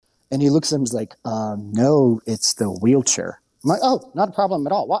And he looks at him, he's like, no, it's the wheelchair. I'm like, oh, not a problem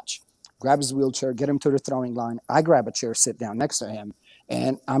at all. Watch. Grab his wheelchair, get him to the throwing line. I grab a chair, sit down next to him,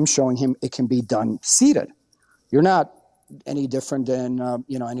 and I'm showing him it can be done seated. You're not any different than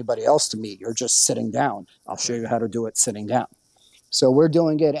anybody else to me. You're just sitting down. I'll show you how to do it sitting down. So we're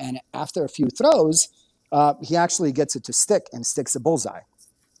doing it, and after a few throws, he actually gets it to stick and sticks a bullseye.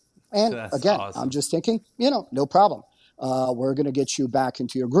 And That's again, awesome. I'm just thinking, no problem. We're going to get you back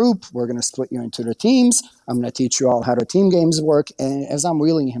into your group. We're going to split you into the teams. I'm going to teach you all how the team games work. And as I'm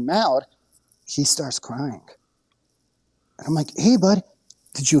wheeling him out, he starts crying. And I'm like, hey, bud,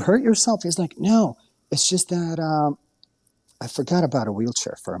 did you hurt yourself? He's like, no, it's just that I forgot about a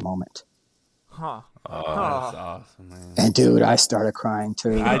wheelchair for a moment. Huh. Oh, that's awesome, man. And, dude, I started crying,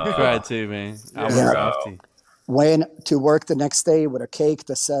 too. I cried, too, man. I was Yeah. softy. Went to work the next day with a cake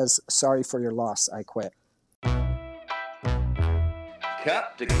that says, sorry for your loss, I quit.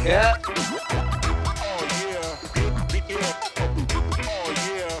 Cup to cup.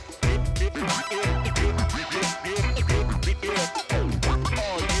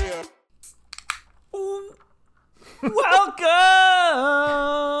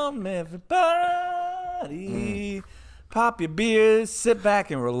 Welcome, everybody. Pop your beers, sit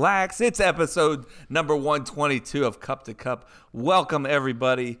back and relax. It's episode number 122 of Cup to Cup. Welcome,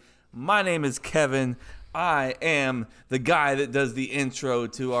 everybody. My name is Kevin. I am the guy that does the intro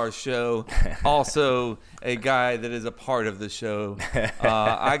to our show. Also, a guy that is a part of the show.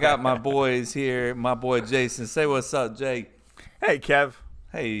 I got my boys here. My boy Jason. Say what's up, Jay. Hey, Kev.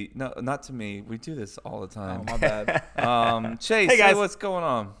 Hey, no, not to me. We do this all the time. Oh, my bad. Chase, Hey, say guys. what's going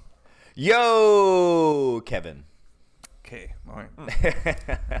on. Yo, Kevin. Okay, all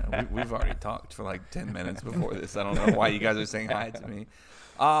right. We've already talked for like 10 minutes before this. I don't know why you guys are saying hi to me.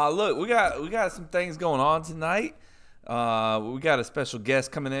 Look, we got some things going on tonight. We got a special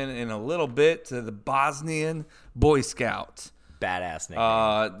guest coming in a little bit, to the Bosnian Boy Scout. Badass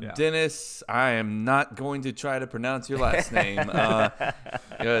nickname. Dennis, I am not going to try to pronounce your last name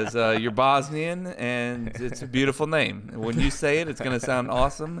because you're Bosnian and it's a beautiful name. When you say it, it's going to sound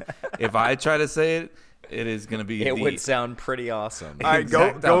awesome. If I try to say it, it is going to be It would sound pretty awesome. All right,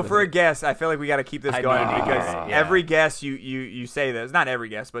 Exact go opposite. for a guess. I feel like we got to keep this I going know, because yeah. every guess you say this. Not every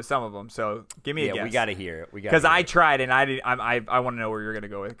guess, but some of them. So give me a Yeah, guess. we got to hear it. Because I tried and I want to know where you're gonna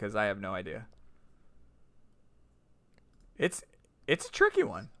go with because I have no idea. It's a tricky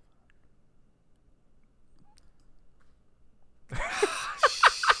one.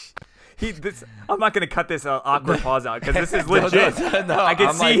 I'm not gonna cut this awkward pause out because this is legit. No, I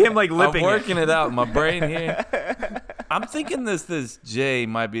can see him like lipping. I'm working it out in my brain here. I'm thinking this J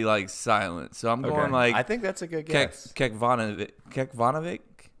might be like silent, so I'm going like I think that's a good guess. Kekvanovic.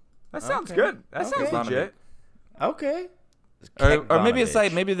 That sounds Okay. good. That sounds Okay. legit. Okay. Or maybe it's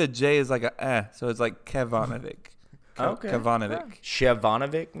like maybe the J is like a so it's like Kevanovic. Okay. Kevanovic.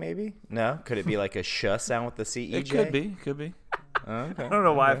 Shevanovic, maybe? No? Could it be like a sh sound with the CEJ? It could be. Could be. Okay. I don't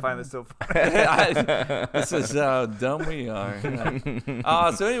know why I find this so funny. This is how dumb we are.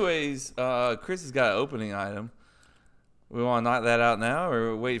 So anyways, Chris has got an opening item. We want to knock that out now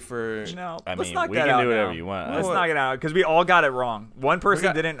or wait for... No, I let's mean, knock we that can out do whatever now. you want. Let's Well, knock it out because we all got it wrong. One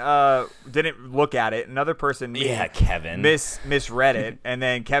person got- didn't look at it. Another person, me, Yeah, Kevin. misread it, and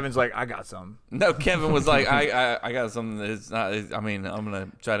then Kevin's like, "I got some." No, Kevin was like, I got something that's not... I mean, I'm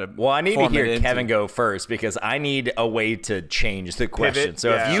going to try to... Well, I need to form hear it into- Kevin go first because I need a way to change the question.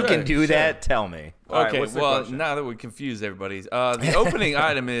 So Yeah. if you Sure, can do that, tell me. All right, Okay, what's the well, question? now that we confused everybody, the opening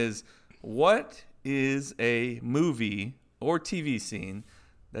item is, what is a movie or TV scene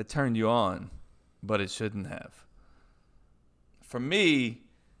that turned you on, but it shouldn't have? For me,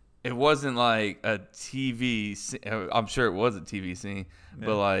 it wasn't like a TV scene. I'm sure it was a TV scene,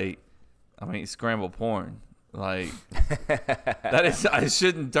 but like, I mean, scrambled porn. Like, that is, it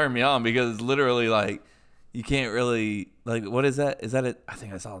shouldn't turn me on because it's literally like, you can't really, like, what is that? Is that it? I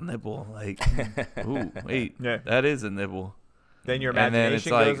think I saw a nipple. Like, ooh, wait, Yeah. that is a nipple. Then your And then it's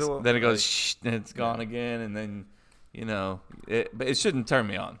imagination like, goes. away. then it goes, shh, and it's gone again, and then, but it shouldn't turn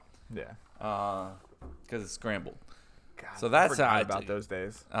me on Yeah. because it's scrambled. God, So that's I forgot how I about do. those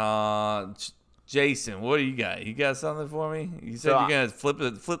days. Jason, what do you got? You got something for me? You said So you're gonna flip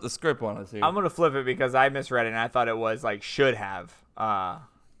the script on us here. I'm gonna flip it because I misread it and I thought it was like should have.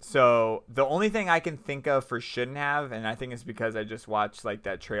 So the only thing I can think of for shouldn't have, and I think it's because I just watched like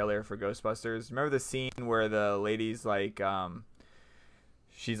that trailer for Ghostbusters. Remember the scene where the lady's like,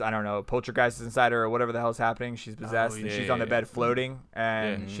 she's, I don't know, poltergeist is inside her or whatever the hell's happening. She's possessed and yeah, she's on the yeah. bed floating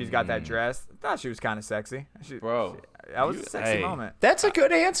and Yeah. she's got that dress. I thought she was kind of sexy. Bro, That was you- a sexy hey. moment. That's a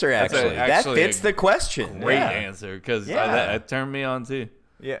good answer, That's actually. actually that fits a the question. great Yeah. answer because Yeah. that turned me on too.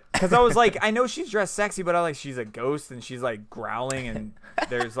 Yeah, because I was like, I know she's dressed sexy, but I like she's a ghost and she's like growling and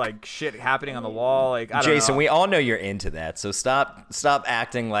there's like shit happening on the wall. Like, I don't Jason, know. we all know you're into that, so stop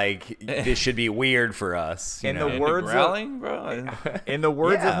acting like this should be weird for us. In know? the words of, growling, bro. in the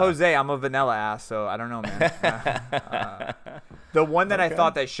words Yeah. of Jose, I'm a vanilla ass, so I don't know, man. The one that I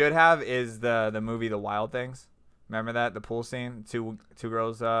thought that should have is the movie The Wild Things. Remember that, the pool scene, two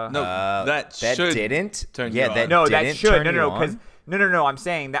girls. No, that that should didn't turn yeah, you that on. No, that didn't should. turn No, you no, on? because no. I'm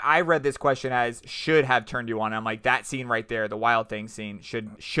saying that I read this question as should have turned you on. I'm like, that scene right there, the Wild Thing scene,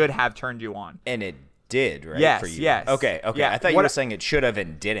 should have turned you on. And it did, right? Yes, for you. yes. Okay. Yeah, I thought you what- were saying it should have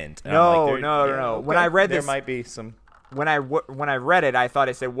and didn't. And No, I'm like, no. okay. When I read there this- might be some. When I read it, I thought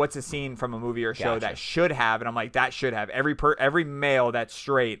it said, "What's a scene from a movie or show Gotcha. that should have?" And I'm like, that should have. Every male that's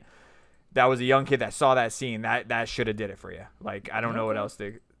straight, that was a young kid that saw that scene, that should have did it for you. Like, I don't know what else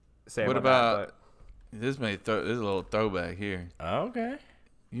to say. What about about this? This is a little throwback here. Okay.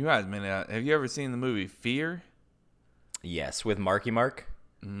 You guys, man, have you ever seen the movie Fear? Yes, with Marky Mark.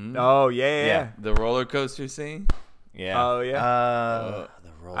 that? Oh yeah. Yeah. The roller coaster scene? Yeah. Oh, yeah. The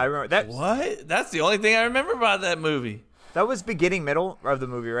roller. I remember that. What? That's the only thing I remember about that movie. That was beginning middle of the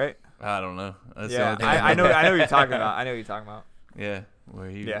movie, right? I don't know. That's the Yeah, only thing I know. remember. I know what you're talking about. I know what you're talking about. Yeah, where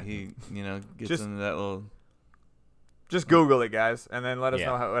he Yeah. gets Just- into that little. Just Google it, guys, and then let us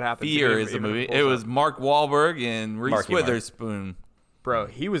Yeah. know what happens. Fear Even- is the even if movie. pulls It up. was Mark Wahlberg and Reese Marky Mark. Witherspoon. Bro,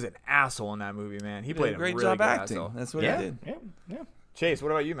 he was an asshole in that movie, man. He Did played a great really job good acting. asshole. That's what Yeah. he did. Yeah. Chase,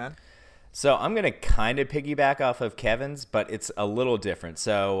 what about you, man? So I'm gonna kind of piggyback off of Kevin's, but it's a little different.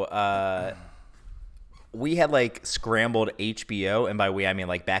 So we had like scrambled HBO, and by we I mean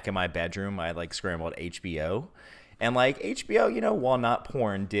like back in my bedroom, I like scrambled HBO, and like HBO, while not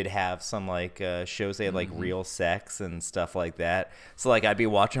porn, did have some like shows they had like real sex and stuff like that. So like I'd be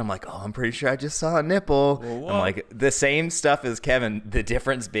watching, I'm like, oh, I'm pretty sure I just saw a nipple. I'm like the same stuff as Kevin. The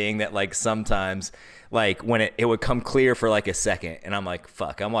difference being that like sometimes. Like when it would come clear for like a second, and I'm like,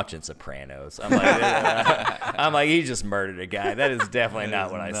 "Fuck, I'm watching Sopranos." I'm like, he just murdered a guy. That is definitely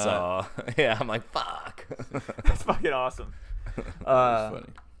not what I saw. Yeah, I'm like, "Fuck." That's fucking awesome. That's funny.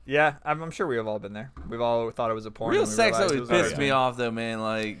 Yeah, I'm sure we've all been there. We've all thought it was a porn. Real and we sex realized it always was pissed already- me off though, man.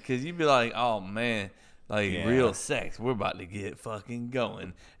 Like, cause you'd be like, "Oh man, like Yeah. real sex, we're about to get fucking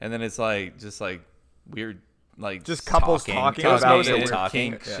going," and then it's like just like weird, like Just couples talking It was about mostly their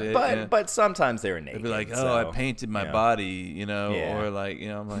talking, kink shit, but yeah. but sometimes they were naked. They'd be like, "Oh, so, I painted my yeah. body," Yeah. or like,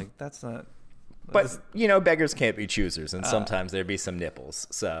 I'm like, that's not. But beggars can't be choosers, and sometimes there'd be some nipples.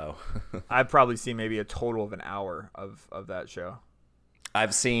 So I've probably seen maybe a total of an hour of that show.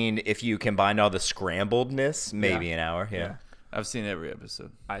 I've seen if you combine all the scrambledness, maybe an hour. Yeah. I've seen every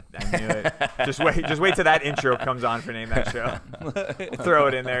episode. I knew it. Just wait till that intro comes on for Name That Show. We'll throw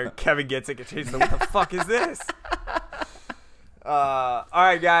it in there. Kevin gets it. Chase, what the fuck is this? All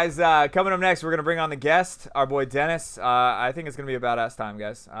right, guys. Coming up next, we're gonna bring on the guest, our boy Dennis. I think it's gonna be a badass time,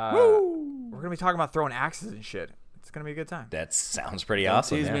 guys. We're gonna be talking about throwing axes and shit. It's gonna be a good time. That sounds pretty Don't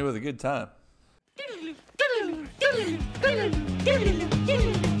awesome. tease yeah. me with a good time.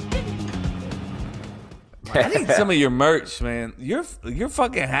 I think some of your merch, man, your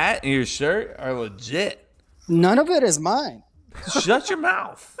fucking hat and your shirt are legit. None of it is mine. Shut your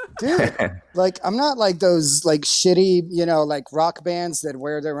mouth. Dude, like I'm not like those like shitty, like rock bands that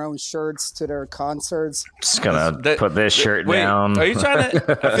wear their own shirts to their concerts. Just gonna That- put this shirt wait, down. Are you trying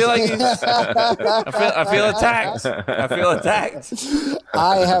to? I feel like I feel attacked. I feel attacked.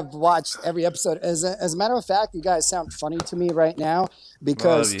 I have watched every episode. As a matter of fact, you guys sound funny to me right now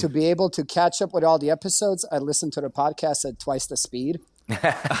because Love you. to be able to catch up with all the episodes, I listen to the podcast at twice the speed.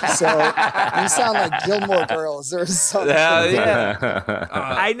 So you sound like Gilmore Girls or something. Yeah.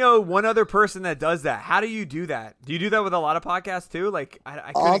 I know one other person that does that. How do you do that? Do you do that with a lot of podcasts too? Like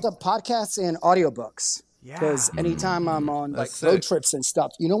I All couldn't. the podcasts and audiobooks. Because anytime I'm on like That's road sick. trips and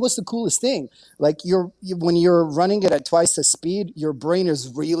stuff, what's the coolest thing? Like when you're running it at twice the speed, your brain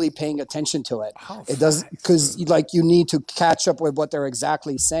is really paying attention to it. It does because you need to catch up with what they're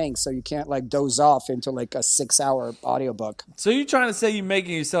exactly saying, so you can't like doze off into like a 6-hour audiobook. So you're trying to say you're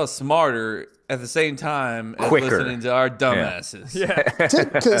making yourself smarter at the same time as Quicker. listening to our dumbasses. Yeah.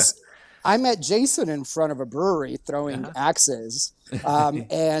 Because I met Jason in front of a brewery throwing axes.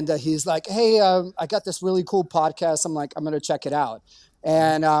 And he's like, hey, I got this really cool podcast. I'm like, I'm going to check it out.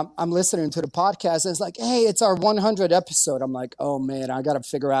 And I'm listening to the podcast. And it's like, hey, it's our 100 episode. I'm like, oh, man, I got to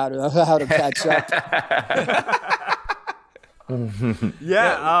figure out how to catch up.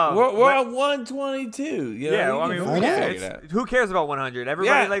 Yeah. We're on 122. Yeah, well, I mean, I know. who cares about 100?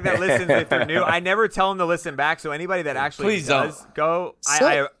 Everybody Yeah. like that listens if they're new. I never tell them to listen back. So anybody that actually Please does don't. go,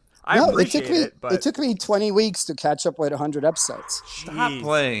 So- I No, appreciate it, but it took me 20 weeks to catch up with 100 episodes. Stop jeez.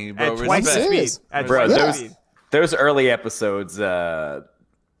 playing, bro. At twice the Respect. speed. At Bro, twice the Yeah. speed. those early episodes, they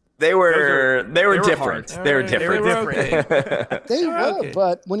were different. hard. They were They different. were okay. They were were, okay.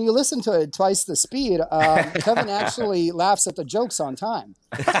 but when you listen to it twice the speed, Kevin actually laughs at the jokes on time.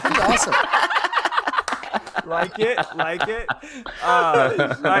 It's pretty awesome. Like it. All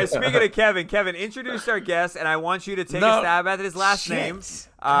right, speaking of Kevin, introduce our guest, and I want you to take a stab at his last Shit. name.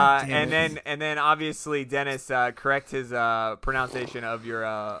 God damn And then obviously Dennis, correct his pronunciation of your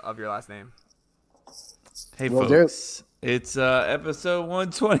last name. Hey, Will do. folks. It's episode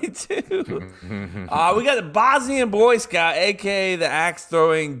 122. We got the Bosnian Boy Scout, a.k.a. the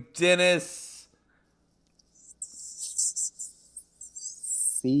axe-throwing Dennis.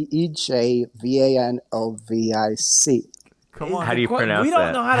 CEJVANOVIC. Come on. How do you pronounce We don't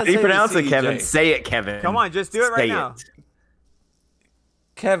that? know how to do you say pronounce the it, Kevin? CJ. Say it, Kevin. Come on, just do it right Say now.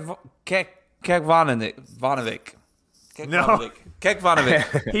 Kekvanovic. No.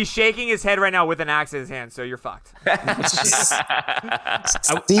 Kekvanovic. He's shaking his head right now with an axe in his hand, so you're fucked. I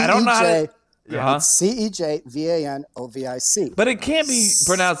don't know how to... Uh-huh. CEJVANOVIC. But it can't be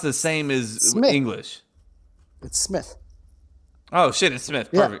pronounced the same as Smith. English. It's Smith. Oh, shit, it's Smith.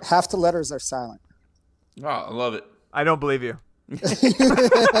 Yeah, Perfect. half the letters are silent. Oh, I love it. I don't believe you. No.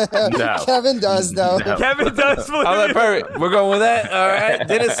 Kevin does, though. No. Kevin does believe All right, you. perfect. We're going with that. All right.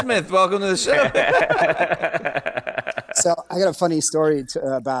 Dennis Smith, welcome to the show. So I got a funny story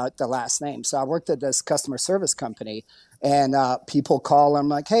about the last name. So I worked at this customer service company, and people call. I'm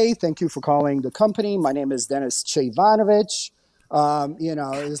like, hey, thank you for calling the company. My name is Dennis Chivanovic.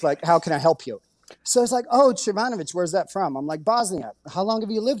 It's like, how can I help you? So it's like, oh, Chivanovic, where's that from? I'm like, Bosnia. How long have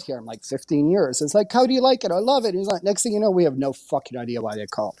you lived here? I'm like, 15 years. It's like, how do you like it? I love it. He's like, next thing you know, we have no fucking idea why they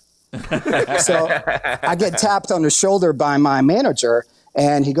called. So I get tapped on the shoulder by my manager,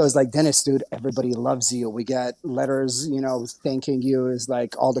 and he goes like, Dennis, dude, everybody loves you. We get letters, thanking you. Is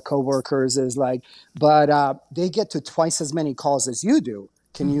like all the coworkers is like, but they get to twice as many calls as you do.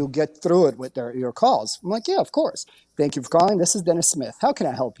 Can you get through it with your calls? I'm like, yeah, of course. Thank you for calling. This is Dennis Smith. How can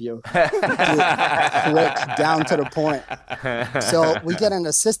I help you? Quick, down to the point. So we get an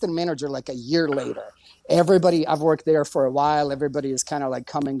assistant manager like a year later. Everybody, I've worked there for a while. Everybody is kind of like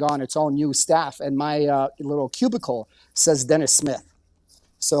come and gone. It's all new staff. And my little cubicle says Dennis Smith.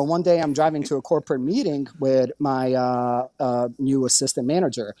 So one day I'm driving to a corporate meeting with my new assistant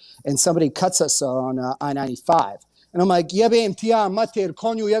manager, and somebody cuts us on I-95. And I'm like, jebem ti ja mater,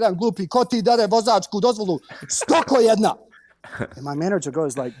 konju jedan glupi, ko ti dade vozačku dozvolu, stoko jedna. And my manager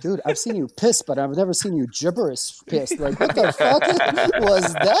goes like, dude, I've seen you piss, but I've never seen you gibberish piss. Like, what the fuck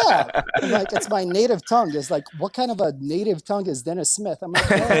was that? I'm like, it's my native tongue. It's like, what kind of a native tongue is Dennis Smith? I'm like,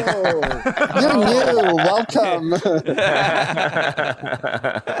 oh, you're new. Welcome.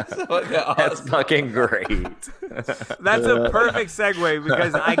 That's fucking great. That's a perfect segue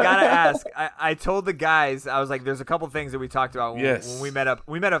because I gotta ask. I told the guys, I was like, "There's a couple things that we talked about when we met up.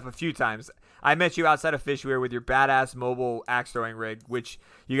 We met up a few times. I met you outside of Fishweir with your badass mobile axe throwing rig, which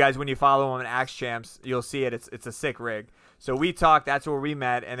you guys, when you follow him on Axe Champs, you'll see it. It's a sick rig. So we talked. That's where we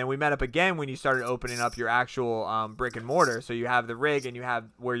met, and then we met up again when you started opening up your actual brick and mortar. So you have the rig, and you have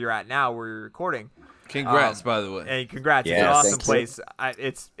where you're at now, where you're recording. Congrats, by the way. And congrats. Yes. It's an awesome Thank you.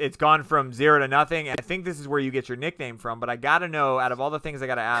 place. It's gone from 0 to nothing. And I think this is where you get your nickname from. But I got to know, out of all the things I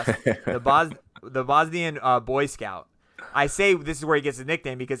got to ask, the Bosnian Boy Scout. I say this is where he gets his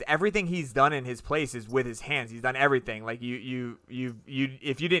nickname because everything he's done in his place is with his hands. He's done everything. Like you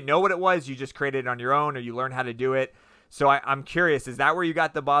if you didn't know what it was, you just created it on your own or you learned how to do it. So I'm curious, is that where you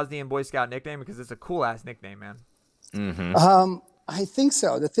got the Bosnian Boy Scout nickname? Because it's a cool ass nickname, man. Mm-hmm. I think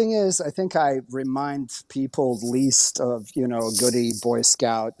so. The thing is, I think I remind people least of, goody Boy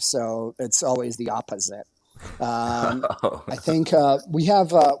Scout. So it's always the opposite. I think we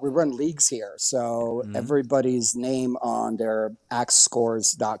run leagues here. So everybody's name on their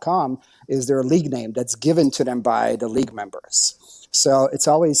axescores.com is their league name that's given to them by the league members. So it's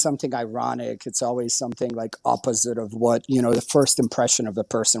always something ironic. It's always something like opposite of what, the first impression of the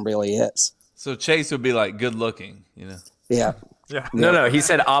person really is. So Chase would be like good looking, Yeah. Yeah. No, he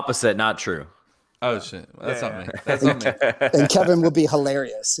said opposite, not true. Oh shit, that's Yeah, on me. That's on me. And Kevin will be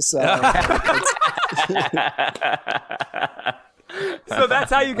hilarious. So So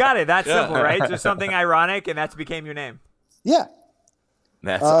that's how you got it. That's simple, right? Just something ironic, and that's became your name. yeah.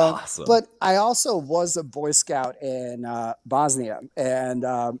 That's awesome. But I also was a Boy Scout in Bosnia, and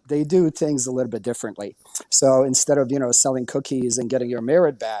they do things a little bit differently. So instead of selling cookies and getting your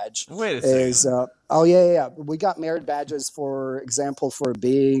merit badge, Wait a second. we got merit badges, for example, for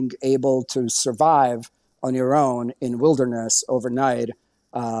being able to survive on your own in wilderness overnight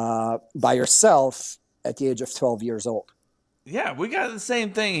by yourself at the age of 12 years old. Yeah, we got the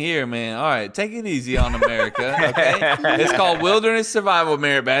same thing here, man. All right, take it easy on America, okay? It's called Wilderness Survival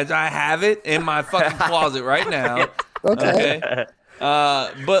Merit Badge. I have it in my fucking closet right now. Okay.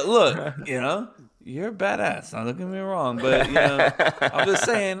 But look, you're a badass. Don't get me wrong, but I'm just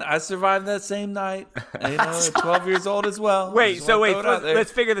saying, I survived that same night. At 12 years old as well. Wait,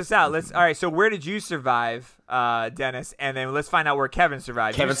 let's figure this out. All right, so where did you survive, Dennis? And then let's find out where Kevin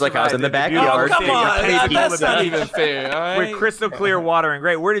survived. Kevin's like, I was in the backyard. Oh, come on. That's not even fair, all right? With crystal clear water and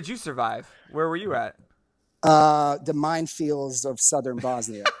great. Where did you survive? Where were you at? The minefields of southern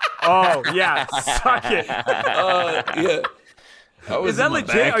Bosnia. Oh, yeah. Suck it. Yeah. Is that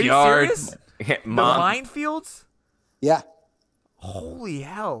legit? Are you serious? The Mom. minefields? Yeah. Holy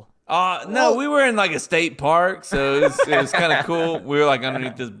hell. No, we were in like a state park, so it was kind of cool. We were like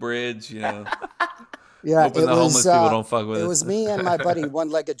underneath this bridge, Yeah, hoping the homeless people don't fuck with us. It was me and my buddy,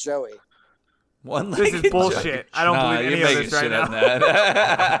 One-Legged Joey. This is bullshit. I don't believe any of this right now.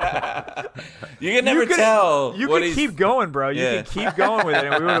 You can never tell. You can keep going, bro. You can keep going with it,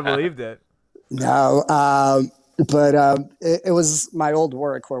 and we would have believed it. No, but it was my old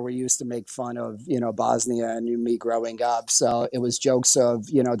work where we used to make fun of, Bosnia and me growing up. So it was jokes of,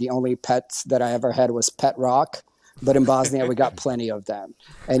 the only pet that I ever had was Pet Rock. But in Bosnia, we got plenty of them.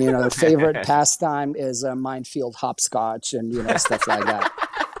 And, the favorite pastime is minefield hopscotch and, stuff like that.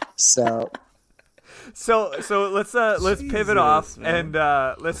 So let's pivot off, man.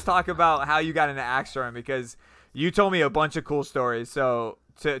 And let's talk about how you got into axe throwing, because you told me a bunch of cool stories. So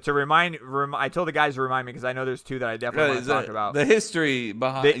to remind, I told the guys to remind me, because I know there's two that I definitely want to talk about. The history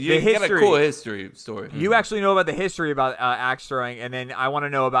behind you got a cool history story. You actually know about the history about axe throwing, and then I want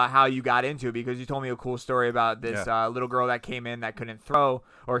to know about how you got into it, because you told me a cool story about this little girl that came in that couldn't throw,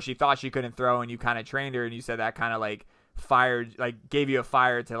 or she thought she couldn't throw, and you kind of trained her, and you said that kind of gave you a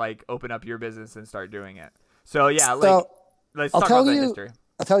fire to open up your business and start doing it. So yeah, let's talk about the history.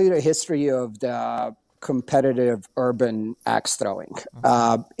 I'll tell you the history of the competitive urban axe throwing.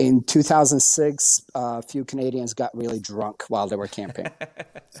 In 2006, a few Canadians got really drunk while they were camping.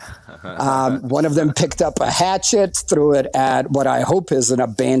 One of them picked up a hatchet, threw it at what I hope is an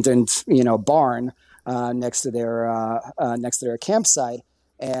abandoned, barn next to their campsite,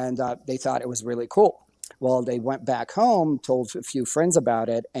 and they thought it was really cool. Well, they went back home, told a few friends about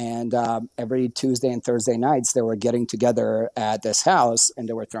it, and every Tuesday and Thursday nights they were getting together at this house and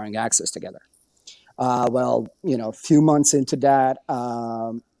they were throwing axes together. A few months into that,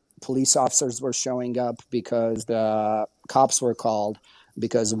 police officers were showing up because the cops were called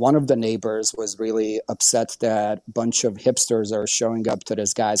because one of the neighbors was really upset that a bunch of hipsters are showing up to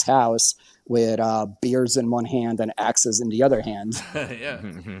this guy's house with beers in one hand and axes in the other hand. Yeah.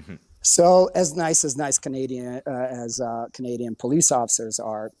 So as nice Canadian Canadian police officers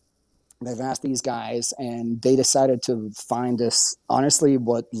are, they've asked these guys, and they decided to find this, honestly,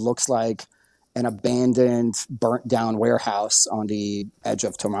 what looks like an abandoned, burnt down warehouse on the edge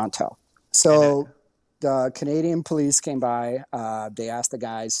of Toronto. So the Canadian police came by. They asked the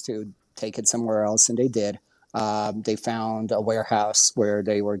guys to take it somewhere else, and they did. They found a warehouse where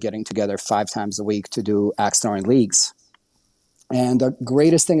they were getting together 5 times a week to do axe throwing leagues. And the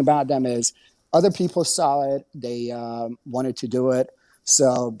greatest thing about them is other people saw it. They wanted to do it.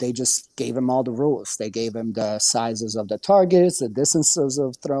 So they just gave him all the rules. They gave him the sizes of the targets, the distances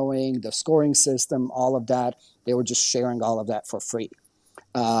of throwing, the scoring system, all of that. They were just sharing all of that for free.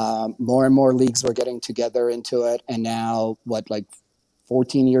 More and more leagues were getting together into it. And now,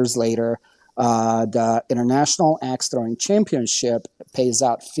 14 years later, the International Axe Throwing Championship pays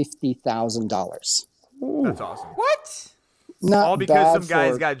out $50,000. That's awesome. What? Not all because some bad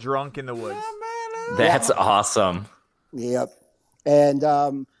guys for- got drunk in the woods. That's awesome. Yep. And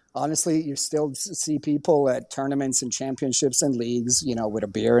honestly, you still see people at tournaments and championships and leagues, with a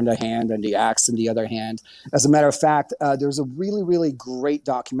beer in the hand and the axe in the other hand. As a matter of fact, there's a really, really great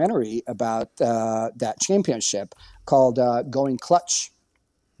documentary about that championship called Going Clutch.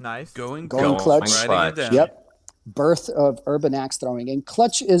 Nice. Going Clutch. Writing it down. Yep. Birth of urban axe throwing. And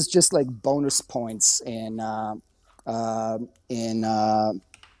clutch is just like bonus points on the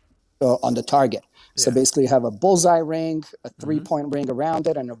target. So basically you have a bullseye ring, a 3-point ring around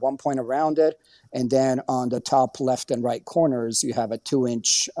it, and a 1 point around it. And then on the top left and right corners, you have a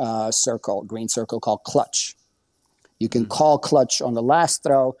 2-inch green circle called clutch. You can call clutch on the last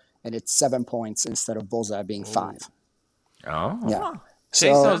throw, and it's 7 points instead of bullseye being 5. Oh. Yeah.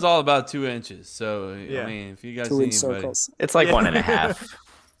 Chase So knows all about 2 inches. So, Yeah. I mean, if you guys 2-inch see anybody, circles. It's like 1.5.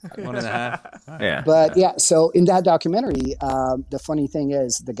 1.5. Yeah. But yeah, so in that documentary, the funny thing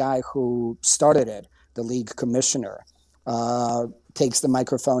is the guy who started it, the league commissioner, takes the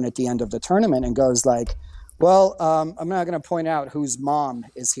microphone at the end of the tournament and goes like, well, I'm not going to point out whose mom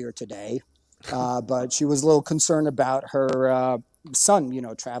is here today, but she was a little concerned about her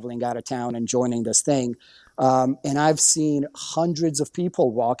son, traveling out of town and joining this thing. And I've seen hundreds of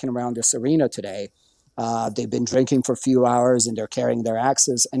people walking around this arena today. They've been drinking for a few hours and they're carrying their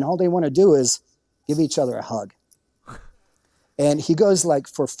axes, and all they want to do is give each other a hug. And he goes like,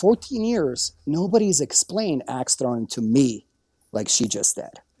 for 14 years, nobody's explained axe throwing to me like she just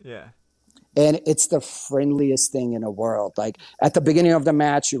did. Yeah. And it's the friendliest thing in the world. Like at the beginning of the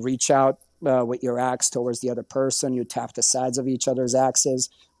match, you reach out with your axe towards the other person. You tap the sides of each other's axes,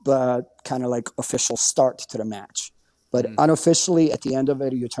 but kind of like official start to the match. But unofficially, at the end of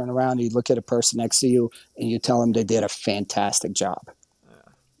it, you turn around, you look at a person next to you, and you tell them they did a fantastic job.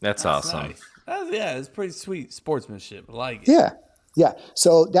 That's awesome. Nice. It's pretty sweet sportsmanship. I like it. Yeah.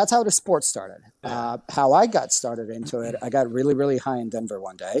 So that's how the sport started. How I got started into it, I got really, really high in Denver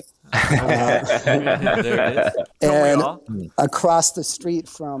one day. There it is. And across the street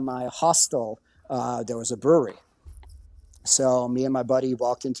from my hostel, there was a brewery. So me and my buddy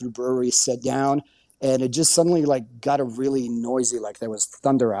walked into the brewery, sat down, and it just suddenly like got a really noisy, like there was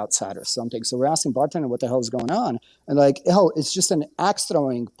thunder outside or something. So we're asking bartender what the hell is going on. And like, oh, it's just an axe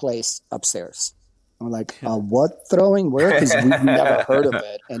throwing place upstairs. I'm like, what throwing? Where? Because we've never heard of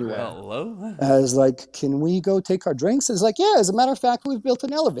it anywhere. Hello? I was like, can we go take our drinks? It's like, yeah, as a matter of fact, we've built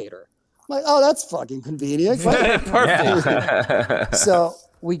an elevator. I'm like, oh, that's fucking convenient. Perfect. So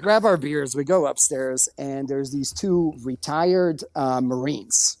we grab our beers, we go upstairs, and there's these two retired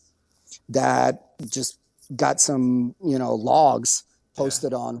Marines that just got some, logs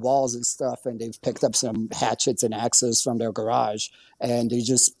posted on walls and stuff, and they've picked up some hatchets and axes from their garage, and they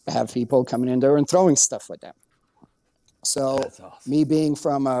just have people coming in there and throwing stuff with them. So awesome. Me being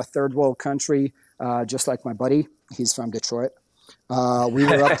from a third world country, just like my buddy, he's from Detroit. We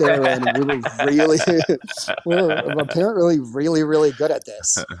were up there and we were apparently really, really good at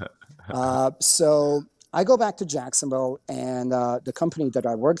this. So I go back to Jacksonville, and the company that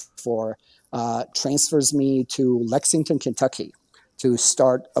I worked for transfers me to Lexington, Kentucky, to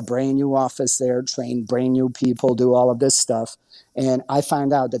start a brand new office there, train brand new people, do all of this stuff. And I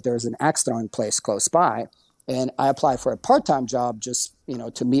found out that there's an axe throwing place close by, and I applied for a part-time job just,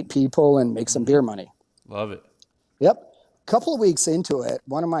 to meet people and make some beer money. Love it. Yep. Couple of weeks into it,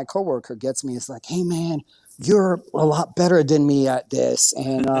 one of my coworker gets me, is like, hey man, you're a lot better than me at this.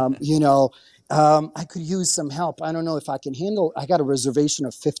 And, I could use some help. I don't know if I can handle, I got a reservation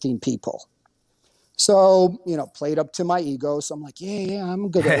of 15 people. So, played up to my ego. So I'm like, yeah,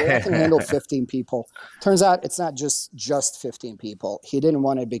 I'm good at it. I can handle 15 people. Turns out it's not just 15 people. He didn't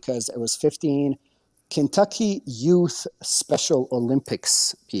want it because it was 15 Kentucky Youth Special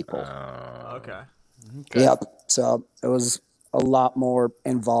Olympics people. Okay. Yep. So it was a lot more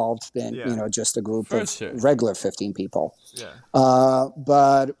involved than, just a group of regular 15 people. Yeah.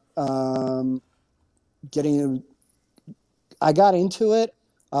 I got into it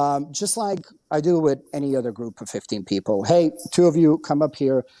just like I do with any other group of 15 people. Hey, two of you come up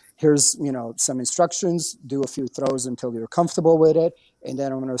here. Here's, some instructions. Do a few throws until you're comfortable with it. And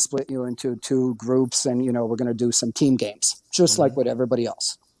then I'm going to split you into two groups, and, we're going to do some team games, just like with everybody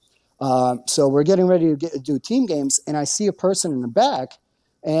else. So we're getting ready to do team games, and I see a person in the back,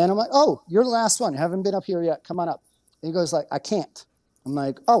 and I'm like, oh, you're the last one. Haven't been up here yet. Come on up. And he goes like, I can't. I'm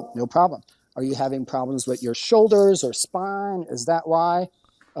like, oh, no problem. Are you having problems with your shoulders or spine? Is that why?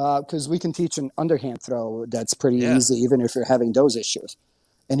 Because we can teach an underhand throw that's pretty easy, even if you're having those issues.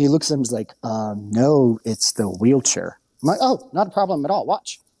 And he looks at him and is like, no, it's the wheelchair. I'm like, oh, not a problem at all.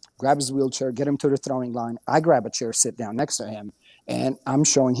 Watch. Grab his wheelchair, get him to the throwing line. I grab a chair, sit down next to him, and I'm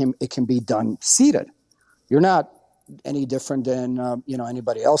showing him it can be done seated. You're not any different than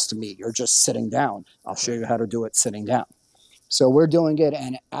anybody else to me. You're just sitting down. I'll show you how to do it sitting down. So we're doing it,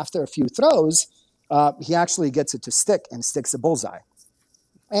 and after a few throws, he actually gets it to stick and sticks a bullseye.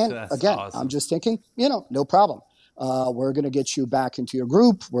 And That's again, awesome. I'm just thinking, no problem. We're going to get you back into your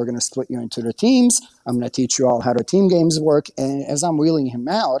group. We're going to split you into the teams. I'm going to teach you all how the team games work. And as I'm wheeling him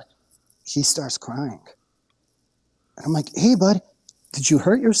out, he starts crying. And I'm like, hey, bud, did you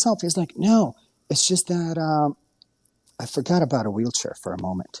hurt yourself? He's like, no, it's just that I forgot about a wheelchair for a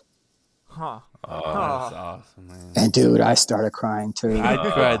moment. Huh. Oh, that's awesome, man. And dude, I started crying too. I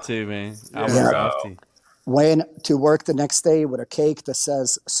cried too, man. I was Yeah. softy. Went to work the next day with a cake that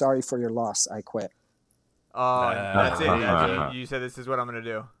says, sorry for your loss, I quit. Oh, that's it. You said this is what I'm going to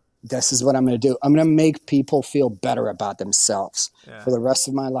do. This is what I'm going to do. I'm going to make people feel better about themselves. Yeah. For the rest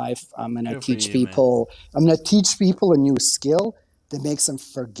of my life. I'm going to Good for teach you, people. I'm going to teach people a new skill that makes them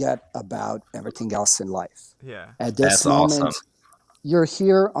forget about everything else in life. Yeah. At this That's moment, awesome. you're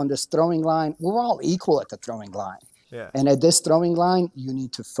here on this throwing line. We're all equal at the throwing line. Yeah. And at this throwing line, you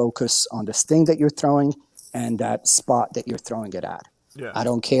need to focus on this thing that you're throwing and that spot that you're throwing it at. Yeah. I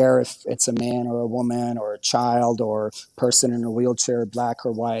don't care if it's a man or a woman or a child or person in a wheelchair, black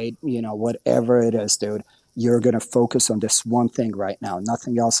or white, whatever it is, dude. You're going to focus on this one thing right now.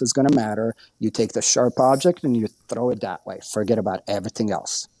 Nothing else is going to matter. You take the sharp object and you throw it that way. Forget about everything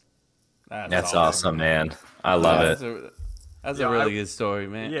else. That's awesome, man. I love it. That's a really good story,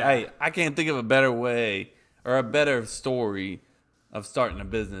 man. Yeah. I can't think of a better way or a better story of starting a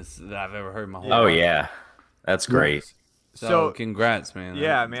business that I've ever heard in my whole life. Oh, yeah. That's great. So congrats, man.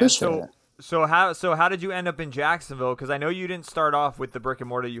 Yeah, man. Appreciate it. So how did you end up in Jacksonville? Because I know you didn't start off with the brick and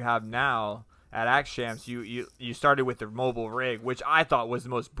mortar you have now at Axe Champs. You started with the mobile rig, which I thought was the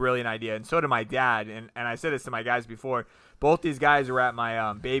most brilliant idea, and so did my dad. And I said this to my guys before. Both these guys were at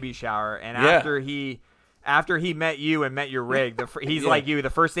my baby shower, and after he met you and met your rig, he's like you. The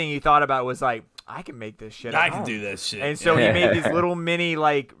first thing he thought about was like, I can make this shit. I can do that shit. And so he made these little mini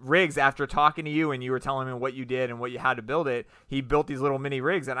like rigs after talking to you, and you were telling him what you did and what you had to build it. He built these little mini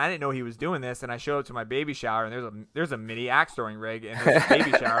rigs, and I didn't know he was doing this. And I showed up to my baby shower, and there's a mini axe throwing rig in this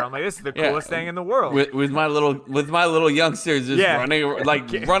baby shower. I'm like, this is the coolest thing in the world. With my little youngsters just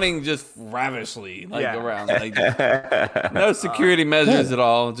running just ravishly around, like no security measures at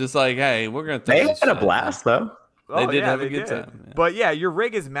all. Just like, hey, we're gonna. They had a blast though. They did have a good time. Yeah. But yeah, your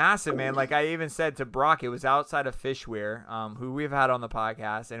rig is massive, man. Like I even said to Brock, it was outside of Fishweir, who we've had on the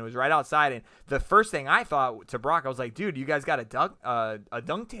podcast, and it was right outside. And the first thing I thought to Brock, I was like, dude, you guys got a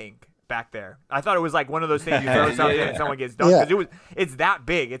dunk tank back there. I thought it was like one of those things you throw something and someone gets dunked. Because it's that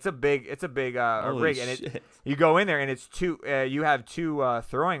big. It's a big rig, and you go in there and it's you have two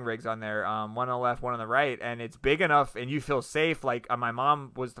throwing rigs on there, one on the left, one on the right, and it's big enough, and you feel safe. Like my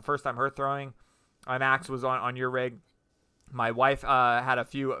mom was the first time her throwing an axe was on your rig. My wife had a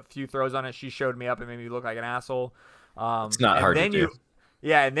few throws on it. She showed me up and made me look like an asshole. It's not hard to do.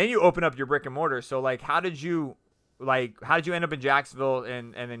 Yeah, and then you open up your brick and mortar. So like, how did you end up in Jacksonville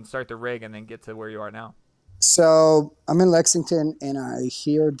and then start the rig and then get to where you are now? So I'm in Lexington, and I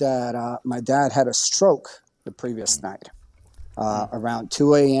hear that my dad had a stroke the previous night. Around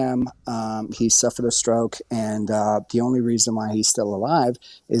 2 a.m., he suffered a stroke, and the only reason why he's still alive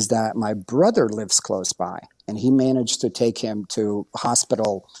is that my brother lives close by, and he managed to take him to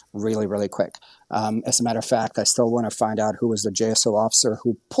hospital really, really quick. As a matter of fact, I still want to find out who was the JSO officer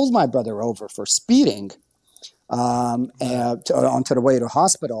who pulled my brother over for speeding onto the way to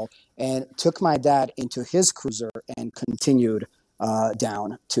hospital, and took my dad into his cruiser and continued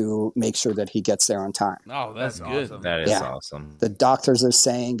down to make sure that he gets there on time. Oh, that's good. Awesome. That is awesome. The doctors are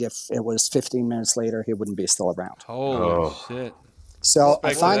saying if it was 15 minutes later, he wouldn't be still around. Holy shit. So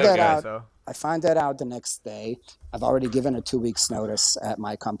I find that out. So. I find that out the next day. I've already given a 2 weeks notice at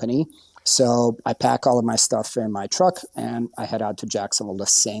my company. So I pack all of my stuff in my truck and I head out to Jacksonville the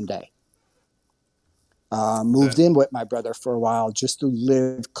same day. Moved in with my brother for a while just to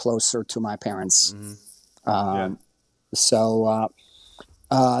live closer to my parents. So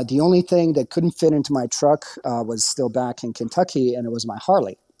the only thing that couldn't fit into my truck was still back in Kentucky, and it was my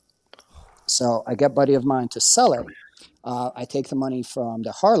Harley. So I get a buddy of mine to sell it. I take the money from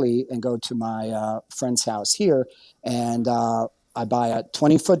the Harley and go to my friend's house here, and I buy a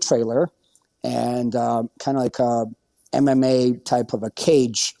 20-foot trailer and kind of like a MMA type of a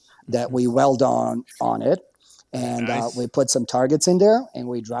cage that we weld on it. And we put some targets in there, and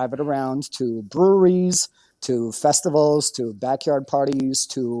we drive it around to breweries, to festivals, to backyard parties,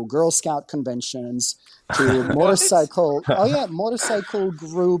 to Girl Scout conventions, to motorcycle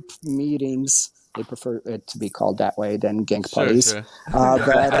group meetings. They prefer it to be called that way than gank parties. Sure.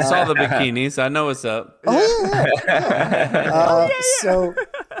 But, I saw the bikinis. I know what's up.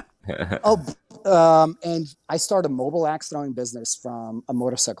 And I started a mobile axe throwing business from a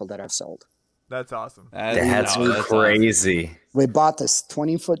motorcycle that I've sold. That's awesome. That's crazy. Awesome. We bought this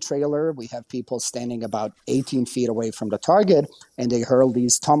 20-foot trailer. We have people standing about 18 feet away from the target, and they hurl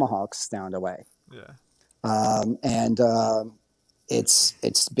these tomahawks down the way. Yeah.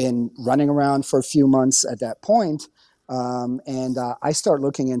 It's been running around for a few months at that point, and I start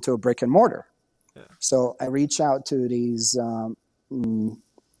looking into a brick and mortar. Yeah. So I reach out to these,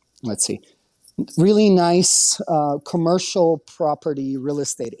 really nice commercial property real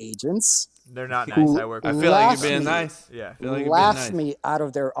estate agents. They're not nice. I feel like you're being nice. Yeah. Laugh me out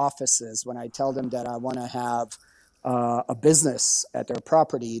of their offices when I tell them that I want to have a business at their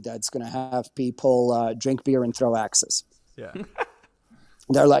property that's going to have people drink beer and throw axes. Yeah.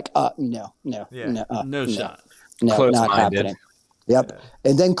 They're like, no shot. No, Close-minded. not happening. Yep.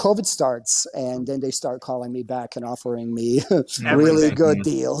 And then COVID starts, and then they start calling me back and offering me really good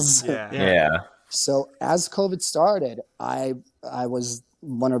deals. Yeah. So as COVID started, I was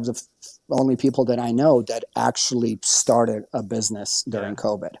one of the only people that I know that actually started a business during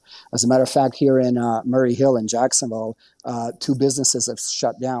COVID. As a matter of fact, here in Murray Hill in Jacksonville, 2 businesses have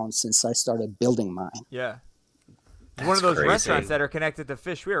shut down since I started building mine. Yeah. One of those crazy. restaurants that are connected to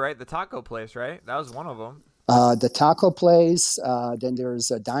Fish Weir, right? The taco place, right? That was one of them. The taco place, then there's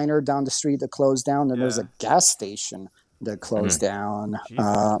a diner down the street that closed down, then there's a gas station that closed down.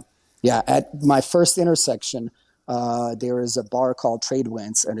 At my first intersection, there is a bar called Trade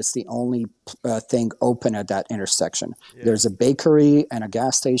Winds, and it's the only thing open at that intersection. Yeah. There's a bakery and a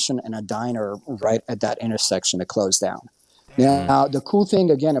gas station and a diner right at that intersection that closed down. Now, the cool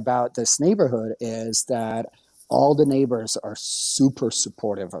thing, again, about this neighborhood is that all the neighbors are super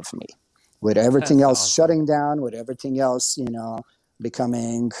supportive of me. With everything else shutting down, with everything else,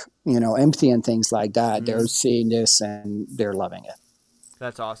 becoming, empty and things like that, they're seeing this and they're loving it.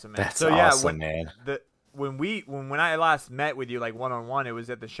 That's awesome, man. That's awesome, man. When I last met with you, like one-on-one, it was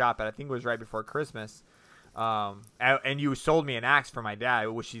at the shop, and I think it was right before Christmas. And you sold me an axe for my dad,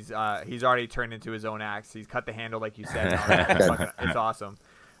 which he's already turned into his own axe. He's cut the handle, like you said. It's awesome.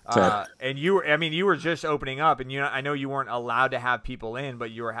 And you were just opening up, and I know you weren't allowed to have people in, but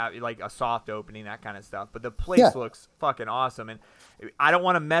you were having like a soft opening, that kind of stuff. But the place looks fucking awesome, and I don't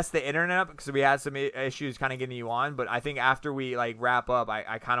want to mess the internet up because we had some issues kind of getting you on. But I think after we like wrap up,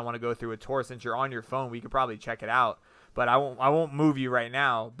 I kind of want to go through a tour. Since you're on your phone, we could probably check it out. But I won't move you right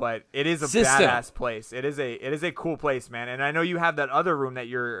now. But it is a badass place. It is a cool place, man. And I know you have that other room that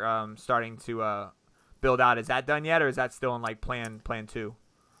you're starting to build out. Is that done yet, or is that still in like plan 2?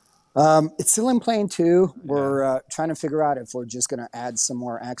 It's still in plan 2. We're trying to figure out if we're just going to add some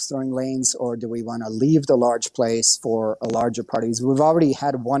more axe throwing lanes, or do we want to leave the large place for a larger parties. We've already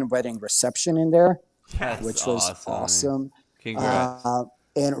had one wedding reception in there, which was awesome. Congrats.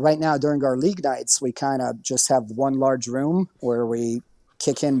 And right now during our league nights, we kind of just have one large room where we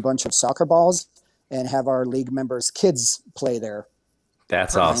kick in a bunch of soccer balls and have our league members' kids play there.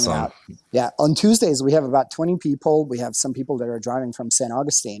 That's awesome. Yeah. On Tuesdays, we have about 20 people. We have some people that are driving from St.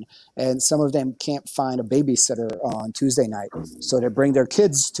 Augustine, and some of them can't find a babysitter on Tuesday night. So they bring their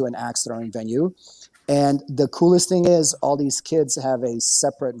kids to an axe throwing venue. And the coolest thing is all these kids have a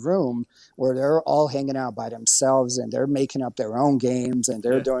separate room where they're all hanging out by themselves, and they're making up their own games, and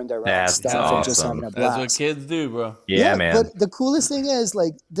they're doing their own stuff and just having a blast. That's what kids do, bro. Yeah, man. But the coolest thing is,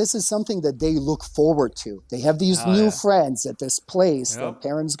 like, this is something that they look forward to. They have these new friends at this place that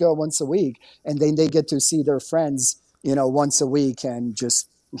parents go once a week, and then they get to see their friends, once a week and just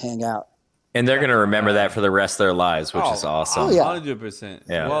hang out. And they're going to remember that for the rest of their lives, which is awesome. 100%.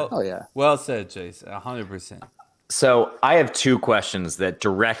 Yeah. Well said, Chase. 100%. So I have 2 questions that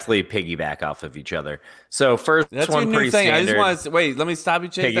directly piggyback off of each other. So first That's one, your new pretty thing. standard. I just want to wait. Let me stop you,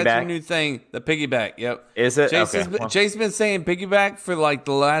 Chase. Piggyback? That's your new thing. The piggyback. Yep. Is it? Chase has been saying piggyback for like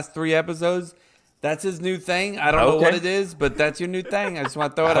the last 3 episodes. That's his new thing. I don't know what it is, but that's your new thing. I just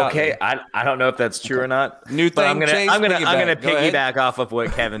want to throw it out. Okay, I don't know if that's true or not. New but thing. I'm gonna Go ahead. piggyback off of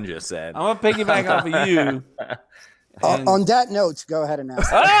what Kevin just said. I'm gonna piggyback off of you. On that note, go ahead and ask.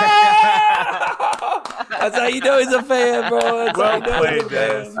 That's how you know he's a fan, bro. That's Well played,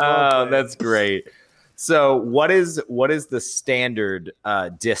 Dennis. Oh, that's great. So, what is the standard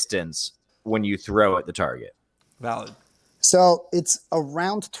distance when you throw at the target? Valid. So it's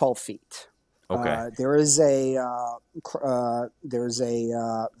around 12 feet. Okay. There is a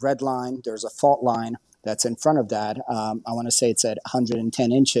red line. There's a fault line that's in front of that. I want to say it's at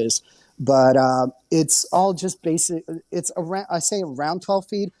 110 inches, but it's all just basic. It's around. I say around 12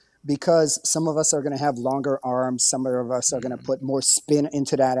 feet because some of us are going to have longer arms. Some of us are going to put more spin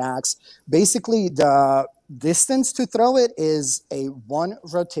into that axe. Basically, the distance to throw it is a 1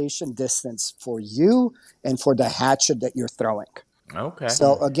 rotation distance for you and for the hatchet that you're throwing. Okay.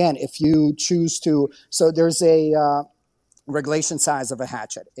 So again, if you choose to, so there's a regulation size of a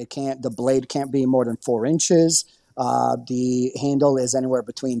hatchet. The blade can't be more than 4 inches. The handle is anywhere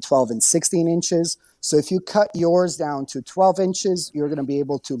between 12 and 16 inches. So if you cut yours down to 12 inches, you're going to be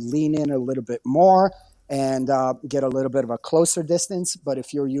able to lean in a little bit more and get a little bit of a closer distance. But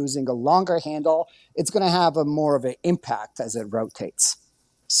if you're using a longer handle, it's going to have more of an impact as it rotates.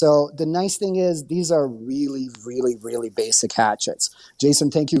 So the nice thing is these are really, really, really basic hatchets.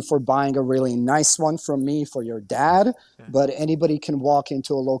 Jason, thank you for buying a really nice one from me for your dad. But anybody can walk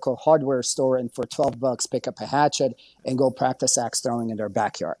into a local hardware store and for $12 pick up a hatchet and go practice axe throwing in their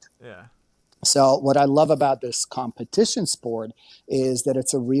backyard. Yeah. So what I love about this competition sport is that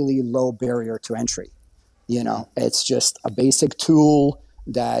it's a really low barrier to entry. It's just a basic tool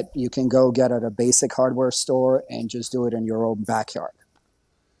that you can go get at a basic hardware store and just do it in your own backyard.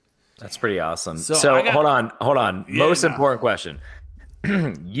 That's pretty awesome. So So, I got- hold on. Yeah, Most no. important question.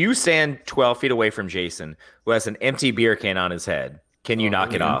 You stand 12 feet away from Jason, who has an empty beer can on his head. Can you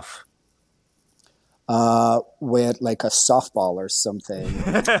knock it off? With like a softball or something.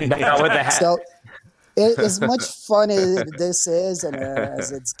 Now with the hat. So as much fun as this is, and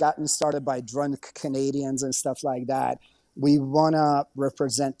as it's gotten started by drunk Canadians and stuff like that, we want to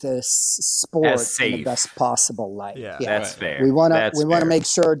represent this sport As in safe. the best possible light. Yeah. That's fair. We want That's to fair. make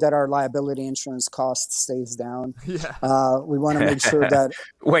sure that our liability insurance cost stays down. Yeah. We want to make sure that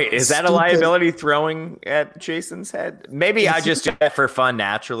Wait, is that a Stupid. liability throwing at Jason's head? Maybe I just do that for fun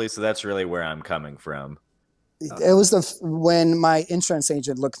naturally, so that's really where I'm coming from. it was when my insurance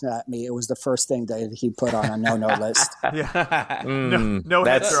agent looked at me, it was the first thing that he put on a no Yeah. list. No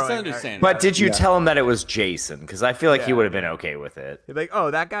head That's throwing. understandable. But did you Yeah. tell him that it was Jason? Because I feel like he Yeah. would have been okay with it. You're like,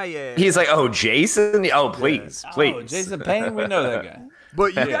 oh, that guy, yeah. He's like, oh, Jason? Oh, please, please. Oh, Jason Payne, we know that guy.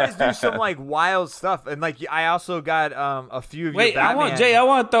 But you guys do some like wild stuff, and like I also got a few of Wait, your Batman. I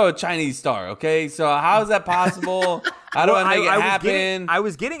want to throw a Chinese star. Okay, so how is that possible? How do Well, I make it was happen? I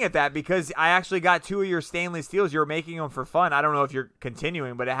was getting at that because I actually got 2 of your stainless steels. You were making them for fun. I don't know if you're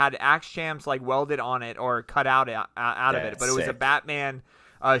continuing, but it had Axe Champs like welded on it or cut out of it. That's But it was a sick. Batman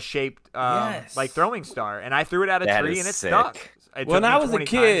shaped Yes. like throwing star, and I threw it at a That tree is and it sick. stuck. It When took me I was a 20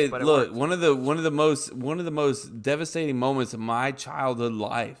 kid, times, but it look, worked. one of the most devastating moments of my childhood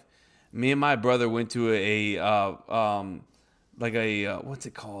life. Me and my brother went to what's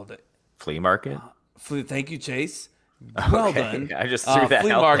it called? Flea market? Thank you, Chase. Well Okay, done. I just threw that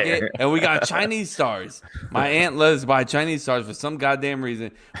flea out market, there. and we got Chinese stars. My aunt let us buy Chinese stars for some goddamn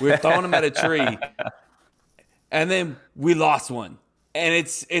reason. We were throwing them at a tree, and then we lost one, and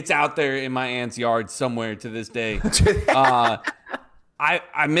it's out there in my aunt's yard somewhere to this day.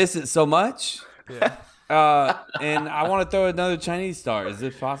 I miss it so much. Yeah. And I want to throw another Chinese star. Is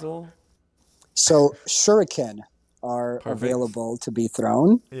it possible? So shuriken are Perfect. available to be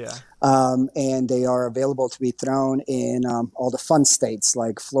thrown. Yeah. And they are available to be thrown in all the fun states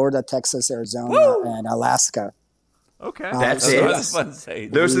like Florida, Texas, Arizona, and Alaska. Okay. That's so it? That's fun to say.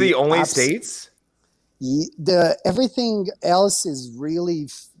 Those are the only Abs- states? Everything else is really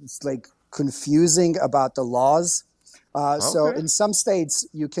like confusing about the laws. So Okay. in some states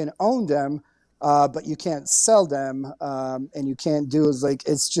you can own them, but you can't sell them, and you can't do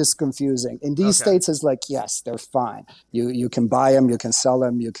it's just confusing. In these Okay. states, it's like yes, they're fine. You can buy them, you can sell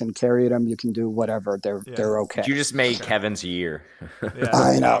them, you can carry them, you can do whatever. They're okay. You just made Kevin's year. Yeah.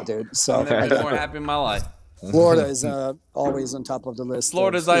 I know, dude. So I've never been more happy in my life. Florida is always on top of the list.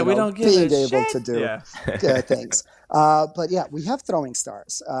 Florida's of, like, we don't give being a able shit. to do Yeah. things. But yeah, we have throwing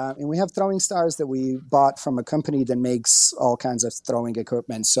stars, and we have throwing stars that we bought from a company that makes all kinds of throwing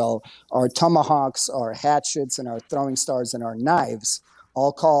equipment. So our tomahawks, our hatchets, and our throwing stars and our knives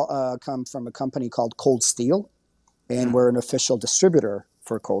all come from a company called Cold Steel, and we're an official distributor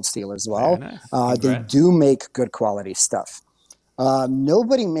for Cold Steel as well. Very nice. They Congrats. do make good quality stuff.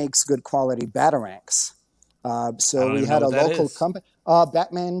 Nobody makes good quality batarangs. So don't we even had know a what that local is. company,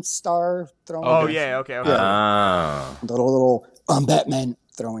 Batman star throwing. Oh yeah. Okay. Okay. Oh. The little Batman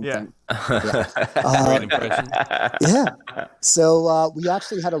throwing Yeah. thing. Great impression. Yeah. So we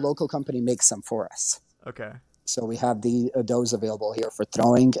actually had a local company make some for us. Okay. So we have those available here for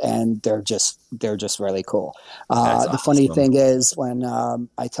throwing, and they're just really cool. The funny awesome. thing is, when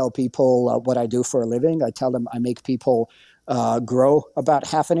I tell people what I do for a living, I tell them I make people grow about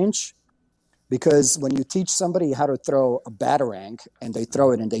half an inch. Because when you teach somebody how to throw a batarang and they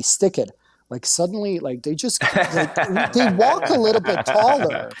throw it and they stick it, like suddenly, like they just they walk a little bit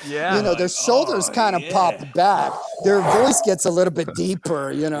taller. Yeah. Their shoulders kind of pop back. Their voice gets a little bit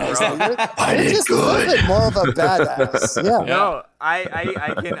deeper. So they're just a little bit more of a badass. Yeah. No,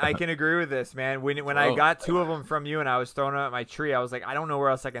 I can agree with this, man. When I Oh. got 2 of them from you and I was throwing them at my tree, I was like, I don't know where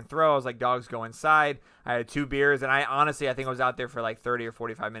else I can throw. I was like, dogs go inside. I had 2 beers, and I think I was out there for like 30 or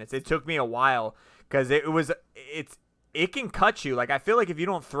 45 minutes. It took me a while because it can cut you. Like I feel like if you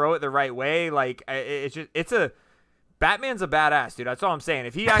don't throw it the right way, like Batman's a badass, dude. That's all I'm saying.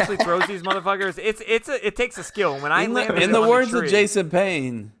 If he actually throws these motherfuckers, it takes a skill. When I landed In the on words of tree- Jason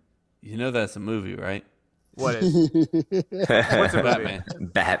Payne, you know that's a movie, right? what is? What's a movie?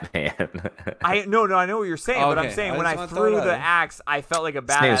 Batman. Batman. I know what you're saying, but I'm Okay, saying I when just I wanna throw threw it out the there. axe, I felt like a His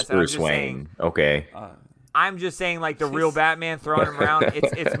name's badass. And Bruce Wayne. Okay. I'm just saying, like the real Batman throwing him around,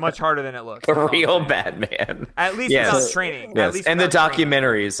 it's much harder than it looks. The That's all I'm real saying. Batman. At least Yes. without training. At Yes. least And the without training.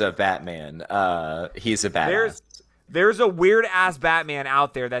 documentaries of Batman. He's a badass. There's a weird ass Batman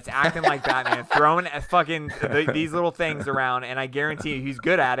out there that's acting like Batman, throwing these little things around, and I guarantee you he's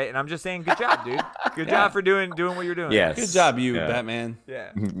good at it. And I'm just saying, good job, dude. Good job for doing what you're doing. Yes. Good job, Batman.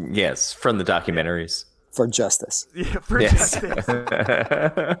 Yeah. Yes, from the documentaries. For justice. Yeah, for Yes. justice.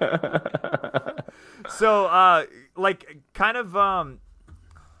 So, kind of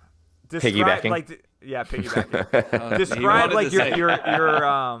describe Piggybacking? piggybacking. Describe wanted to say- your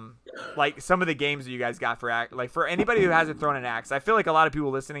like some of the games that you guys got for anybody who hasn't thrown an axe. I feel like a lot of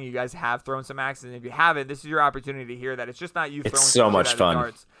people listening, you guys have thrown some axes, and if you haven't, this is your opportunity to hear that it's just not you throwing. It's so some shit much out of fun.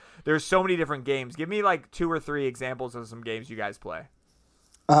 darts. There's so many different games. Give me like 2 or 3 examples of some games you guys play.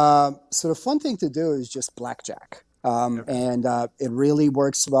 So the fun thing to do is just blackjack. And it really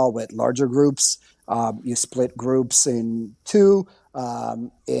works well with larger groups. You split groups in 2,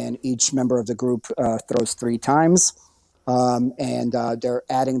 and each member of the group throws 3 times. And they're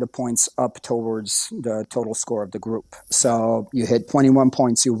adding the points up towards the total score of the group. So you hit 21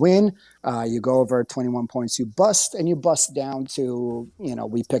 points, you win. You go over 21 points, you bust, and you bust down to,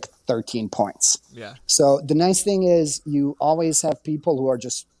 we pick 13 points. Yeah. So the nice thing is you always have people who are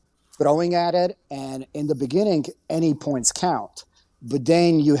just throwing at it. And in the beginning, any points count. But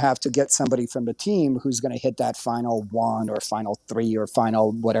then you have to get somebody from the team who's going to hit that final 1 or final 3 or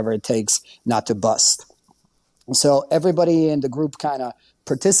final whatever it takes not to bust. So everybody in the group kind of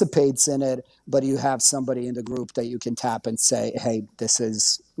participates in it, but you have somebody in the group that you can tap and say, "Hey, this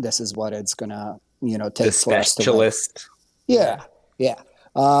is what it's gonna, take for us to win." Specialist. Yeah.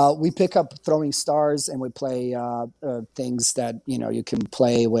 We pick up throwing stars, and we play things that you can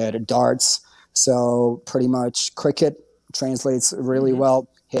play with darts. So pretty much cricket translates really well.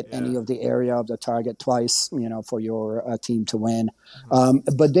 Hit any of the area of the target twice, for your team to win.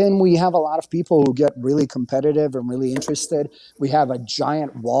 But then we have a lot of people who get really competitive and really interested. We have a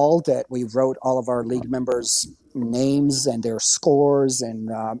giant wall that we wrote all of our league members' names and their scores and,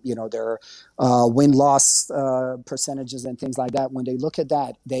 their win-loss percentages and things like that. When they look at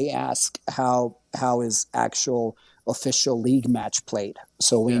that, they ask how is actual official league match played.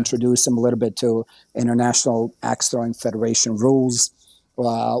 So we introduce them a little bit to International Axe Throwing Federation rules.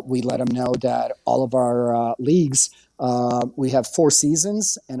 We let them know that all of our leagues, we have 4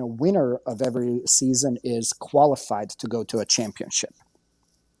 seasons, and a winner of every season is qualified to go to a championship.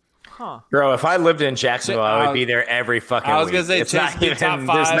 Bro, if I lived in Jacksonville, I would be there every fucking week. I was gonna say, it's Chase not be even, top 5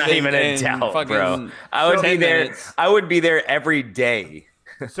 there's not even a in doubt, fucking bro. I would be 10 there. minutes. I would be there every day.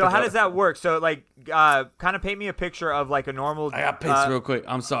 So how does that work? So kind of paint me a picture of like a normal. I got pissed real quick.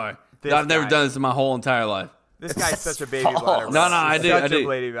 I'm sorry. this I've never guy. done this in my whole entire life. This guy's such a baby false. bladder. bro. No, I He's did. Such I did. a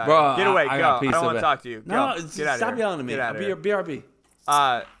baby bladder. Bro, Get away, I go. got I pissed don't so want to bad. talk to you. No, Go. Get out of stop here. yelling at me. Get out of here. BRB.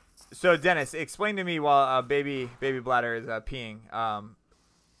 So Dennis, explain to me while baby bladder is peeing.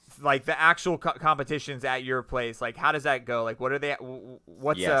 Like the actual competitions at your place, like how does that go? Like what are they?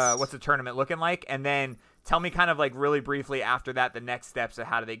 What's the tournament looking like? And then tell me kind of like really briefly after that the next steps of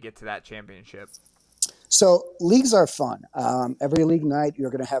how do they get to that championship? So leagues are fun. Every league night, you're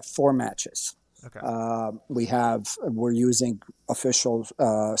going to have 4 matches. Okay. We're using official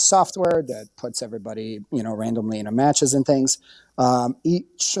software that puts everybody, randomly in matches and things.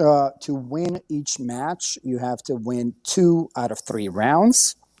 To win each match, you have to win 2 out of 3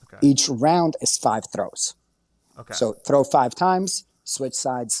 rounds. Okay. Each round is 5 throws. Okay. So throw 5 times, switch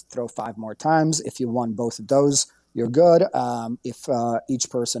sides, throw 5 more times. If you won both of those, you're good. If each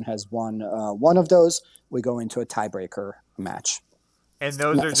person has won one of those, we go into a tiebreaker match. And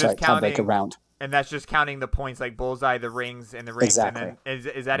those are just tiebreaker counting. round. And that's just counting the points, like bullseye, the rings, and the rings. Exactly. And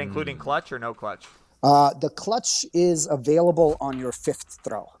then is that including clutch or no clutch? The clutch is available on your 5th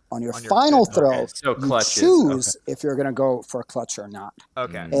throw. On your final fifth, throw, okay. So you clutch choose if you're going to go for a clutch or not.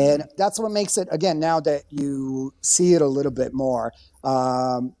 Okay. And that's what makes it, again, now that you see it a little bit more,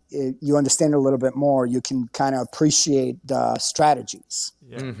 you understand it a little bit more, you can kind of appreciate the strategies.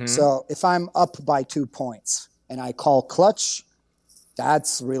 Yeah. So if I'm up by 2 points and I call clutch,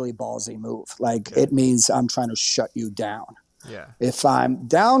 that's really ballsy move. Like it means I'm trying to shut you down. Yeah. If I'm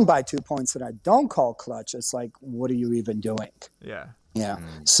down by 2 points and I don't call clutch, it's like, what are you even doing? Yeah. Yeah.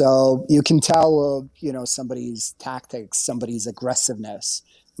 So you can tell, somebody's tactics, somebody's aggressiveness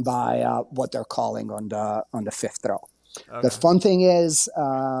by what they're calling on the 5th throw. Okay. The fun thing is,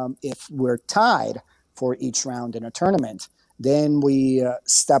 if we're tied for each round in a tournament, then we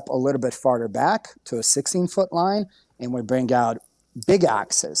step a little bit farther back to a 16-foot line, and we bring out big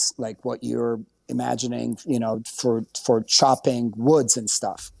axes, like what you're imagining, for chopping woods and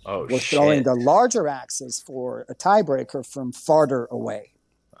stuff. Oh, We're throwing the larger axes for a tiebreaker from farther away.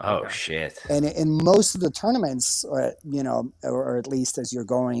 Oh, shit. And in most of the tournaments, or at least as you're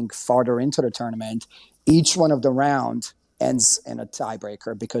going farther into the tournament, each one of the round ends in a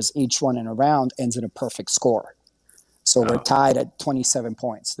tiebreaker because each one in a round ends in a perfect score. So we're tied at 27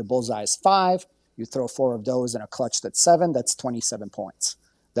 points. The bullseye is 5. You throw 4 of those in a clutch that's 7. That's 27 points.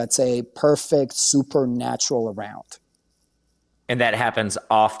 That's a perfect supernatural round. And that happens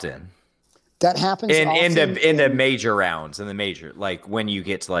often. That happens in often the major rounds, in the major, like when you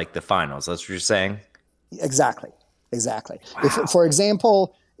get to like the finals. That's what you're saying? Exactly. Wow. If, for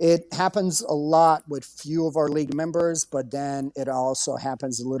example, it happens a lot with few of our league members, but then it also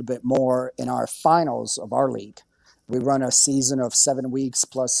happens a little bit more in our finals of our league. We run a season of 7 weeks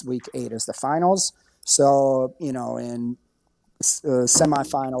plus week 8 is the finals. So, in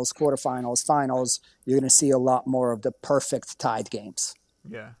semifinals, quarterfinals, finals, you're going to see a lot more of the perfect tied games.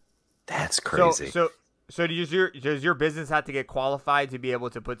 Yeah. That's crazy. So does your business have to get qualified to be able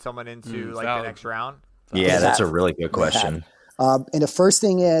to put someone into the next round? Yeah, that's a really good question. And the first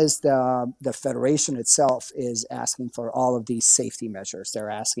thing is the federation itself is asking for all of these safety measures. They're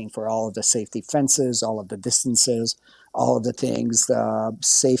asking for all of the safety fences, all of the distances, all of the things, the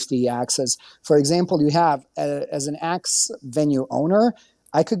safety access. For example, you have, as an axe venue owner,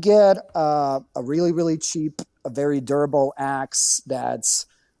 I could get a really, really cheap, a very durable axe that's,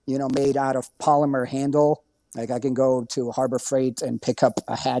 made out of polymer handle. Like I can go to Harbor Freight and pick up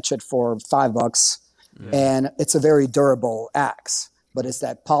a hatchet for $5. And it's a very durable axe, but it's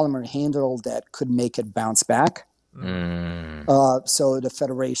that polymer handle that could make it bounce back. So the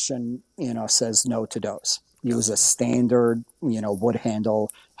federation, says no to those. Use a standard, wood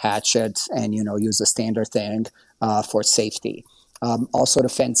handle hatchet, and use a standard thing for safety. Also the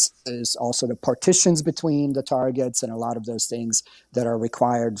fences, also the partitions between the targets, and a lot of those things that are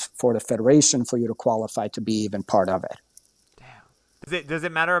required for the federation for you to qualify to be even part of it. Does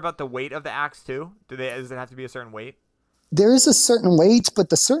it matter about the weight of the axe too? Does it have to be a certain weight? There is a certain weight, but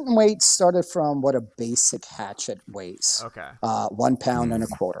the certain weight started from what a basic hatchet weighs. Okay. 1 pound and a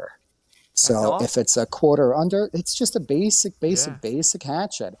quarter. So if it's a quarter under, it's just a basic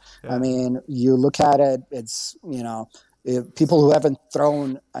hatchet. Yeah. I mean, you look at it, it's, if people who haven't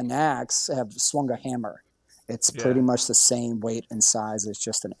thrown an axe have swung a hammer. It's pretty much the same weight and size as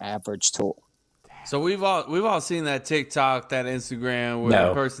just an average tool. So we've all seen that TikTok, that Instagram where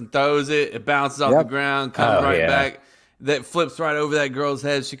the person throws it, it bounces off the ground, comes back, that flips right over that girl's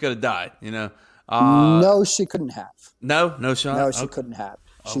head. She could have died, No, she couldn't have. No shot. No, she couldn't have.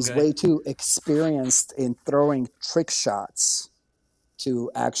 She's way too experienced in throwing trick shots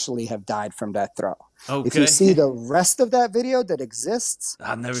to actually have died from that throw. Okay. If you see the rest of that video that exists,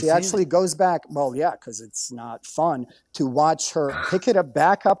 she actually goes back. Well, yeah, because it's not fun to watch her pick it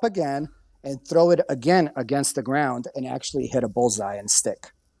back up again and throw it again against the ground and actually hit a bullseye and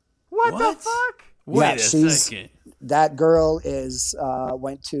stick. What the fuck? Wait a second. That girl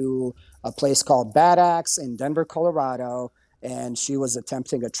went to a place called Bad Axe in Denver, Colorado, and she was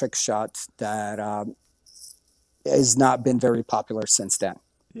attempting a trick shot that has not been very popular since then.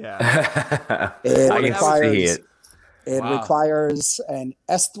 Yeah. It requires an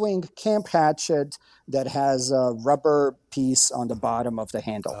Estwing camp hatchet that has a rubber piece on the bottom of the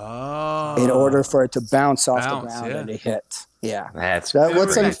handle in order for it to bounce off the ground and to hit. Yeah.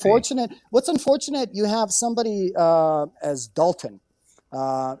 What's unfortunate, you have somebody as Dalton.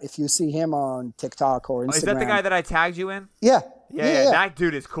 If you see him on TikTok or Instagram. Is that the guy that I tagged you in? Yeah. That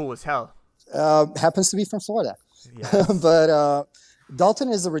dude is cool as hell. Happens to be from Florida. Yes. But Dalton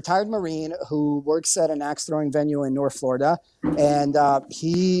is a retired Marine who works at an axe throwing venue in North Florida. And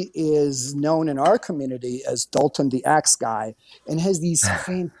he is known in our community as Dalton the Axe Guy and has these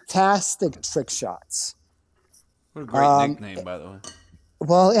fantastic trick shots. What a great nickname, by the way.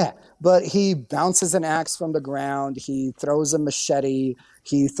 Well, yeah, but he bounces an axe from the ground. He throws a machete.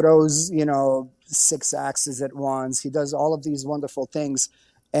 He throws, 6 axes at once. He does all of these wonderful things.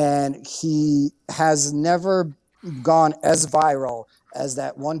 And he has never gone as viral as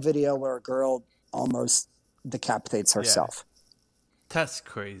that one video where a girl almost decapitates herself. That's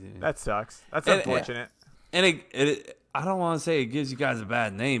crazy. That sucks. That's unfortunate. And it I don't want to say it gives you guys a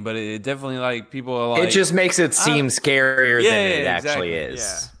bad name, but it definitely people are like. It just makes it seem scarier than it actually is.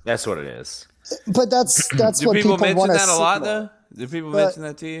 Yeah. That's what it is. But that's do what people want to mention that a lot though? Do people mention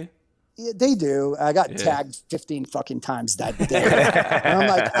that to you? Yeah, they do. I got tagged 15 fucking times that day. And I'm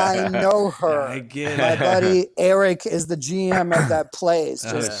like, I know her. I get My it. buddy Eric is the GM of that place.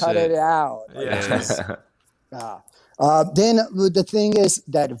 Just cut it out. Then the thing is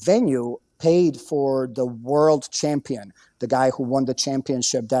that venue paid for the world champion, the guy who won the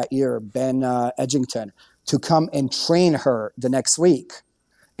championship that year, Ben Edgington, to come and train her the next week.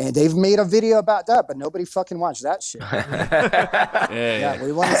 And they've made a video about that, but nobody fucking watched that shit. Yeah.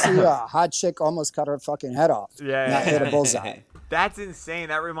 We want to see a hot chick almost cut her fucking head off. Not hit a bullseye. That's insane.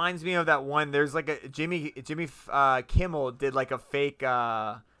 That reminds me of that one. There's like a Jimmy Kimmel did like a fake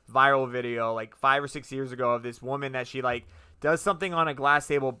viral video like 5 or 6 years ago of this woman that she like does something on a glass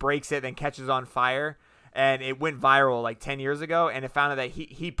table, breaks it, then catches on fire. And it went viral like 10 years ago, and it found out that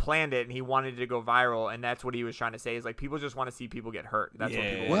he planned it and he wanted it to go viral, and that's what he was trying to say is like people just want to see people get hurt. That's what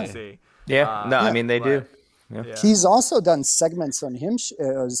people want to see. Yeah, I mean they do. Yeah. He's also done segments on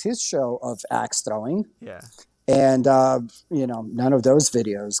his show of axe throwing. Yeah. And none of those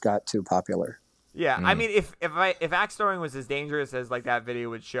videos got too popular. Yeah, I mean, if axe throwing was as dangerous as like that video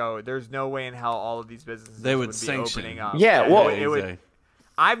would show, there's no way in hell all of these businesses They would be sanction. opening up. Yeah, well, it would.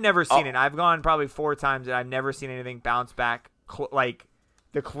 I've never seen it. I've gone probably 4 times, and I've never seen anything bounce back. Like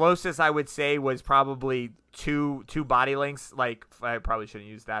the closest I would say was probably two body lengths. Like I probably shouldn't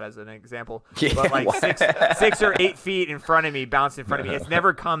use that as an example, but like 6 or 8 feet in front of me, bounced in front of me. It's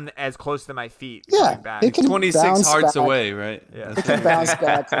never come as close to my feet. Back. It can 26 bounce hearts back. away, right? Yeah. It can bounce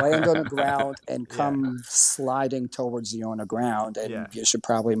back, land on the ground, and come sliding towards you on the ground, and you should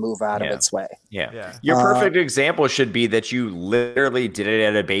probably move out of its way. Yeah. Your perfect example should be that you literally did it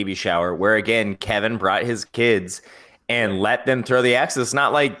at a baby shower where, again, Kevin brought his kids and let them throw the axe. It's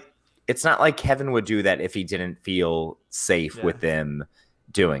not like Kevin would do that if he didn't feel safe with them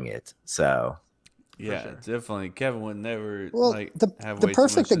doing it. So, definitely. Kevin would never have the way too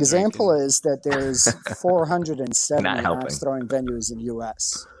perfect much to drink example and- is that there's 470 Not helping. axe throwing venues in the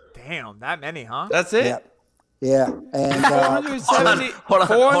U.S. Damn, that many, huh? That's it. Yeah, and 470, hold on.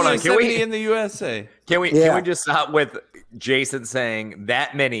 470 in the USA. Can we just stop with Jason saying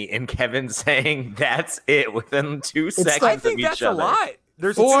that many and Kevin saying that's it within 2 seconds I of think each that's other? a lot.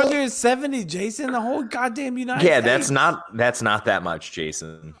 There's 470, Jason, the whole goddamn United Yeah, States. that's not that much,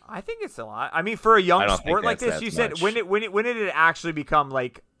 Jason. I think it's a lot. I mean, for a young I don't think sport like that's this, that you said much. when did it actually become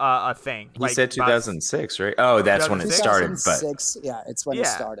like a thing? He Like, said about- 2006, right? Oh, that's when it started. But 2006, it's when it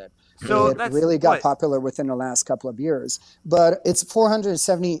started. So it that's really got what- popular within the last couple of years. But it's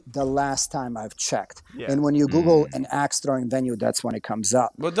 470 the last time I've checked. Yeah. And when you Google an axe throwing venue, that's when it comes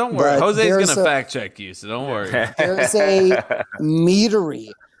up. Well, don't worry. But Jose's there's going to a- fact check you, so don't worry. There's a meadery.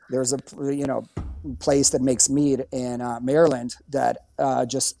 There's a place that makes mead in Maryland that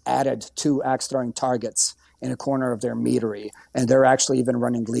just added 2 axe throwing targets in a corner of their meadery, and they're actually even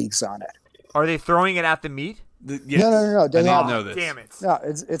running leagues on it. Are they throwing it at the meat? Yes. No. I They didn't have, know this. Damn it! no,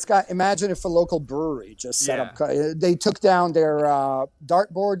 it's got. Imagine if a local brewery just set up. They took down their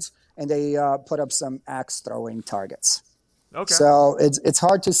dartboards and they put up some axe throwing targets. Okay. So it's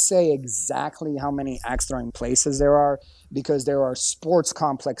hard to say exactly how many axe throwing places there are because there are sports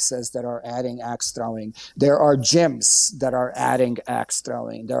complexes that are adding axe throwing. There are gyms that are adding axe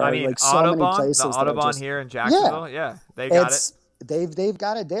throwing. There are like so many places. the that are Audubon just, here in Jacksonville. Yeah, they got it. They've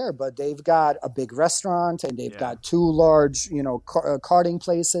got it there, but they've got a big restaurant and they've got 2 large, karting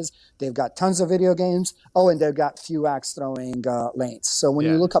places. They've got tons of video games. Oh, and they've got few axe throwing lanes. So when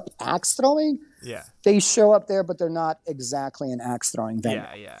you look up axe throwing, they show up there, but they're not exactly an axe throwing venue.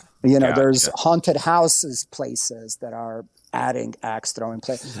 There's haunted houses places that are adding axe throwing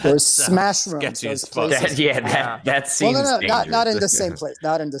places. There's smash rooms. sketchy Those as fuck. places. That seems Well, no, dangerous. not in the same place.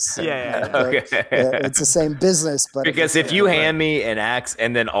 Not in the same. Okay. It's the same business, but Because if you hand me an axe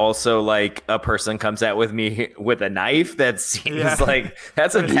and then also like a person comes out with me with a knife, that seems like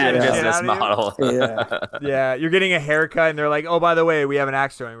that's a bad Get business out of here. model. Yeah, you're getting a haircut, and they're like, "Oh, by the way, we have an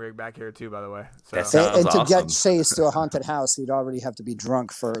axe throwing rig back here too." By the way, so. That sounds and to awesome. get chased to a haunted house, you'd already have to be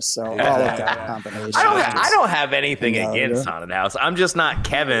drunk first. So all of that combination. I don't have anything No, against no. haunted house. I'm just not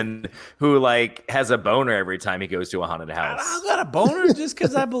Kevin, who like has a boner every time he goes to a haunted house. I got a boner just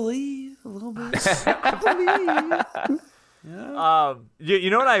because I believe a little bit. You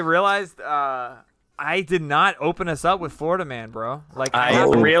know what I realized? I did not open us up with Florida Man, bro. Like I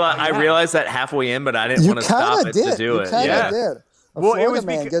realized that halfway in, but I didn't You want to stop kind it of did. to do You it. kind of Yeah. did. A Well, it Florida was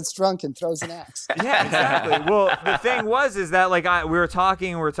man becau- gets drunk and throws an axe. Yeah, exactly. Well, the thing is that like we were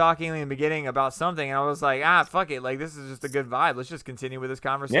talking in the beginning about something, and I was like, fuck it, like this is just a good vibe. Let's just continue with this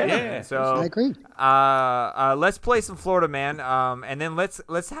conversation. Yeah. So I agree. let's play some Florida Man, and then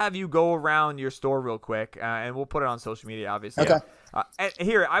let's have you go around your store real quick, and we'll put it on social media, obviously. Okay. And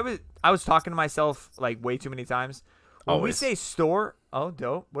here, I was talking to myself like way too many times. When we Always. say store, oh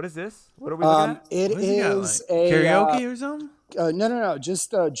dope. What is this? What are we looking at? It What does he got, is like, a karaoke or something? no,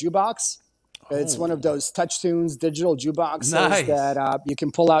 just a jukebox. It's one of those touch tunes, digital jukeboxes Nice. that you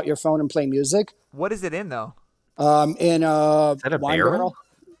can pull out your phone and play music. What is it in though? In a that a wine barrel? barrel.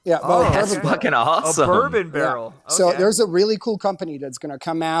 Yeah, Oh, That's okay. fucking A awesome. bourbon Yeah. barrel. So Okay. there's a really cool company that's going to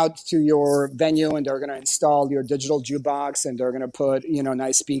come out to your venue and they're going to install your digital jukebox and they're going to put,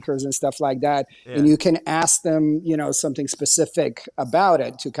 nice speakers and stuff like that. Yeah. And you can ask them, something specific about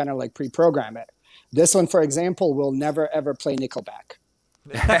it to kind of like pre-program it. This one, for example, will never ever play Nickelback.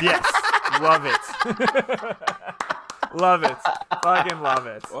 Yes. Love it. Love it. Fucking love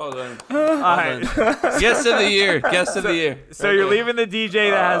it. Well done. All right. Guest of the year. Guest of the year. So you're leaving the DJ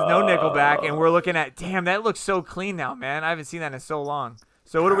that has no Nickelback, and we're looking at, damn, that looks so clean now, man. I haven't seen that in so long.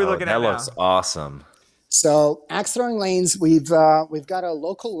 So what are we looking at That now? looks awesome. So axe throwing lanes, we've got a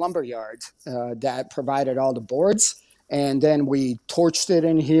local lumber yard that provided all the boards, and then we torched it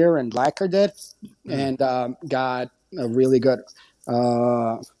in here and lacquered it, and got a really good,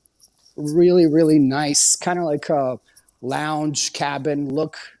 really really nice kind of like a lounge cabin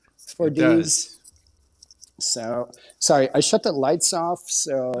look for It these. does. So sorry, I shut the lights off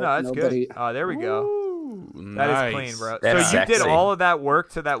so No, that's nobody. good. Oh, there we go. Ooh, That nice. is clean, bro. That's so you did sexy. all of that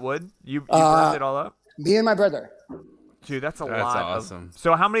work to that wood? You burned it all up? Me and my brother. Dude, that's a That's lot. awesome.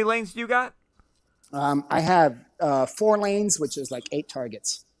 So how many lanes do you got? I have 4 lanes, which is like 8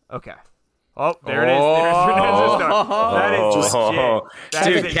 targets. Okay. Oh, there it is. There's your ninja star. That is just Oh. shit. That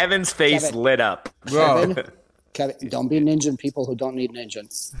Dude, is- Kevin's face Kevin. lit up. Bro, Kevin, don't be ninjing people who don't need ninjing.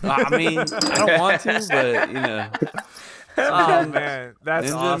 I mean, I don't want to, but Oh man, that's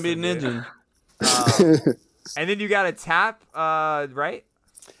ninja awesome. be dude. ninja. And then you got a tap, right?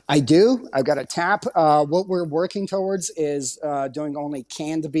 I do. I've got a tap. What we're working towards is doing only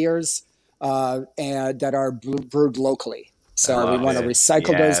canned beers and that are brewed locally. So we want to it.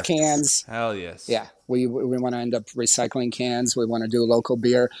 recycle those Yes. cans. Hell yes. Yeah, we want to end up recycling cans. We want to do local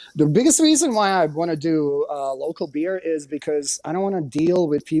beer. The biggest reason why I want to do local beer is because I don't want to deal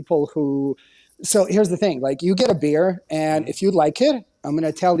with people who. So here's the thing: like you get a beer, and if you like it, I'm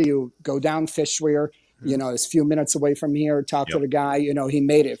going to tell you go down Fishweir. It's a few minutes away from here. Talk to the guy. He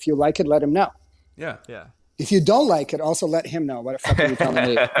made it. If you like it, let him know. Yeah. Yeah. If you don't like it, also let him know. What the fuck are you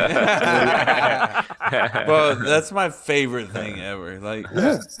telling me? Bro, that's my favorite thing ever.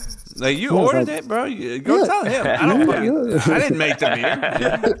 Like you ordered it, bro. Go tell him. I didn't make the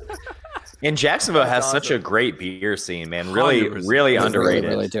beer. And Jacksonville has such a great beer scene, man. Really, 100%. really We underrated.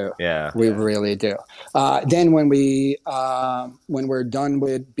 really do. Yeah. We really do. Then when we're done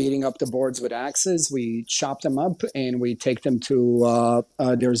with beating up the boards with axes, we chop them up and we take them to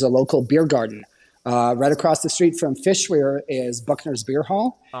there's a local beer garden. Right across the street from Fishweir is Buckner's Beer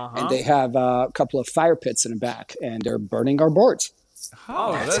Hall, and they have a couple of fire pits in the back, and they're burning our boards.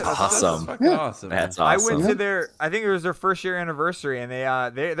 Oh, That's awesome. That's fucking awesome. That's I awesome. went to their. I think it was their first year anniversary, and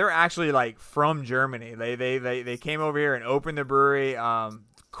they're actually like from Germany. They came over here and opened the brewery.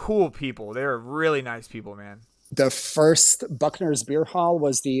 Cool people. They're really nice people, man. The first Buckner's Beer Hall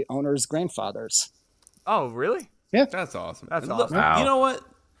was the owner's grandfather's. Oh, really? That's awesome. That's And look, awesome. Wow. You know what?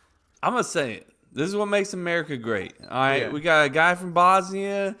 I'm gonna say it. This is what makes America great. All right, Yeah. we got a guy from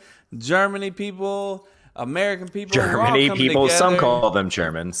Bosnia, Germany people, American people. We're all Germany coming people, some together. call them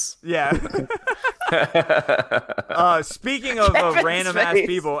Germans. Yeah. Speaking of random ass face.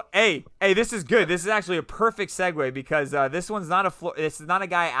 people, hey, this is good. This is actually a perfect segue because this one's not this is not a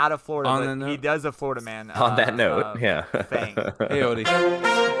guy out of Florida, On but that he note. does a Florida man. On that note, yeah. Thing. Hey, Odie.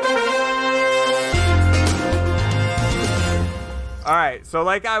 All right, so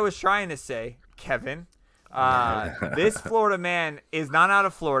like I was trying to say, Kevin, this Florida man is not out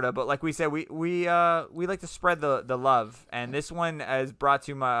of Florida, but like we said, we like to spread the love, and this one is brought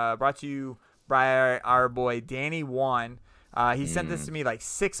to you by our boy Danny Wan. He sent this to me like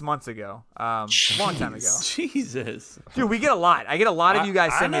 6 months ago, a long time ago. Jesus. Dude, we get a lot. I get a lot of you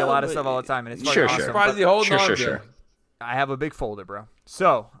guys I send me a know, lot of but- stuff all the time, and it's fucking Sure, awesome. sure. Surprised But you holding Sure, on sure, to. sure. I have a big folder, bro.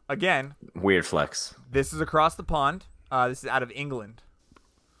 So again, Weird flex. this is across the pond. This is out of England.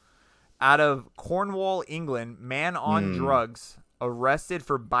 Out of Cornwall, England, man on drugs arrested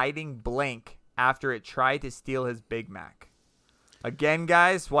for biting blank after it tried to steal his Big Mac. Again,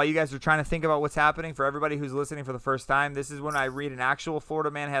 guys, while you guys are trying to think about what's happening, for everybody who's listening for the first time, this is when I read an actual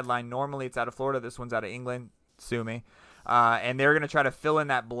Florida man headline. Normally it's out of Florida. This one's out of England. Sue me. And they're going to try to fill in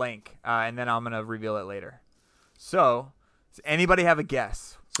that blank, and then I'm going to reveal it later. So, does anybody have a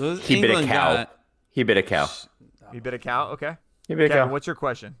guess? So this He bit a England cow. guy- He bit a cow. You bit a cow? Okay. He bit a Kevin, cow. what's your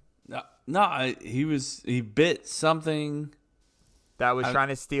question? he bit something. That was trying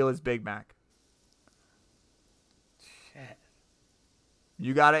to steal his Big Mac. Shit.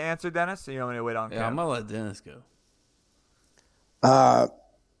 You got to answer, Dennis? Or you want me to wait on Yeah, Kev? I'm gonna let Dennis go.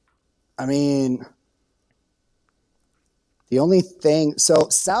 I mean, the only thing. So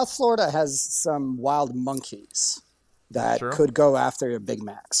South Florida has some wild monkeys. that True. could go after your Big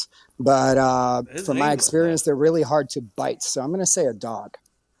Macs. But It's from my England, experience, they're really hard to bite. So I'm going to say a dog.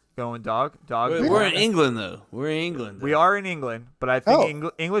 Going dog. Dog. We're in England though. We're in England. Though. We are in England, but I think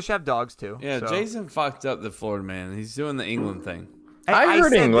English have dogs too. Yeah, so. Jason fucked up the Florida man. He's doing the England thing. I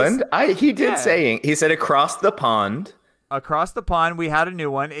heard said England. this- He did Yeah. say he said across the pond. Across the pond, we had a new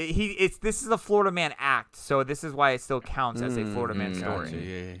one. This is a Florida Man act, so this is why it still counts as a Florida Man story. Gotcha,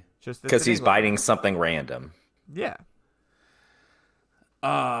 yeah. Just Because he's biting something random. Yeah.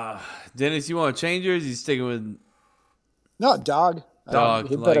 Dennis, you want to change yours? You sticking with No, dog. Dog,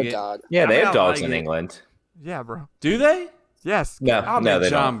 He like put a it. dog. Yeah, I they mean, have I dogs like in it. England. Yeah, bro. Do they? Yes. No, I'll no, bet they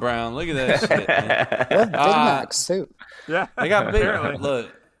John don't. Brown. Look at that shit. Man. They have Big Macs, too. Yeah. They got big. Apparently.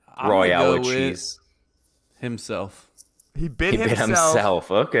 Look, I'm gonna Royale go with with cheese. himself. He bit He bit himself.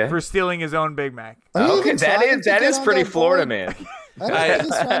 Okay. for stealing his own Big Mac. Are you Okay, even that trying is to that get is on pretty that Florida, board? man. I don't think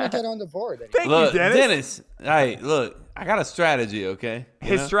he's trying to get on the board anymore. Thank Look, you, Dennis. Hey, look, I got a strategy. Okay.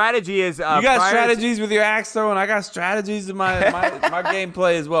 His know? strategy is You got prior strategies with your axe throwing. I got strategies in my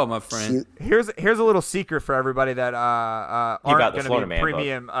gameplay as well, my friend. Here's a little secret for everybody that aren't got the going to Florida be Man book.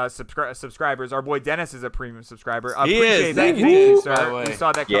 premium subscribers. Our boy Dennis is a premium subscriber. He Appreciate is. that. Thank you, Thank you, Dennis, sir. by the way. We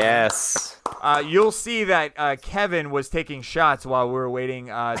saw that coming. Yes. You'll see that Kevin was taking shots while we were waiting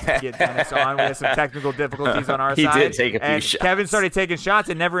to get Dennis on. We had some technical difficulties on our He side. did take a few and shots. Kevin started taking shots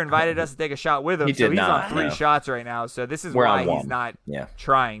and never invited us to take a shot with him. He so did he's not, on 3 no. shots right now. So this is We're why on he's one. not Yeah.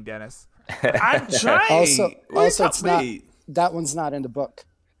 trying, Dennis. I'm trying. Also, What also you it's tell not. me? That one's not in the book.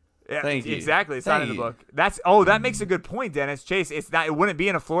 Yeah, Thank you. Exactly. It's not in Thank the you. book. That makes a good point, Dennis. Chase, it's not. It wouldn't be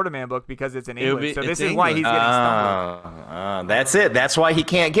in a Florida Man book because it's in It'll English. be- So this it's is why he's England. getting stumbled. That's it. That's why he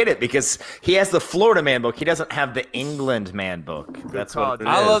can't get it because he has the Florida Man book. He doesn't have the England Man book. That's call, what it dude.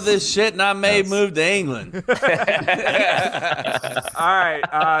 I is. love this shit, and I may move to England. All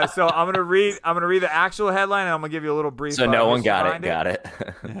right. So I'm gonna read the actual headline, and I'm gonna give you a little brief. So no one history got it. behind Got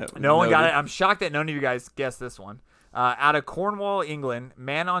it. No one got Noted. it. I'm shocked that none of you guys guessed this one. Out of Cornwall, England,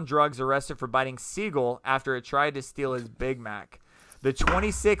 man on drugs arrested for biting seagull after it tried to steal his Big Mac. The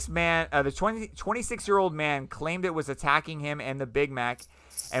 26-year-old man claimed it was attacking him and the Big Mac,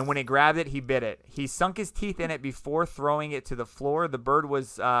 and when it grabbed it, he bit it. He sunk his teeth in it before throwing it to the floor. The bird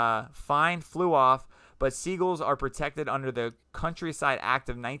was fine, flew off, but seagulls are protected under the Countryside Act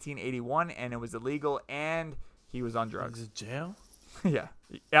of 1981, and it was illegal, and he was on drugs. Is it jail? Yeah.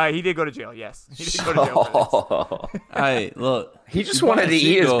 He did go to jail, yes. He did go to jail for this. Hey, look. He just You wanted buy to a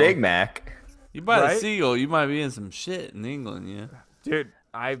eat his seagull- Big Mac. You buy Right? a seagull, you might be in some shit in England, yeah. Dude,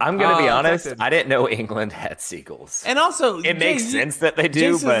 I'm gonna be honest. protected. I didn't know England had seagulls. And also, It makes sense that they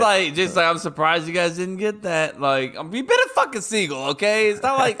do, Just but like I'm surprised you guys didn't get that. Like, you bit a fucking seagull, okay? It's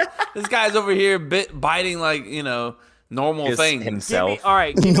not like this guy's over here normal biting like normal just things. himself. All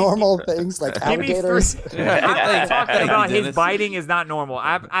right. Normal things like Give me alligators. I'm not talking Thank you, about his Dennis. biting is not normal.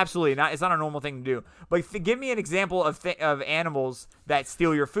 Absolutely not. It's not a normal thing to do. But give me an example of animals that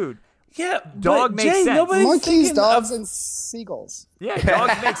steal your food. Yeah, Dog but makes Jay, sense. nobody's Monkeys, thinking dogs, of- and seagulls. Yeah,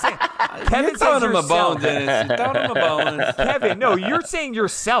 dogs make sense. You're Kevin throwing says him a bone, yourself. Dennis. You're throwing him a bone. Kevin, no, you're saying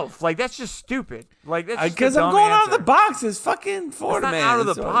yourself. Like that's just stupid. Like that's just Because a I'm dumb going out answer. of the box. It's fucking It's Florida not man. out of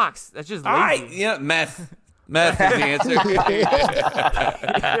the That's what- box. That's just All lazy. right, yeah, meth. Meth is the answer.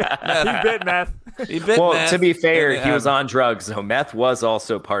 He bit meth. He bit Well, meth, to be fair, and he was on drugs, so meth was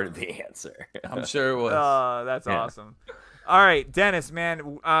also part of the answer. I'm sure it was. That's Yeah. awesome. All right, Dennis,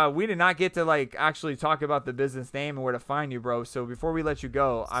 man, we did not get to actually talk about the business name and where to find you, bro. So before we let you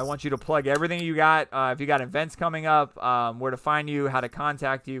go, I want you to plug everything you got. If you got events coming up, where to find you, how to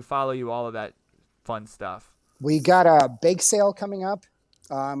contact you, follow you, all of that fun stuff. We got a bake sale coming up.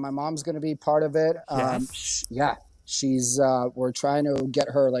 My mom's going to be part of it. Yes. Yeah, she's. We're trying to get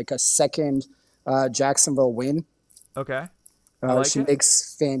her like a second Jacksonville win. Okay. I like she it.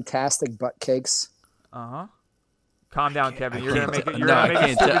 makes fantastic butt cakes. Calm down, Kevin. You're gonna make it. You're No, gonna I make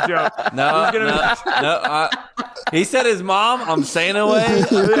a can't stupid joke. No, He's gonna no. He said his mom. I'm staying away.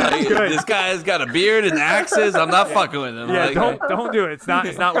 good. This guy has got a beard and axes. I'm not fucking with him. Yeah, Like, don't do it. It's not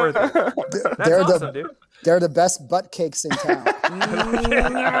worth it. That's They're awesome, the dude. they're the best butt cakes in town.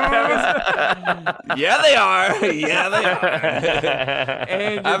 Yeah, they are. Yeah, they are.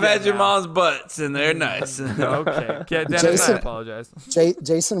 And you're I've had good your now. mom's butts, and they're nice. Okay. Yeah, Dennis, Jason- I apologize.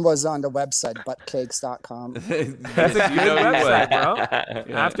 Jason was on the website buttcakes.com. That's a good website,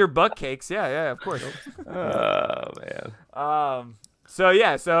 bro. After butt cakes, yeah, of course. Oh man.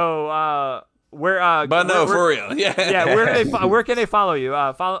 Where But no, where- for real. Yeah. yeah, where can they follow you?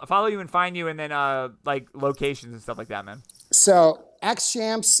 Follow you and find you, and then locations and stuff like that, man. So X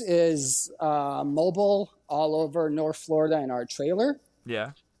Champs is mobile all over North Florida in our trailer.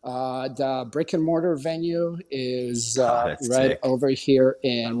 Yeah. The brick and mortar venue is that's right sick. over here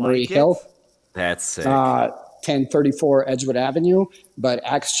in Murray like it. Hill. That's sick. 1034 Edgewood Avenue, but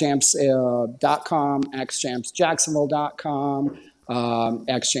xchamps.com, xchampsjacksonville.com,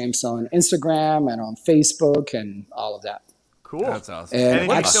 xchamps on Instagram and on Facebook and all of that. Cool. That's awesome. And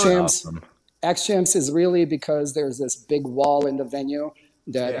then you still- xchamps is really because there's this big wall in the venue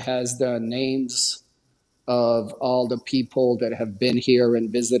that has the names of all the people that have been here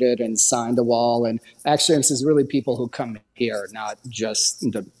and visited and signed the wall. And xchamps is really people who come here, not just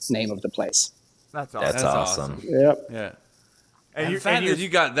the name of the place. That's awesome. That's awesome. Yep. Yeah. And And you- the fact and that you're- you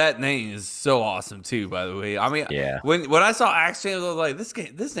got that name is so awesome too. By the way, I mean, Yeah. when I saw Axe Champs, I was like,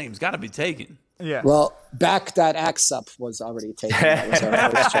 this name's got to be taken. Yeah. Well, back that axe up was already taken. That was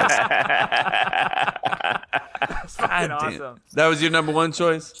our first choice. That's fucking God damn. awesome. That was your number one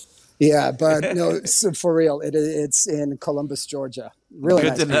choice. Yeah, but no, so for real, it's in Columbus, Georgia. Really Good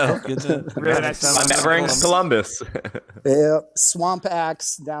nice to know. people. Good to Really nice. Sounds I'm like never in Columbus. Columbus. Yeah, Swamp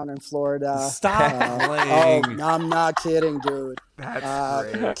Axe down in Florida. Stop Oh, playing. no, I'm not kidding, dude.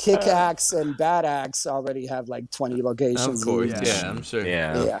 That's great. Kick Axe and Bad Axe already have like 20 locations. Of course, each. yeah, I'm sure.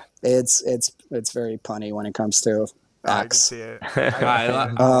 Yeah. Yeah, it's very punny when it comes to I can axe. see it.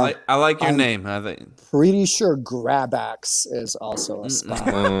 I like your name. I think. Pretty sure Grab Axe is also a spot.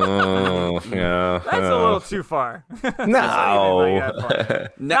 Oh, yeah. That's a little too far. That's not No. even, like, that funny.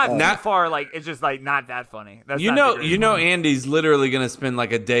 Not Not- too far. Like it's just like not that funny. That's You not know, Andy's literally gonna spend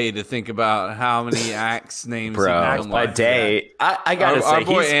like a day to think about how many axe names he can Bro, come a up with. day. I gotta Our say,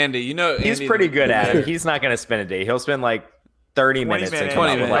 boy he's, Andy, you know, he's Andy- pretty good at it. He's not gonna spend a day. He'll spend like 30 minutes and come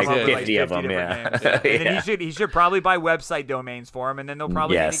 20 up with minutes, like yeah. 50 of them. different Yeah. names, And then Yeah. he should probably buy website domains for him, and then they'll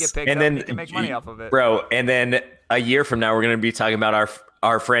probably need to get picked up and he can make money off of it. Bro, and then a year from now, we're going to be talking about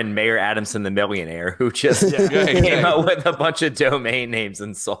our friend Mayor Adamson, the millionaire, who just came out with a bunch of domain names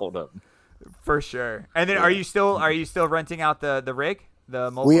and sold them. For sure. And then are you still renting out the rig? The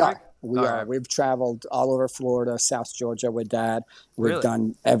mobile We rig? are. We All are. right. We've traveled all over Florida, South Georgia with Dad. We've Really?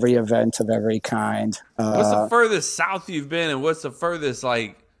 done every event of every kind. What's the furthest south you've been, and what's the furthest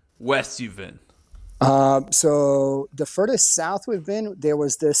like west you've been? So the furthest south we've been, there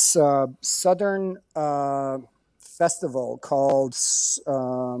was this southern festival called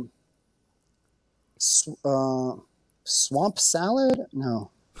Swamp Salad?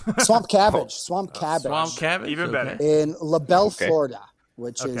 No. Swamp Cabbage. Swamp Cabbage. Swamp cabbage. Even better. In LaBelle, Okay. Florida,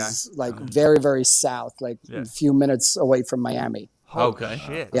 which Okay. is like very, very south, like a few minutes away from Miami. Okay.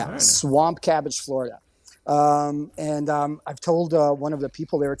 Shit. Yeah, Swamp Cabbage, Florida. I've told one of the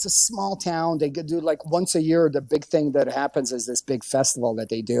people there, it's a small town. They do like once a year, the big thing that happens is this big festival that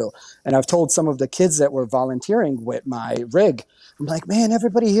they do. And I've told some of the kids that were volunteering with my rig, I'm like, man,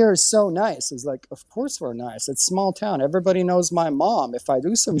 everybody here is so nice. It's like, of course we're nice. It's small town. Everybody knows my mom. If I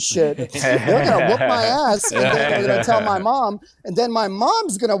do some shit, they're going to whoop my ass. And then I'm going to tell my mom. And then my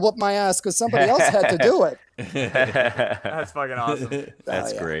mom's going to whoop my ass because somebody else had to do it. That's fucking awesome.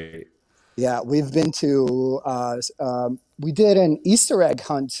 That's yeah. great. Yeah, we've been to, we did an Easter egg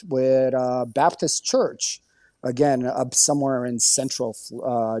hunt with Baptist Church, again, up somewhere in central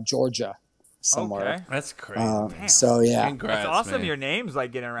Georgia, somewhere. Okay. That's crazy. So, yeah. Congrats, It's awesome man. your name's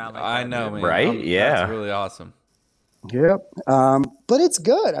like getting around like I that, know, dude. man. Right? Yeah. That's really awesome. Yep. But it's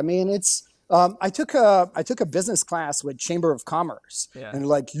good. I mean, it's, I took a business class with Chamber of Commerce, Yeah. and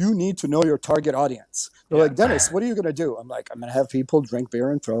like, you need to know your target audience. They're like, Dennis, what are you going to do? I'm like, I'm going to have people drink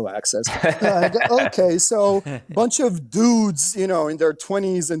beer and throw axes. I go, okay, so bunch of dudes, in their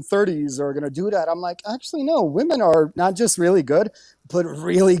 20s and 30s are going to do that. I'm like, actually, no, women are not just really good, but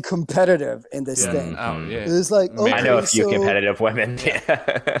really competitive in this thing. Oh yeah. It's like, okay, I know a few so- competitive women.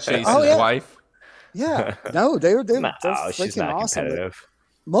 Chase's Oh, yeah. wife. Yeah, no, they're No, freaking she's not awesome. competitive.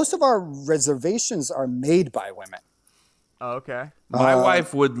 Most of our reservations are made by women. Oh, okay. My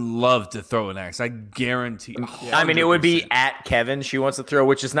wife would love to throw an axe. I guarantee. I mean, it would be 100%. at Kevin. She wants to throw,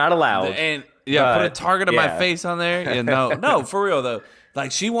 which is not allowed. And yeah, put a But, target of my yeah. face on there. Yeah, no, for real though.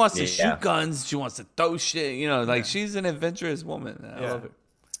 Like she wants to Yeah. shoot guns. She wants to throw shit. Like she's an adventurous woman. I love it.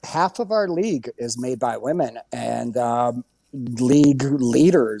 Half of our league is made by women, and league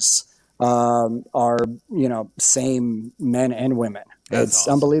leaders are same men and women. That's It's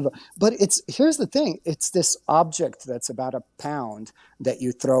awesome. unbelievable. But here's the thing: it's this object that's about a pound that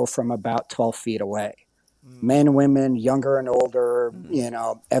you throw from about 12 feet away. Men, women, younger and older.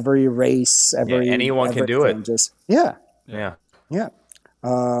 Every race, anyone can do it. everything, Just yeah. Yeah. Yeah.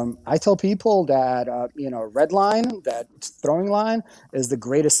 I tell people that, red line, that throwing line is the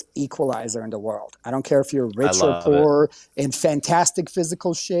greatest equalizer in the world. I don't care if you're rich or love poor, in fantastic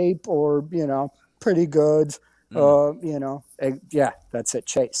physical shape or, pretty good. Yeah, that's it,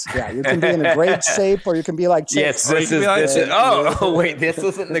 Chase. Yeah, you can be in a great shape, or you can be like Chase. Yes, this is. Oh, wait, this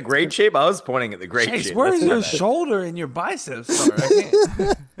isn't the great shape. I was pointing at the great Chase, shape. where's your shoulder and your biceps? Sorry, I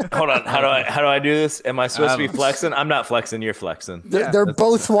can't. Hold on. How do I do this? Am I supposed to be flexing? I'm not flexing. You're flexing. They're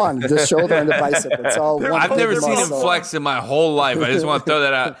both one. The shoulder and the bicep. It's all one. I've never seen him muscle. flex in my whole life. I just want to throw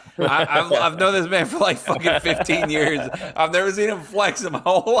that out. I've known this man for like fucking 15 years. I've never seen him flex in my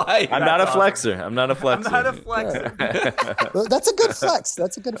whole life. I'm not a flexer. I'm not a flexer. I'm not a flexer. Well, that's a good flex.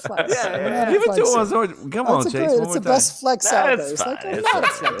 That's a good flex. Yeah. Give it to us. Come on, Chase. One It's more the time. best flex out there. That's It's like, fine. I'm not a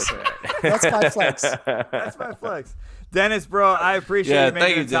flexer. That's my flex. That's my flex. Dennis, bro, I appreciate Yeah, you thank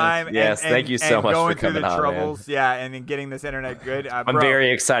making you, the time. Yes, thank you so and much for going through coming the on, man. troubles, and then getting this internet good. I'm bro, very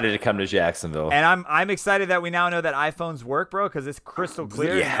excited to come to Jacksonville. And I'm excited that we now know that iPhones work, bro, because it's crystal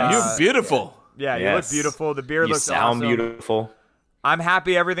clear. Yes. You're beautiful. Yeah, you Yes. look beautiful. The beer You looks sound awesome. beautiful. I'm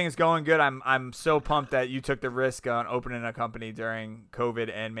happy everything's going good. I'm so pumped that you took the risk on opening a company during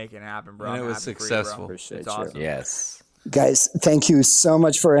COVID and making it happen, bro. And it I'm was happy for you, bro. successful. Appreciate It's you. awesome. Yes. Guys, thank you so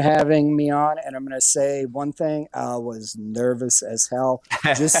much for having me on. And I'm going to say one thing. I was nervous as hell.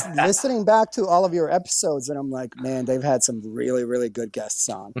 Just listening back to all of your episodes, and I'm like, man, they've had some really, really good guests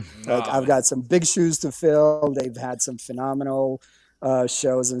on. Like, I've got some big shoes to fill. They've had some phenomenal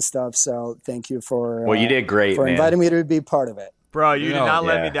shows and stuff. So thank you for Well, you did great, for man. inviting me to be part of it. Bro, you did No, not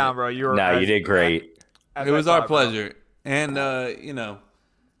let yeah. me down, bro. You were No, you did great. as It I was our thought, bro. pleasure. And,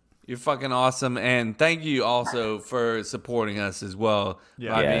 you're fucking awesome. And thank you also for supporting us as well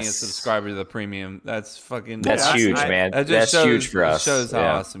by being a Yes. subscriber to the premium. That's fucking That's Yeah, huge, I- man. That That's just huge for us. It shows how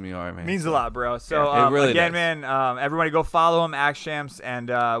Yeah. awesome you are, man. Means a lot, bro. So It really again, does. man, everybody go follow him, Axe and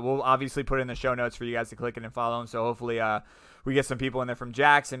we'll obviously put it in the show notes for you guys to click it and follow him. So hopefully we get some people in there from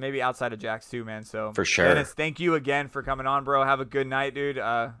Jax and maybe outside of Jax too, man. So For sure. Dennis, thank you again for coming on, bro. Have a good night, dude.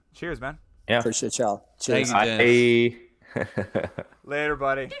 Cheers, man. Yeah. Appreciate y'all. Cheers. Thank you, Dennis. Later,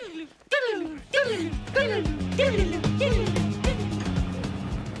 buddy.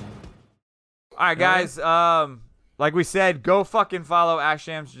 All right, guys. Like we said, go fucking follow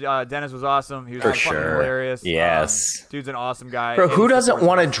Ashams. Dennis was awesome. He was For fucking sure. hilarious. Yes. Dude's an awesome guy. Bro, who And doesn't supports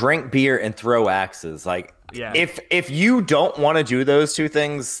want to us. drink beer and throw axes? Like, Yeah. if you don't want to do those two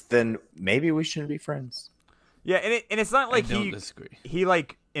things, then maybe we shouldn't be friends. Yeah, and it's not like I don't he disagree. he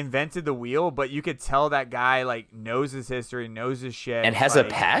like invented the wheel, but you could tell that guy like knows his history, knows his shit, And has like, a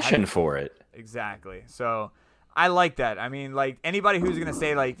passion for it. Exactly. So I like that. I mean, like anybody who's gonna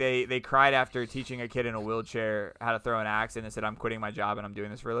say like they cried after teaching a kid in a wheelchair how to throw an axe and they said I'm quitting my job and I'm doing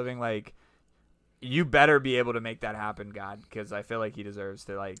this for a living, like you better be able to make that happen, God, because I feel like he deserves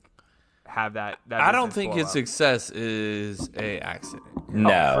to like have that. I don't business think blow his up. success is a accident.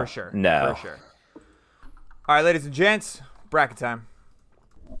 No. For sure. No. For sure. All right, ladies and gents, bracket time.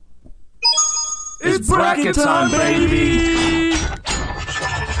 It's bracket time, baby!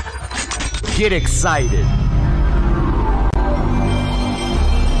 Get excited.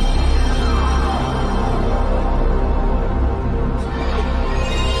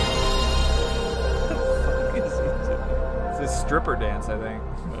 It's a stripper dance, I think.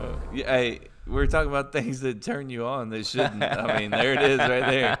 Yeah, hey, we're talking about things that turn you on. They shouldn't. I mean, there it is,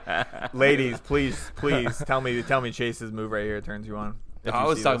 right there. Ladies, please tell me Chase's move right here turns you on. if I you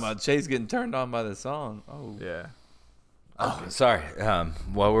was see talking this. about Chase getting turned on by the song. Oh, Yeah. Oh, sorry.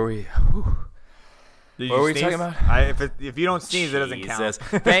 What were we? Did What you were we sneeze? talking about? If you don't sneeze, it doesn't Jesus.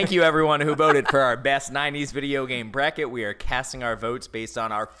 count. Thank you, everyone who voted for our best 90s video game bracket. We are casting our votes based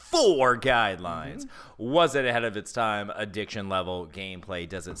on our 4 guidelines. Was it ahead of its time? Addiction level, gameplay,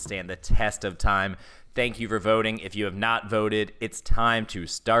 does it stand the test of time? Thank you for voting. If you have not voted, it's time to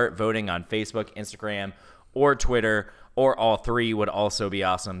start voting on Facebook, Instagram, or Twitter, or all 3 would also be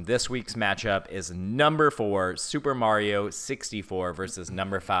awesome. This week's matchup is number 4, Super Mario 64 versus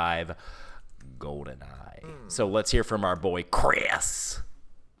number 5, GoldenEye. So let's hear from our boy Chris.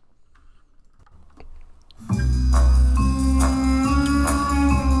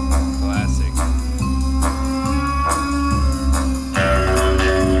 classic.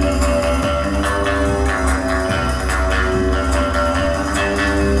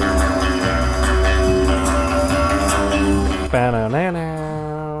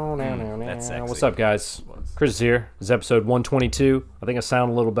 That's sexy. What's up, guys? Chris is here. This is episode 122. I think I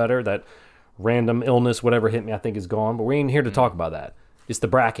sound a little better. That random illness, whatever hit me, I think is gone. But we ain't here to talk about that. It's the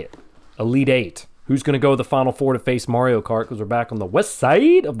bracket. Elite 8. Who's going to go to the Final Four to face Mario Kart? Because we're back on the west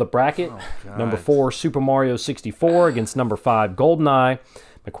side of the bracket. Number 4, Super Mario 64 against number 5, GoldenEye.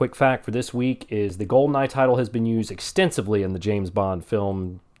 My quick fact for this week is the GoldenEye title has been used extensively in the James Bond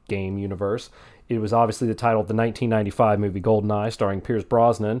film game universe. It was obviously the title of the 1995 movie GoldenEye, starring Pierce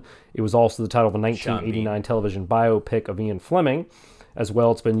Brosnan. It was also the title of a 1989 television biopic of Ian Fleming. As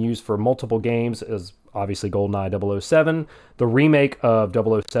well, it's been used for multiple games, as obviously GoldenEye 007, the remake of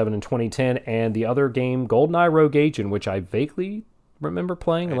 007 in 2010, and the other game, GoldenEye Rogue Agent, which I vaguely remember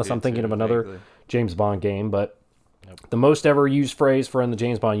playing, unless I'm thinking of another James Bond game. But the most ever used phrase for in the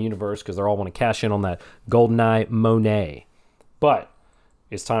James Bond universe, because they all want to cash in on that GoldenEye Monet. But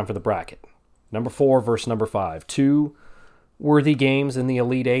it's time for the bracket. Number 4 versus number 5. Two worthy games in the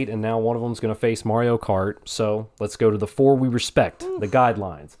Elite Eight, and now one of them is going to face Mario Kart. So let's go to the 4 we respect, the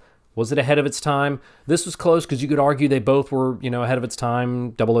guidelines. Was it ahead of its time? This was close because you could argue they both were, ahead of its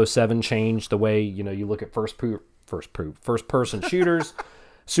time. 007 changed the way, you look at first-person shooters.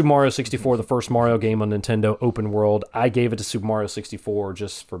 Super Mario 64, the first Mario game on Nintendo, open world. I gave it to Super Mario 64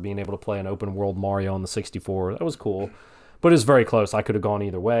 just for being able to play an open world Mario on the 64. That was cool. But it's very close. I could have gone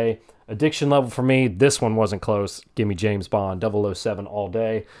either way. Addiction level for me, this one wasn't close. Give me James Bond, 007 all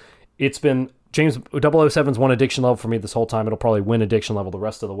day. It's been, 007's one addiction level for me this whole time. It'll probably win addiction level the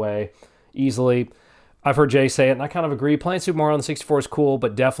rest of the way easily. I've heard Jay say it, and I kind of agree. Playing Super Mario on the 64 is cool,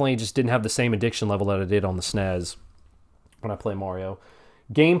 but definitely just didn't have the same addiction level that I did on the SNES when I play Mario.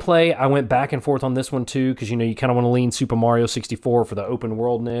 Gameplay, I went back and forth on this one too, because you kind of want to lean Super Mario 64 for the open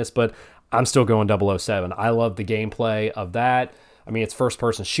worldness, but I'm still going 007. I love the gameplay of that. I mean, it's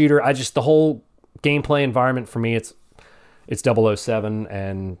first-person shooter. The whole gameplay environment for me, it's 007,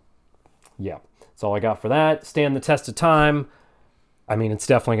 and yeah, that's all I got for that. Stand the test of time. I mean, it's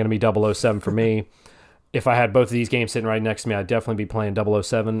definitely going to be 007 for me. If I had both of these games sitting right next to me, I'd definitely be playing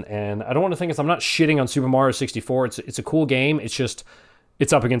 007, and I don't want to think I'm not shitting on Super Mario 64. It's a cool game. It's just,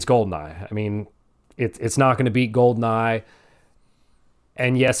 it's up against GoldenEye. I mean, it's not going to beat GoldenEye.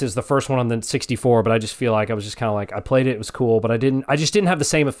 And yes, it's the first one on the 64, but I just feel like I was just kind of like, I played it, it was cool, but I just didn't have the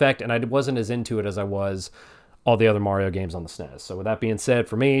same effect, and I wasn't as into it as I was all the other Mario games on the SNES. So with that being said,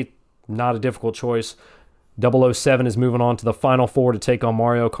 for me, not a difficult choice. 007 is moving on to the Final Four to take on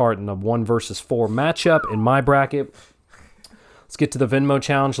Mario Kart in a 1 versus 4 matchup in my bracket. Let's get to the Venmo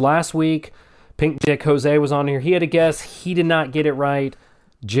challenge. Last week, Pink Dick Jose was on here. He had a guess. He did not get it right.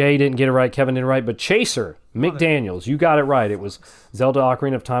 Jay didn't get it right. Kevin didn't right. But Chaser, Mick Daniels, you got it right. It was Zelda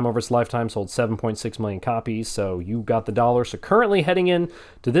Ocarina of Time over its lifetime sold 7.6 million copies. So you got the dollar. So currently heading in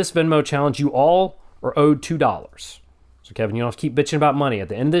to this Venmo challenge, you all are owed $2. So Kevin, you don't have to keep bitching about money. At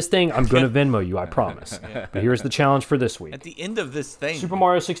the end of this thing, I'm going to Venmo you, I promise. But here's the challenge for this week. At the end of this thing. Super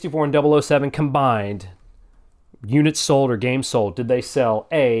Mario 64 and 007 combined, units sold or games sold, did they sell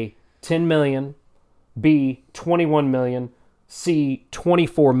A, 10 million, B, 21 million, C,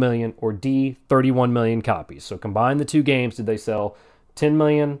 24 million, or D, 31 million copies? So combine the two games, did they sell 10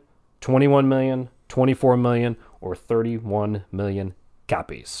 million, 21 million, 24 million, or 31 million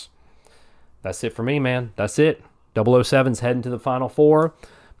copies? That's it for me, man. That's it. 007's heading to the Final Four. I'm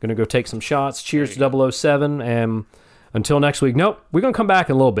going to go take some shots. Cheers to 007. And until next week, nope, we're going to come back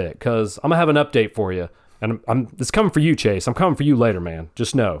in a little bit because I'm going to have an update for you. And it's coming for you, Chase. I'm coming for you later, man.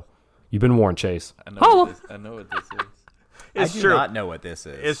 Just know. You've been warned, Chase. I know what this is. It's I do true. not know what this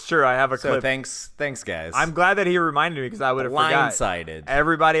is. It's true. I have a So clip. thanks, guys. I'm glad that he reminded me because I would have forgot. blindsided.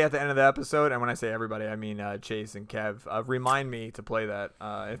 Everybody at the end of the episode, and when I say everybody, I mean Chase and Kev, remind me to play that.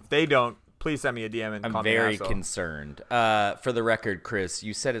 If they don't, please send me a DM and call I'm me very asshole. concerned. For the record, Chris,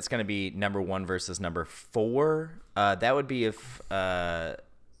 you said it's going to be number 1 versus number 4. That would be if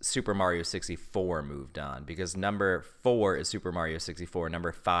Super Mario 64 moved on, because number 4 is Super Mario 64,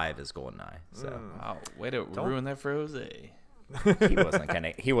 number 5 is GoldenEye. So Wow, way to ruin that for Jose. he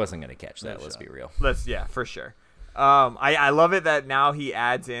wasn't gonna catch that. Let's be real. Yeah, for sure. I love it that now he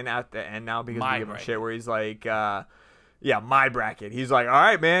adds in at the end now because My we give him bracket. shit where he's like, yeah, my bracket. He's like, all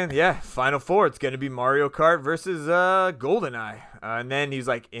right, man, yeah, Final Four. It's gonna be Mario Kart versus GoldenEye, and then he's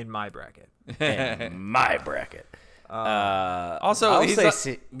like, in my bracket. In my bracket. Also, I'll he's say like-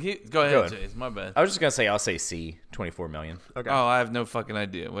 C. Go ahead, ahead. Chase. My bad. I was just gonna say I'll say C, 24 million. Okay, Oh, I have no fucking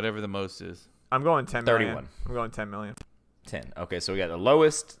idea. Whatever the most is. I'm going 10 million. 31. I'm going 10 million. 10. Okay, so we got the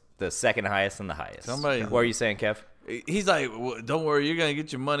lowest, the second highest, and the highest. Somebody- What are you saying, Kev? He's like, don't worry, you're gonna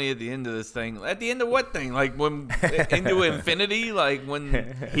get your money at the end of this thing. At the end of what thing? Like when into infinity? Like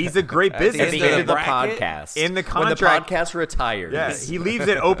when? He's a great At the At businessman. the end of the bracket? podcast. In the When the contract- podcast retires. Yeah, he leaves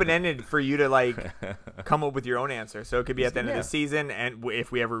it open ended for you to like come up with your own answer. So it could be at the end of the season, and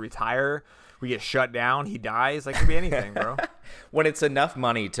if we ever retire, we get shut down, he dies. Like, it could be anything, bro. When it's enough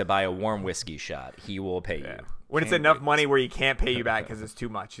money to buy a warm whiskey shot, he will pay you. When it's enough money where he can't pay you back because it's too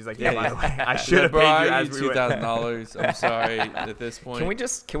much. He's like, yeah, by the way, I should have bro, paid you I as owe we you went. $2,000. I'm sorry at this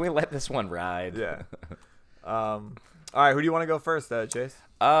point. Can we let this one ride? Yeah. All right, who do you want to go first, Chase?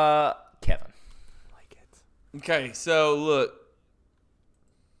 Kevin. Okay, so look.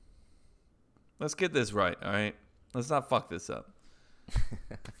 Let's get this right, all right? Let's not fuck this up.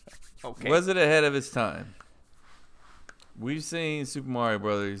 Okay. Was it ahead of its time? We've seen Super Mario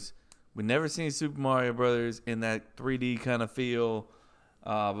Brothers. We've never seen Super Mario Brothers in that 3D kind of feel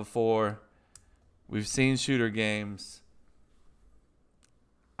before. We've seen shooter games.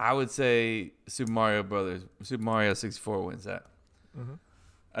 I would say Super Mario Brothers, Super Mario 64 wins that. Mm-hmm.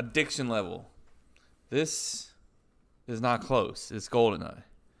 Addiction level. This is not close. It's GoldenEye.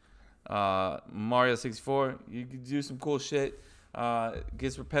 Mario 64, you can do some cool shit. It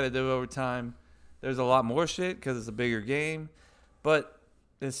gets repetitive over time. There's a lot more shit because it's a bigger game, but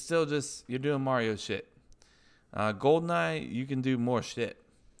it's still just you're doing Mario shit. GoldenEye, you can do more shit.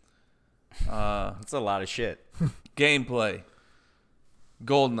 That's a lot of shit. Gameplay.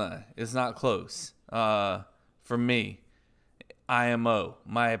 GoldenEye is not close. For me, IMO,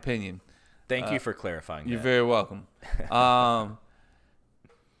 my opinion. Thank you for clarifying You're that. very welcome.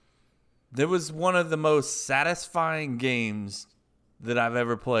 There was one of the most satisfying games that I've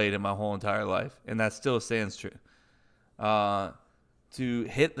ever played in my whole entire life, and that still stands true. To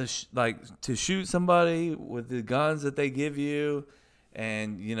hit to shoot somebody with the guns that they give you,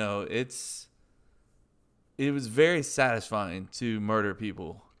 and it was very satisfying to murder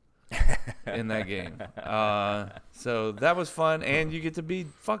people in that game. So that was fun, and you get to be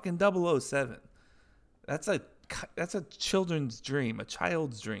fucking 007. That's a children's dream, a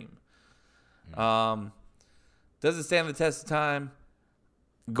child's dream. Does it stand the test of time?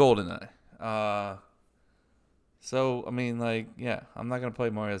 GoldenEye. So, I mean, I'm not going to play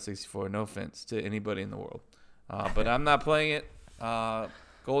Mario 64. No offense to anybody in the world. But I'm not playing it.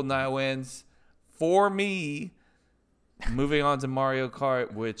 GoldenEye wins. For me, moving on to Mario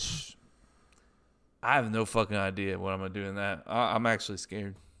Kart, which I have no fucking idea what I'm going to do in that. I'm actually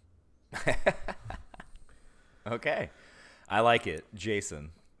scared. Okay. I like it.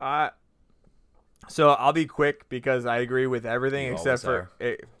 Jason. So I'll be quick because I agree with everything You except always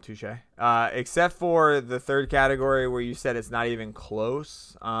for touche. Except for the third category where you said it's not even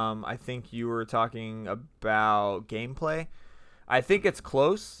close. I think you were talking about gameplay. I think it's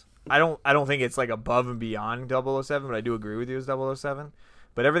close. I don't think it's like above and beyond 007, but I do agree with you as 007.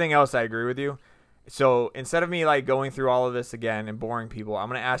 But everything else I agree with you. So instead of me going through all of this again and boring people, I'm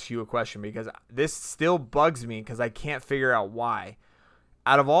going to ask you a question because this still bugs me because I can't figure out why.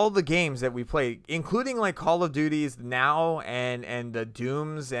 Out of all the games that we played, including Call of Duties now and the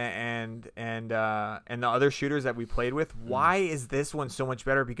Dooms and the other shooters that we played with, why is this one so much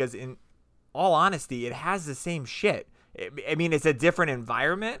better? Because in all honesty, it has the same shit. I mean, it's a different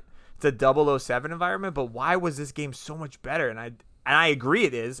environment. It's a 007 environment, but why was this game so much better? And I agree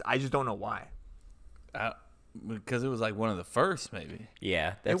it is. I just don't know why. Because it was one of the first, maybe.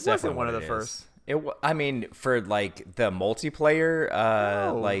 Yeah, that's It wasn't definitely one of what the it first. is. I mean, for the multiplayer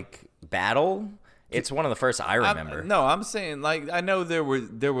No. battle, it's one of the first I remember. I'm saying I know there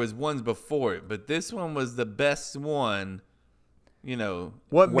was ones before it, but this one was the best one. What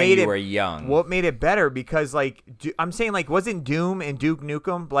when made you it were young. What made it better? Because I'm saying wasn't Doom and Duke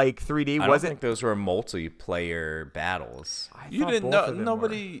Nukem 3D? I don't Wasn't think those were multiplayer battles. You didn't know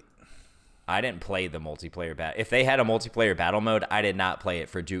nobody. I didn't play the multiplayer battle. If they had a multiplayer battle mode, I did not play it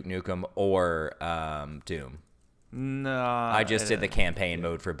for Duke Nukem or Doom. No, I just did the campaign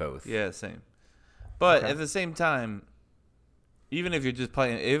mode for both. Yeah, same. But at the same time, even if you're just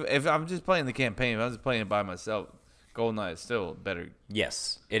playing, if I'm just playing the campaign, if I'm just playing it by myself, GoldenEye is still better.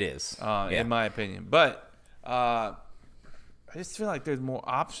 Yes, it is. In my opinion. But I just feel like there's more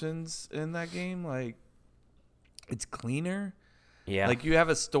options in that game. It's cleaner. Yeah. You have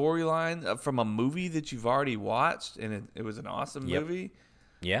a storyline from a movie that you've already watched, and it was an awesome movie.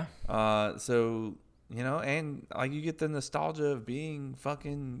 Yeah. So, and you get the nostalgia of being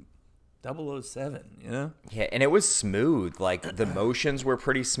fucking 007, Yeah, and it was smooth. The motions were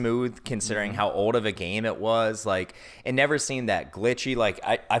pretty smooth considering how old of a game it was. It never seemed that glitchy.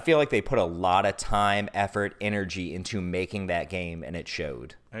 I feel like they put a lot of time, effort, energy into making that game, and it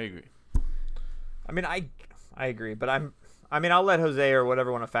showed. I agree. I mean, I agree, but I'll let Jose or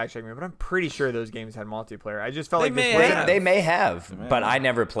whatever want to fact check me, but I'm pretty sure those games had multiplayer. I just felt They like this may wasn't. have. They may have, but I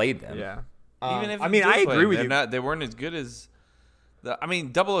never played them. Yeah. Even if I you mean, did I play agree them, with you. they weren't as good as 007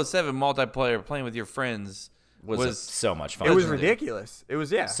 multiplayer playing with your friends was so much fun. It was legendary. ridiculous. It was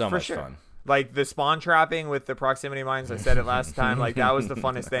So for much sure. fun. The spawn trapping with the proximity mines, I said it last time. That was the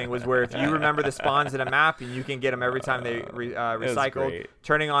funnest thing. Was where if you remember the spawns in a map and you can get them every time they recycled. great.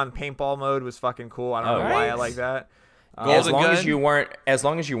 Turning on paintball mode was fucking cool. I don't know why I like that. As Golden long Gun? as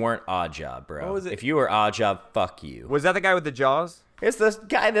you weren't Odd Job, bro. What was it? If you were Odd Job, fuck you. Was that the guy with the jaws? It's the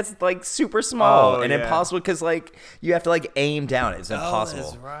guy that's like super small Oh, and yeah. impossible because like you have to like aim down. It's impossible.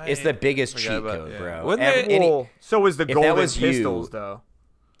 that's right. It's the biggest Forgot cheat about- code, yeah. bro. Wasn't there- Well, so was the if that golden was you- pistols, though.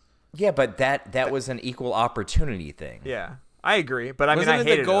 Yeah, but that was an equal opportunity thing. Yeah, I agree. But I mean, Wasn't I it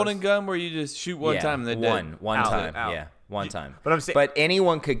hated the golden those. gun where you just shoot one Yeah, time and they're one dead? one Out, time. out. Yeah, one time. But I'm saying- but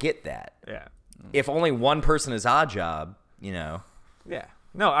anyone could get that. Yeah. If only one person is odd job, you know. Yeah.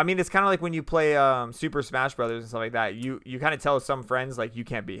 No, I mean it's kind of like when you play Super Smash Brothers and stuff like that. You kind of tell some friends like you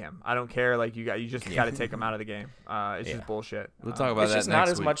can't beat him. I don't care. Like you just got to take him out of the game. It's just bullshit. We'll talk about It's that just next not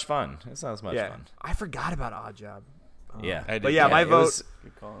as week. much fun. It's not as much Yeah, fun. I forgot about Odd Job. Yeah. I did. But yeah, my it vote. was-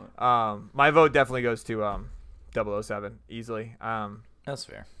 Good calling it. My vote definitely goes to 007 easily. That's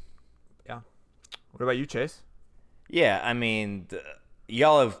fair. Yeah. What about you, Chase? Yeah, I mean,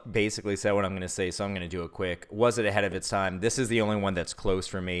 y'all have basically said what I'm going to say, so I'm going to do it quick. Was it ahead of its time? This is the only one that's close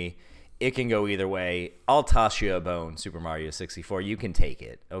for me. It can go either way. I'll toss you a bone, Super Mario 64. You can take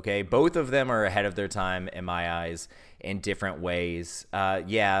it, okay? Both of them are ahead of their time in my eyes in different ways.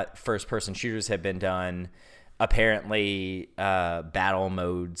 Yeah, first-person shooters have been done. Apparently, battle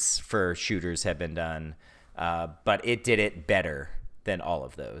modes for shooters have been done, but it did it better than all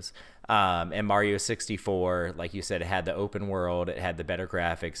of those. And Mario 64, like you said, it had the open world, it had the better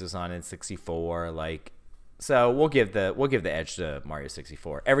graphics. It was on N64, like, so we'll give the edge to Mario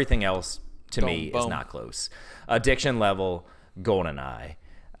 64. Everything else to me is not close. Addiction level, GoldenEye.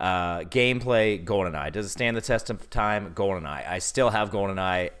 Gameplay, GoldenEye. Does it stand the test of time? GoldenEye. I still have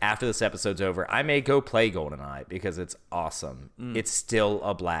GoldenEye. After this episode's over, I may go play GoldenEye because it's awesome. It's still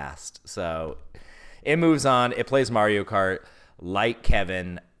a blast. So it moves on. It plays Mario Kart. Like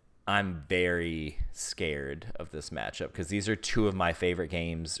Kevin, I'm very scared of this matchup because these are two of my favorite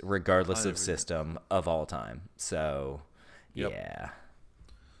games, regardless of system, of all time. So, yeah.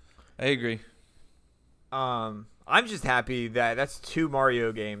 I agree. I'm just happy that that's 2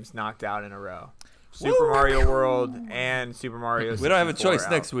 Mario games knocked out in a row. Super Mario World and Super Mario 64 We don't have a choice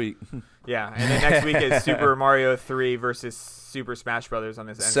out. next week. Yeah, and then next week is Super Mario 3 versus Super Smash Brothers on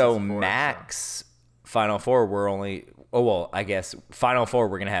this N64. So max Final Four, we're only. Oh well, I guess Final Four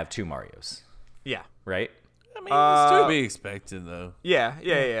we're gonna have 2 Marios, Yeah. right? I mean, it's to be expected, though.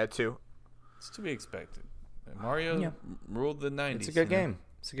 Yeah, 2. It's to be expected. Mario ruled the 90s. It's a good game.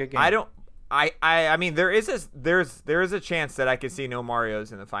 It's a good game. I mean there is a chance that I could see no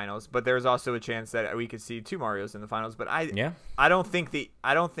Marios in the finals, but there's also a chance that we could see 2 Marios in the finals. But I don't think the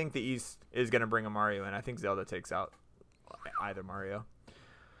East is gonna bring a Mario in. I think Zelda takes out either Mario.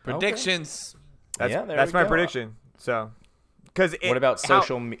 Predictions. That's my prediction. So, because what about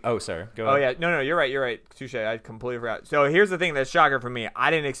social? Oh, sorry. Go ahead. Oh yeah, no, you're right. Touche. I completely forgot. So here's the thing that's shocker for me. I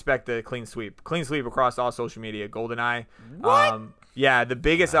didn't expect the clean sweep across all social media. GoldenEye. What? Yeah, the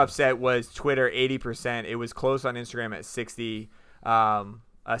biggest upset was Twitter, 80%. It was close on Instagram at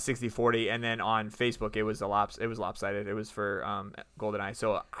 60-40, and then on Facebook it was lopsided. It was for GoldenEye.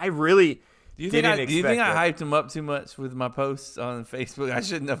 So I really Do you didn't think expect I that. hyped him up too much with my posts on Facebook? I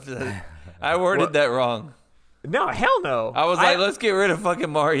shouldn't have said it. I worded that wrong. No, hell no. I was like, let's get rid of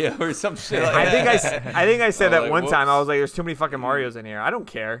fucking Mario or some shit like I that. think I said I was that like, one time. I whoops. was like, "There's too many fucking Marios in here. I don't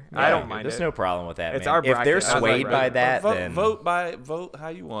care. I don't mind There's it." no problem with that. It's man. our If they're bracket. I was like, swayed by right. that, vote, then vote how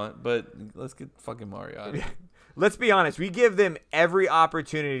you want, but let's get fucking Mario out of here. Let's be honest. We give them every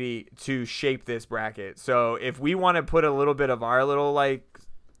opportunity to shape this bracket. So if we want to put a little bit of our little I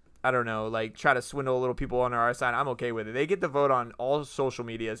don't know, try to swindle a little people on our side, I'm okay with it. They get to vote on all social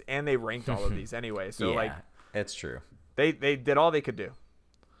medias, and they ranked all of these anyway. So it's true. They did all they could do.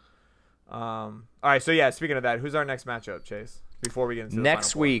 All right. So yeah, speaking of that, who's our next matchup, Chase? Before we get into the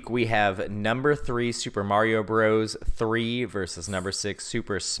Next Final Four? week we have number 3 Super Mario Bros. 3 versus number 6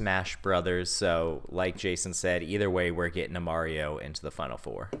 Super Smash Brothers. So, like Jason said, either way we're getting a Mario into the Final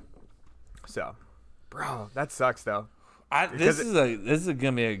Four. So, bro, that sucks though. This is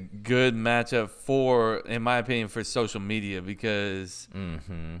gonna be a good matchup in my opinion, for social media because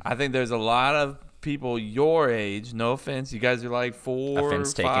I think there's a lot of people your age. No offense, you guys are like 4,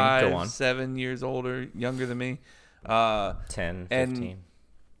 Offense taken. Go 5, on. 7 years younger than me. 10, 15. And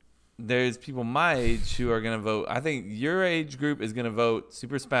there's people my age who are gonna vote. I think your age group is gonna vote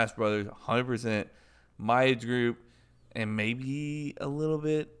Super Smash Brothers 100%. My age group and maybe a little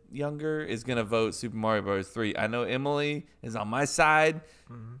bit younger is gonna vote Super Mario Bros. 3. I know Emily is on my side.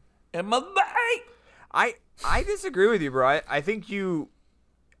 Emily, I disagree with you, bro. I think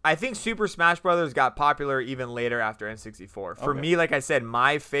Super Smash Brothers got popular even later after N64. For me, like I said,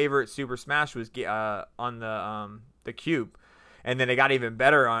 my favorite Super Smash was on the Cube, And then it got even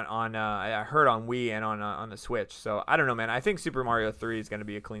better on I heard on Wii and on the Switch. So I don't know, man. I think Super Mario 3 is going to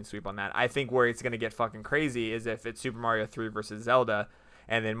be a clean sweep on that. I think where it's going to get fucking crazy is if it's Super Mario 3 versus Zelda,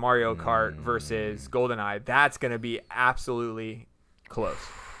 and then Mario Kart versus GoldenEye. That's going to be absolutely close.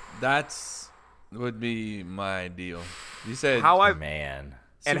 Would be my ideal. You said man.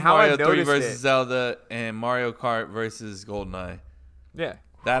 And Super how Mario I 3 noticed versus it. Zelda and Mario Kart versus GoldenEye. Yeah.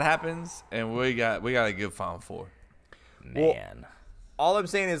 That happens, and we got a good Final Four. Man. All I'm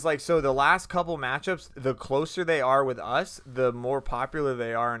saying is, like, so the last couple matchups, the closer they are with us, the more popular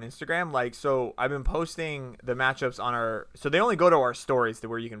they are on Instagram. Like, so I've been posting the matchups on our, so they only go to our stories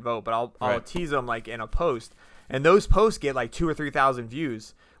where you can vote, but I'll Right. tease them like in a post, and those posts get like 2,000 or 3,000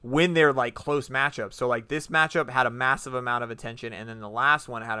 views when they're like close matchups. So like this matchup had a massive amount of attention, and then the last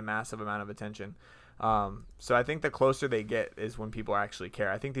one had a massive amount of attention. So I think the closer they get is when people actually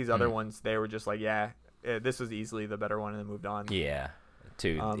care. I think these other ones, they were just like, this was easily the better one, and then moved on. Yeah.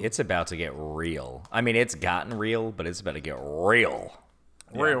 Dude, it's about to get real. I mean, it's gotten real, but it's about to get real.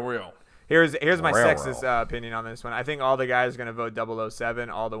 Real. Here's my Real. sexist opinion on this one. I think all the guys are going to vote 007.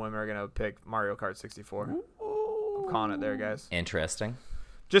 All the women are going to pick Mario Kart 64. I'm calling it there, guys. Interesting.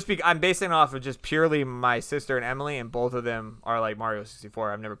 I'm basing it off of just purely my sister and Emily, and both of them are like Mario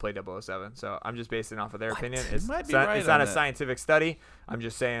 64. I've never played 007, so I'm just basing it off of their opinion. It's might be not, right it's not on a that. scientific study. I'm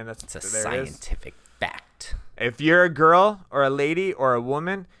just saying It's a there it is. scientific fact. If you're a girl or a lady or a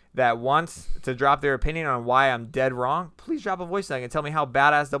woman that wants to drop their opinion on why I'm dead wrong, please drop a voice tag and tell me how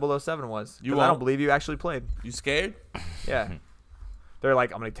badass 007 was. You Because I don't won't. believe you actually played. You scared? Yeah. They're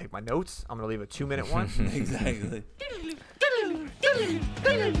like, I'm going to take my notes. I'm going to leave a 2-minute one. Exactly.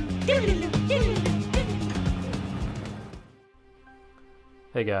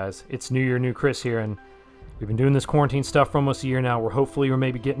 Hey guys, it's New Year, New Chris here, and we've been doing this quarantine stuff for almost a year now. We're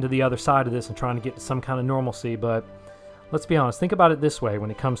maybe getting to the other side of this and trying to get to some kind of normalcy, but let's be honest, think about it this way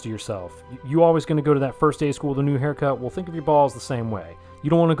when it comes to yourself. You always going to go to that first day of school with a new haircut? Well, think of your balls the same way. You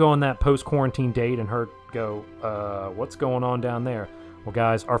don't want to go on that post-quarantine date and go, what's going on down there? Well,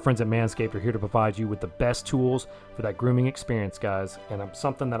 guys, our friends at Manscaped are here to provide you with the best tools for that grooming experience, guys. And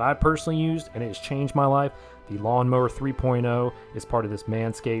something that I personally used, and it has changed my life. The Lawnmower 3.0 is part of this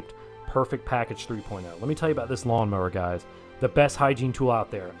Manscaped Perfect Package 3.0. Let me tell you about this lawnmower, guys. The best hygiene tool out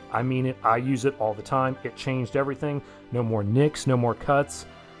there. I mean it. I use it all the time. It changed everything. No more nicks, no more cuts.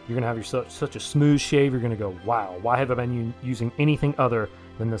 You're going to have such a smooth shave. You're going to go, wow, why have I been using anything other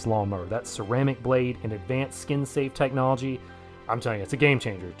than this lawnmower? That ceramic blade and advanced skin-safe technology. I'm telling you, it's a game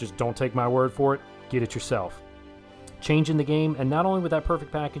changer. Just don't take my word for it. Get it yourself. Changing the game, and not only with that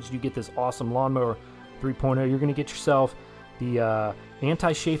perfect package, you get this awesome Lawnmower 3.0, you're going to get yourself the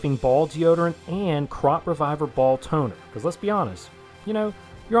anti-chafing ball deodorant and Crop Reviver ball toner. Because let's be honest, your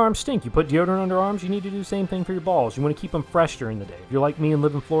arms stink. You put deodorant under arms, you need to do the same thing for your balls. You want to keep them fresh during the day. If you're like me and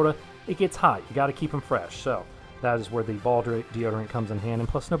live in Florida, it gets hot. You got to keep them fresh. So that is where the ball deodorant comes in hand. And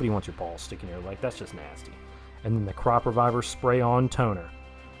plus, nobody wants your balls sticking in your leg. That's just nasty. And then the Crop Reviver spray-on toner.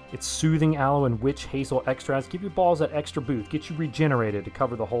 Its soothing aloe and witch hazel extracts give your balls that extra boost, get you regenerated to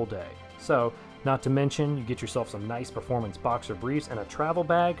cover the whole day. So, not to mention, you get yourself some nice performance boxer briefs and a travel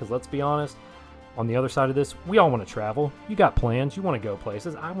bag, because let's be honest, on the other side of this, we all want to travel. You got plans, you want to go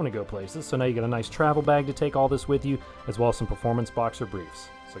places, I want to go places, so now you got a nice travel bag to take all this with you, as well as some performance boxer briefs.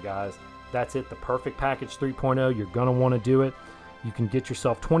 So guys, that's it, the Perfect Package 3.0, you're going to want to do it. You can get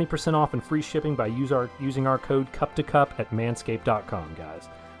yourself 20% off and free shipping by using our code CUP2CUP at manscaped.com, guys.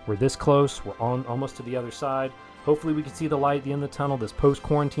 We're this close. We're almost to the other side. Hopefully we can see the light at the end of the tunnel. This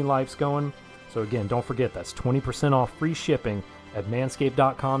post-quarantine life's going. So again, don't forget, that's 20% off free shipping at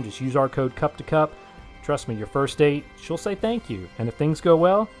manscaped.com. Just use our code CUP2CUP. Trust me, your first date, she'll say thank you. And if things go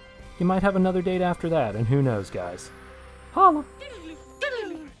well, you might have another date after that. And who knows, guys. Holla!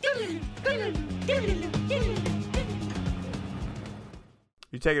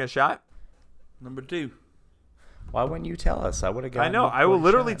 You taking a shot? Number 2. Why wouldn't you tell us? I would have gotten I know. a I will shot.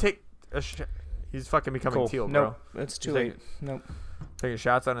 literally take a shot. He's fucking becoming Cool. teal, bro. Nope. It's too He's late. Nope. Taking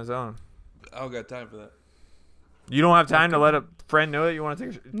shots on his own. I don't got time for that. You don't have time to let a friend know that you want to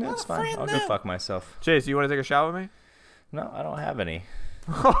take a shot? No, it's fine. I'll go fuck myself. Chase, you want to take a shot with me? No, I don't have any.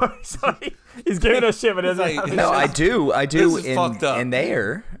 Sorry. He's giving us shit, but doesn't like- have any. No, I do. This is fucked up. in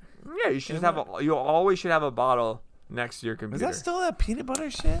there. Yeah, you should just have you always should have a bottle next to your Is computer. that still that peanut butter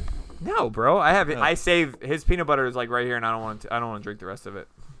shit? No, bro. I have it. I save his peanut butter is like right here, and I don't want to drink the rest of it.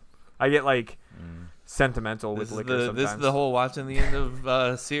 I get like sentimental with liquor sometimes. This is the whole watching the end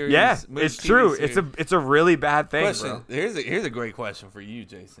of series. Yeah, movie, it's TV true. series. It's a really bad thing, question. bro. Here's a great question for you,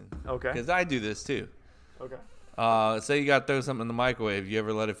 Jason. Okay. Because I do this too. Okay. Say you got to throw something in the microwave. You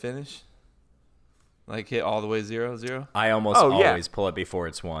ever let it finish? Like hit all the way 0, 0? I almost Oh, yeah. always pull it before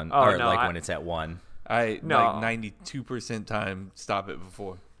it's 1, Oh, or no, like when it's at 1. No. Like 92% time stop it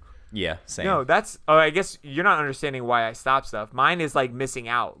before. Yeah, same. No, that's. Oh, I guess you're not understanding why I stop stuff. Mine is like missing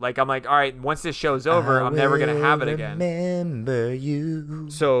out. Like I'm like, all right, once this show's over, I'm never gonna have it again. Remember you.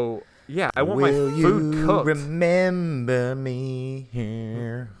 So yeah, I want my food cooked. Remember me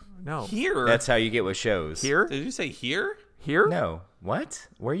here. No, Here? That's how you get with shows. here, Did you say here? here. No. What?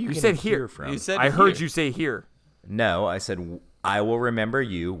 Where are you, You getting said here. here from? You said I heard here. you say here. No, I said I will remember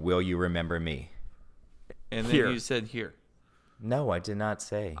you. Will you remember me? And then Here. you said here. No, I did not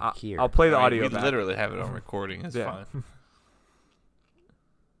say here. I'll play the All right, audio we back. literally have it on recording. It's Yeah. fine.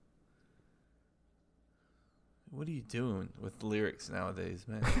 What are you doing with lyrics nowadays,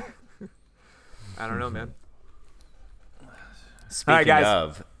 man? I don't know, man. Speaking right, guys.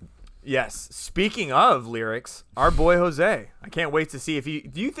 of, Yes. Speaking of lyrics, our boy Jose. I can't wait to see if he.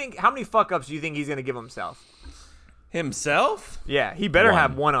 Do you think how many fuck ups do you think he's gonna give himself? Himself? Yeah, he better One.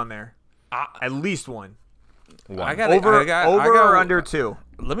 have one on there. At least one. I got Over I or under 2.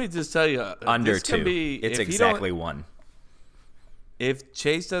 Let me just tell you. under this can 2. Be, It's if you don't- exactly 1. If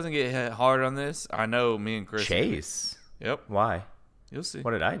Chase doesn't get hit hard on this, I know me and Chris. Chase? Yep. Why? You'll see.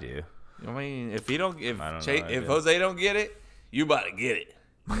 What did I do? I mean, if he don't, I don't know, Chase, I if did. Jose don't get it, you about to get it.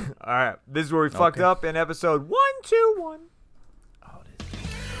 All right, this is where we fucked up in episode 121.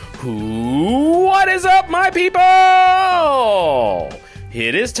 What is up, my people?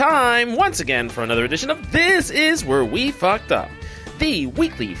 It is time once again for another edition of This Is Where We Fucked Up, the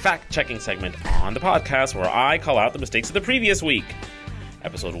weekly fact-checking segment on the podcast where I call out the mistakes of the previous week.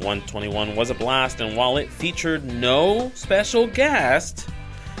 Episode 121 was a blast, and while it featured no special guest,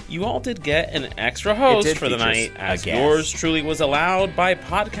 you all did get an extra host did for the feature night, a as guest. yours truly was allowed by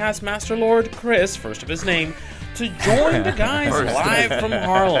podcast master lord Chris, first of his name, to join the guys live from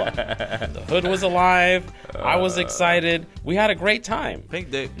Harlem. The hood was alive. I was excited. We had a great time. Pink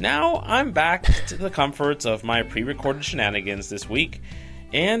dick. Now I'm back to the comforts of my pre-recorded shenanigans this week,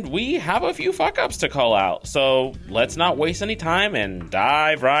 and we have a few fuck-ups to call out. So let's not waste any time and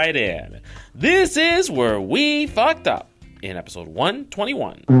dive right in. This is Where We Fucked Up in episode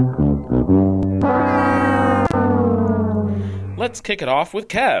 121. Let's kick it off with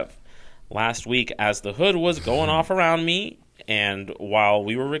Kev. Last week, as the hood was going off around me, and while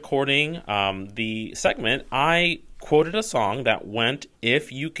we were recording the segment, I quoted a song that went,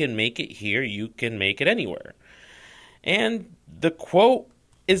 "If you can make it here, you can make it anywhere." And the quote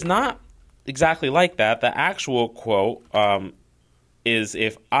is not exactly like that. The actual quote is,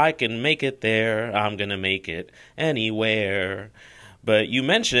 "If I can make it there, I'm going to make it anywhere." But you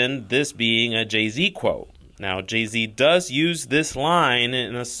mentioned this being a Jay-Z quote. Now, Jay-Z does use this line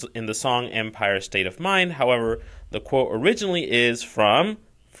in the song Empire State of Mind. However, the quote originally is from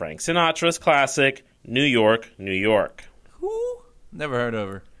Frank Sinatra's classic, New York, New York. Who? Never heard of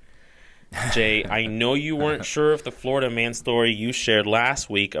her. Jay, I know you weren't sure if the Florida man story you shared last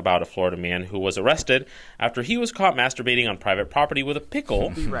week about a Florida man who was arrested after he was caught masturbating on private property with a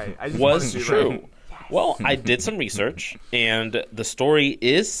pickle Right. I just was wanted to be true. right. Well, I did some research, and the story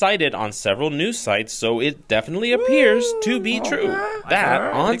is cited on several news sites, so it definitely appears to be true. That,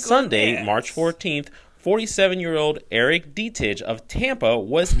 on Sunday, March 14th, 47-year-old Eric Deitich of Tampa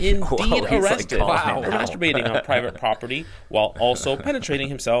was indeed he's like arrested calling for it out. masturbating on private property while also penetrating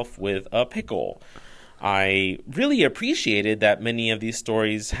himself with a pickle. I really appreciated that many of these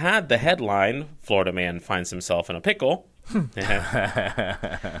stories had the headline, "Florida man finds himself in a pickle."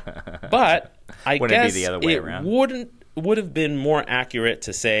 But I Wouldn't it be guess the other way it around? would have been more accurate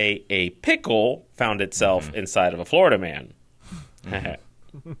to say a pickle found itself Mm-hmm. inside of a Florida man.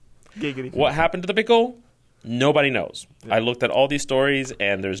 Giggity. What happened to the pickle? Nobody knows. I looked at all these stories,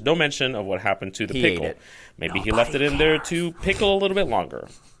 and there's no mention of what happened to the He ate pickle. it. Maybe he left it in there to pickle a little bit longer.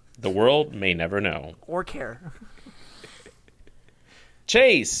 The world may never know. Or care.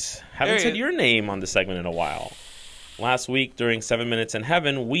 Chase, haven't There he said is. your name on the segment in a while. Last week during 7 Minutes in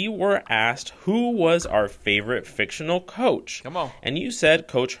Heaven, we were asked who was our favorite fictional coach. Come on. And you said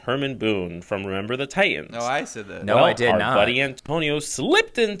Coach Herman Boone from Remember the Titans. No, I said that. No, Well, I did our not. buddy Antonio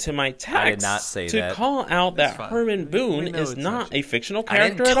slipped into my text I did not say to that. call out that fine. Herman Boone know is it's not not a fictional I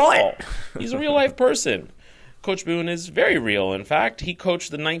didn't character at do all. it. He's a real life person. Coach Boone is very real. In fact, he coached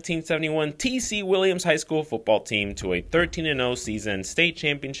the 1971 T.C. Williams High School football team to a 13-0 season, state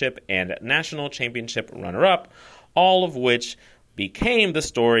championship, and national championship runner-up, all of which became the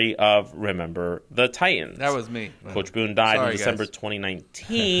story of Remember the Titans. That was me. Coach Boone died Sorry, in December guys.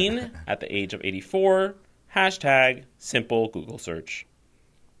 2019 at the age of 84. Hashtag simple Google search.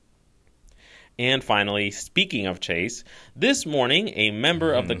 And finally, speaking of Chase, this morning a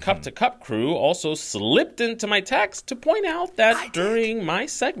member of the Cup to Cup crew also slipped into my text to point out that during my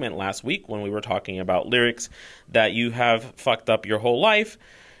segment last week when we were talking about lyrics that you have fucked up your whole life,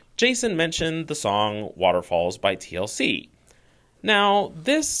 Jason mentioned the song Waterfalls by TLC. Now,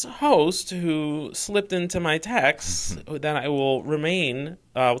 this host who slipped into my text that I will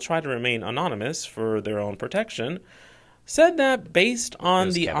try to remain anonymous for their own protection, said that based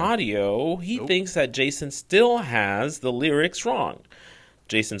on the audio, he thinks that Jason still has the lyrics wrong.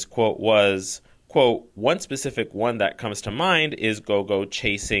 Jason's quote was, quote, "One specific one that comes to mind is Go-Go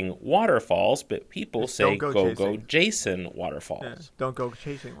Chasing Waterfalls, but people say Go-Go Jason Waterfalls." Yeah, don't go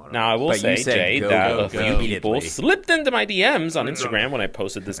chasing waterfalls. Now, I will say, Jay, that a few people immediately. slipped into my DMs on Instagram when I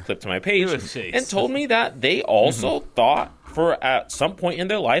posted this clip to my page and told me that they also thought for at some point in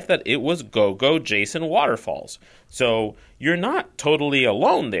their life that it was Go-Go Jason Waterfalls. So you're not totally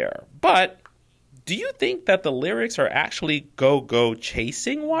alone there. But do you think that the lyrics are actually Go-Go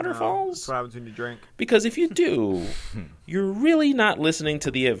Chasing Waterfalls? That's what happens when you drink. Because if you do, you're really not listening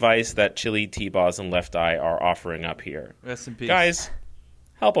to the advice that Chili, T-Boz, and Left Eye are offering up here. Rest in peace. Guys,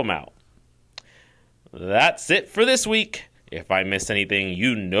 help them out. That's it for this week. If I missed anything,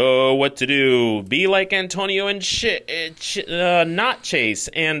 you know what to do. Be like Antonio and not Chase,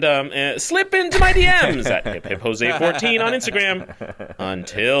 and slip into my DMs at HipHipJose14 on Instagram.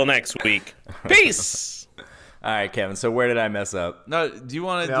 Until next week, peace. All right, Kevin. So where did I mess up? No, do you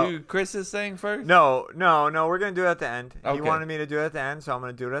want to do Chris's thing first? No. We're gonna do it at the end. Okay. You wanted me to do it at the end, so I'm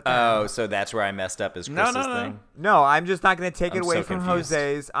gonna do it at the end. Oh, so that's where I messed up is Chris's thing? No, I'm just not gonna take it I'm away so from confused.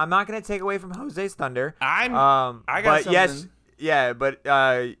 Jose's. I'm not gonna take away from Jose's thunder. I got but something. yes, yeah, but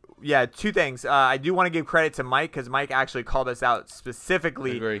two things. I do want to give credit to Mike because Mike actually called us out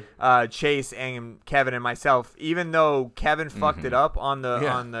specifically. Agree. Chase and Kevin and myself. Even though Kevin fucked it up on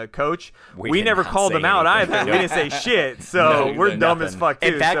the coach, we did never not called say him out anything. either. We didn't say shit. So No, we're dumb nothing. as fuck too.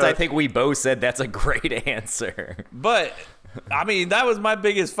 In fact, so. I think we both said that's a great answer. But I mean, that was my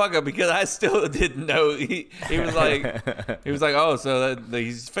biggest fuck up because I still didn't know. He was like, oh, so that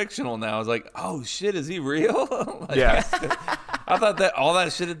he's fictional now. I was like, oh shit, is he real? Like, Yeah. I thought that all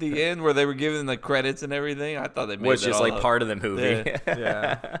that shit at the end where they were giving the credits and everything. I thought they made Was that just all like up. part of the movie.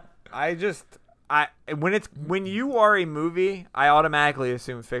 Yeah. When you are a movie, I automatically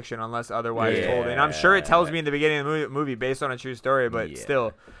assume fiction unless otherwise told. And I'm sure it tells me in the beginning of the movie based on a true story, but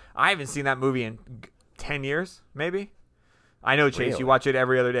still, I haven't seen that movie in 10 years, maybe. I know, Chase, you watch it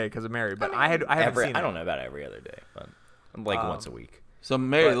every other day because of Mary, but I haven't seen it. I don't know about every other day, but like once a week. So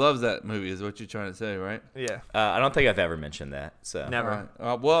Mary loves that movie, is what you're trying to say, right? Yeah. I don't think I've ever mentioned that. So Never. All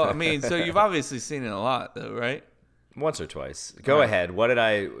right. Well, I mean, so you've obviously seen it a lot, though, right? Once or twice. Go ahead. What did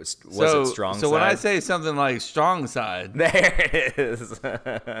I? Was it strong? So side? when I say something like strong side, there it is.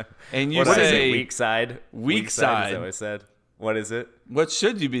 and you What is say it? Weak side. Weak Is side. that what I said? What is it? what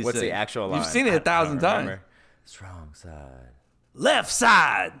should you be What's saying? the actual line? You've seen it I 1,000 don't times. remember. Strong side. Left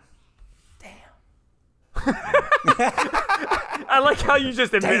side. I like how you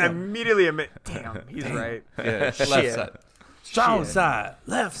just immediately admit, damn, he's right. Yeah, Shit. left side. Strong side.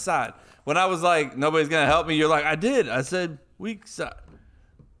 Left side. When I was like, nobody's going to help me, you're like, I did. I said weak side.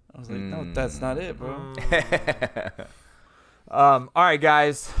 I was like, no, that's not it, bro. All right,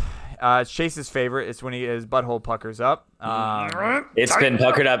 guys. It's Chase's favorite. It's when his butthole puckers up. It's been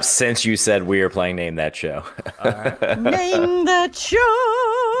puckered up since you said we were playing Name That Show. Name that show.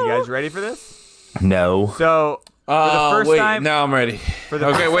 You guys ready for this? No. So, for the first wait, time, now I'm ready.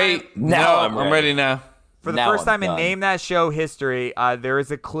 Okay, wait. Now No, I'm I'm ready now. for the now first I'm time in done. Name That Show history, there is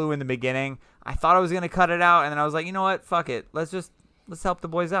a clue in the beginning. I thought I was gonna cut it out, and then I was like, you know what? Fuck it. Let's help the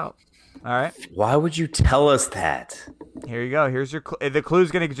boys out. All right. Why would you tell us that? Here you go. Here's your clue. The clue's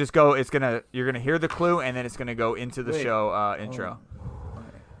gonna just go. You're gonna hear the clue, and then it's gonna go into the show intro.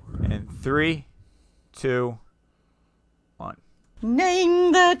 And 3, 2, 1.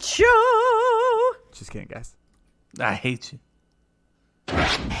 Name that show. Just kidding, guys. I hate you.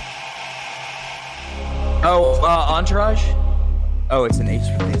 Oh, Entourage? Oh, it's an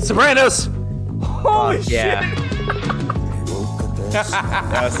HBO. Sopranos. Holy Yeah.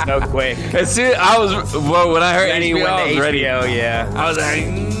 That was so quick. And see, I was when I heard Ready HBO, when I the was ready. HBO, yeah. I was like,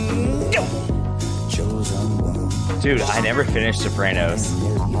 Dude, I never finished Sopranos.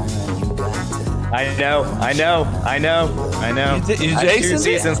 I know. You I have 2 Jasoned it?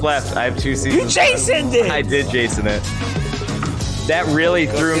 seasons left. I have 2 seasons. You Jasoned it. I did Jason it. That really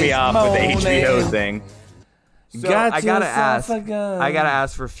threw me off with the HBO thing. So Got I gotta yourself ask. a gun. I gotta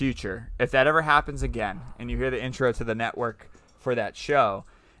ask for future. If that ever happens again, and you hear the intro to the network for that show,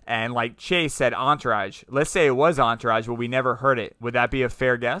 and like Chase said, Entourage. Let's say it was Entourage, but we never heard it. Would that be a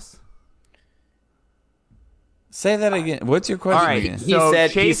fair guess? Say that again. What's your question All right. again?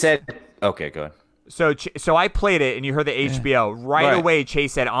 He said. Okay, go ahead. So I played it, and you heard the HBO right away.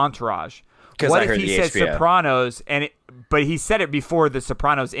 Chase said Entourage. What if he said HBO. Sopranos, but he said it before the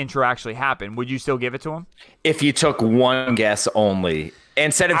Sopranos intro actually happened? Would you still give it to him? If you took one guess only,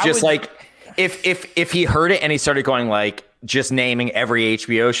 instead of just if he heard it and he started going like just naming every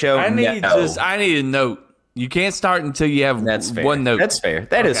HBO show, I need a note. You can't start until you have one note. That's fair.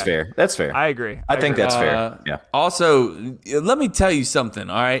 That is fair. That's fair. I agree. I think that's fair. Yeah. Also, let me tell you something.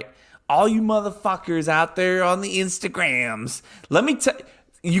 All right, all you motherfuckers out there on the Instagrams, let me tell.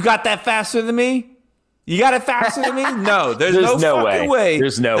 You got that faster than me? You got it faster than me? No, there's no fucking way.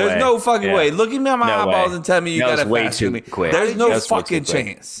 There's no fucking way. Look at me on my eyeballs and tell me you got it faster than me. Quick. There's no fucking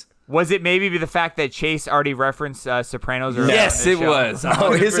chance. Was it maybe the fact that Chase already referenced Sopranos? Yes, it was.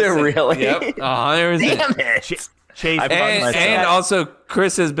 Oh, is it really? Yep, 100%. Damn it. Chase and also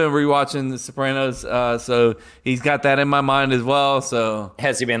Chris has been rewatching The Sopranos, so he's got that in my mind as well. So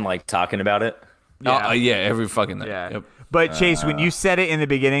has he been like talking about it? Yeah, every fucking night. Yeah. Yep. But Chase, when you said it in the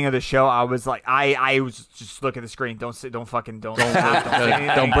beginning of the show, I was like, I was just look at the screen. Don't say anything.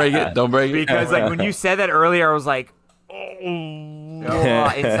 Don't break it. Don't break it. Because like when you said that earlier, I was like,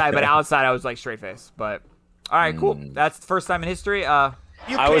 inside, but outside, I was like straight face. But all right, cool. That's the first time in history. I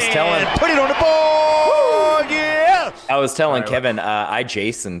was telling Put it on the board, yeah. I was telling Kevin, I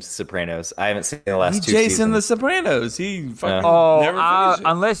Jason Sopranos. I haven't seen the last two Jason seasons. The Sopranos. He fucking never finished it.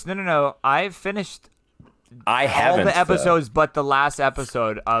 Unless no, I've finished. I haven't all the episodes, but the last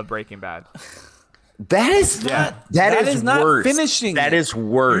episode of Breaking Bad. That is not. That is not worse. finishing. That is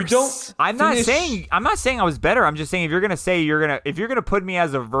worse. You don't. I'm not saying I was better. I'm just saying if you're gonna put me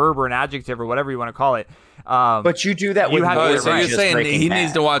as a verb or an adjective or whatever you want to call it. But you do that with more So you're saying he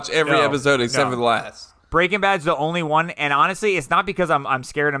needs to watch every episode except for the last. Breaking Bad's the only one, and honestly, it's not because I'm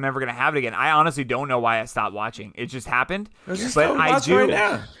scared I'm never gonna have it again. I honestly don't know why I stopped watching. It just happened. But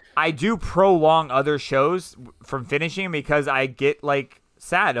I do prolong other shows from finishing because I get like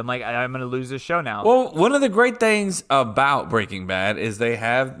sad. I'm like, I'm gonna lose this show now. Well, one of the great things about Breaking Bad is they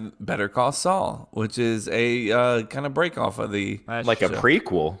have Better Call Saul, which is a kind of break off of the like a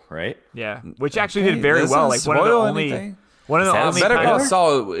prequel, right? Yeah, which actually did very well. Like one of the only Better Call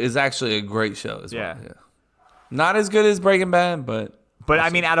Saul is actually a great show as well. Yeah. Not as good as Breaking Bad, but I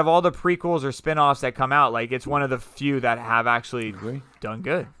mean, out of all the prequels or spin-offs that come out, like it's one of the few that have actually done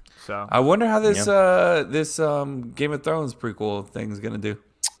good. So I wonder how this Game of Thrones prequel thing's gonna do.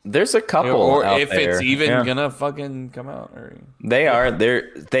 There's a couple, or out if there. it's even gonna fucking come out.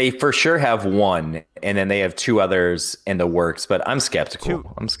 They for sure have one, and then they have two others in the works. But I'm skeptical.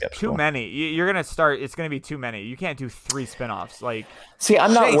 Too many. You're gonna start. It's gonna be too many. You can't do 3 spin-offs. Like, see,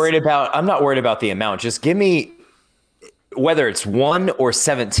 I'm not worried about the amount. Just give me. Whether it's 1 or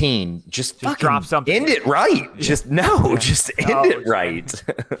 17, just fucking drop something. End it right. Just end it right.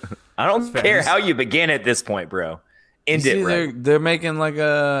 I don't care how you begin at this point, bro. End it right. They're making like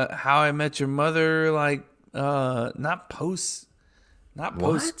a How I Met Your Mother, like not post. I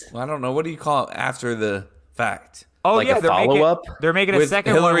don't know. What do you call it after the fact? Oh like yeah, a follow-up? They're making a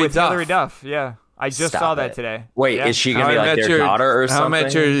second one with Hilary Duff. Yeah. I just saw that today. Wait, is she gonna be like their daughter or something?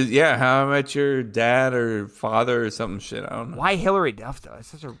 How I Met Your Dad or father or something shit. I don't know. Why Hilary Duff though? It's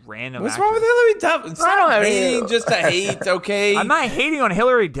such a random. What's wrong with Hilary Duff? It's not hating, just to hate. Okay. I'm not hating on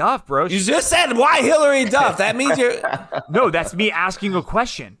Hilary Duff, bro. You just said why Hilary Duff. That means you're. No, that's me asking a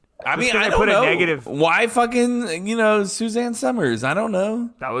question. I mean, I don't know. Negative. Why fucking, Suzanne Summers? I don't know.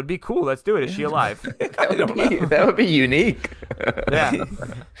 That would be cool. Let's do it. Is she alive? That would be unique. Yeah.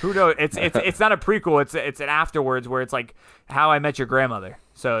 Who knows? It's not a prequel. It's an afterwards where it's like How I Met Your Grandmother.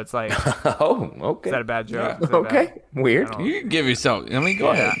 So it's like. Oh, okay. Is that a bad joke? Yeah. Okay. Weird. You can give yourself. I mean,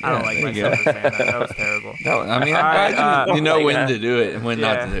 go ahead. I don't like myself for saying that. That was terrible. No, I mean, I'm glad you know when to do it and when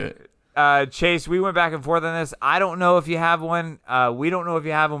not to do it. Chase, we went back and forth on this. I don't know if you have one. We don't know if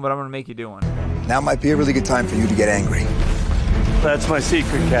you have one, but I'm going to make you do one. Now might be a really good time for you to get angry. That's my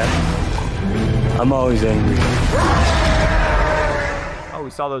secret, Cat. I'm always angry. Oh, we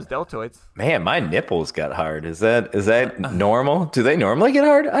saw those deltoids. Man, my nipples got hard. Is that normal? Do they normally get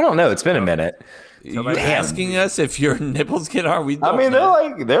hard? I don't know. It's been a minute. You asking us if your nipples get hard?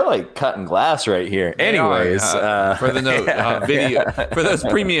 They're like cutting glass right here. Anyways, for the video for those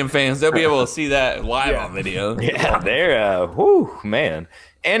premium fans, they'll be able to see that live on video. Yeah, they're man.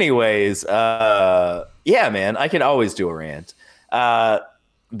 Anyways, man, I can always do a rant. The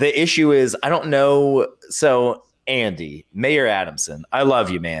issue is I don't know. So Andy, Mayor Adamson, I love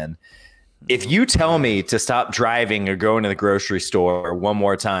you, man. If you tell me to stop driving or going to the grocery store one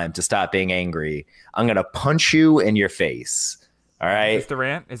more time to stop being angry, I'm going to punch you in your face. All right. Is this the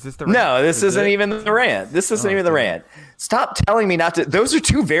rant? Is this the rant? No, this isn't even the rant. This isn't even the rant. Stop telling me not to. Those are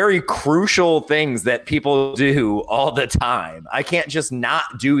two very crucial things that people do all the time. I can't just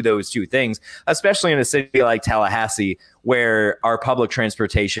not do those two things, especially in a city like Tallahassee where our public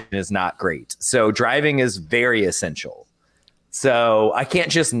transportation is not great. So driving is very essential. So I can't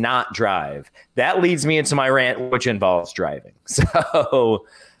just not drive. That leads me into my rant, which involves driving. So,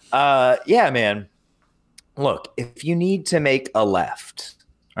 yeah, man. Look, if you need to make a left,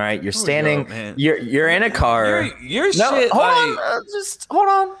 all right, you're standing, you're in a car. Your shit. Just hold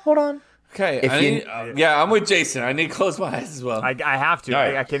on. Okay, I'm with Jason. I need to close my eyes as well. I have to.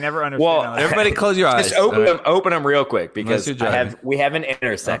 Right. I can never understand. Well, everybody, close your eyes. Just open them real quick because Unless we have an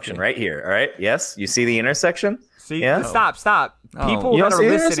intersection right here. All right. Yes, you see the intersection. See, yeah? Stop. People You that don't are see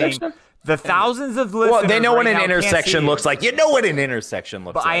the listening, intersection? the thousands of listeners. Well, they know what right an now can't intersection see looks like. You know what an intersection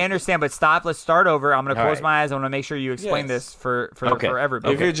looks But like. I understand. But stop. Let's start over. I'm going to All close right. my eyes. I want to make sure you explain this for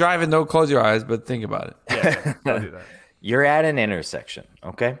everybody. If you're driving, don't close your eyes, but think about it. Yeah, don't do that. You're at an intersection,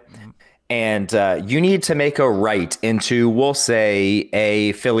 okay? And you need to make a right into, we'll say,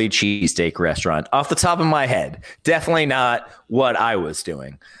 a Philly cheesesteak restaurant. Off the top of my head, definitely not what I was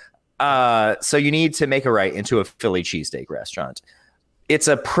doing. So you need to make a right into a Philly cheesesteak restaurant. It's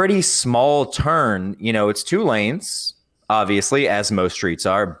a pretty small turn. You know, it's 2 lanes, obviously, as most streets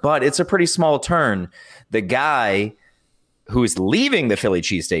are, but it's a pretty small turn. The guy who's leaving the Philly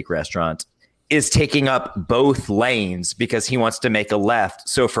cheesesteak restaurant is taking up both lanes because he wants to make a left.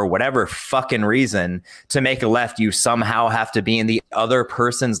 So for whatever fucking reason, to make a left, you somehow have to be in the other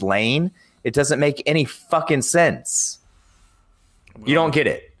person's lane. It doesn't make any fucking sense. You don't get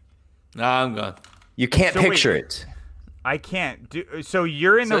it. Nah, I'm gone. You can't picture it. I can't do. So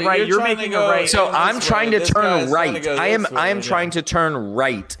you're in the So right. you're You're trying making to a go- right. So I'm this trying way. to This turn guy's trying to right. go I am this way, trying to turn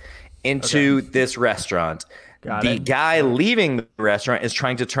right into this restaurant. The guy leaving the restaurant is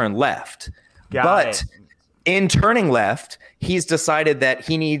trying to turn left. But in turning left, he's decided that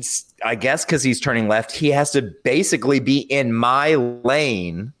he needs, I guess because he's turning left, he has to basically be in my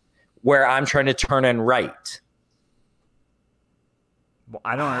lane where I'm trying to turn in right. Well,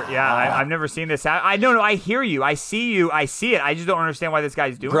 I don't. Yeah, I've never seen this. I don't know. I hear you. I see you. I see it. I just don't understand why this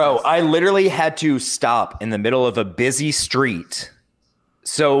guy's doing Bro, this. I literally had to stop in the middle of a busy street.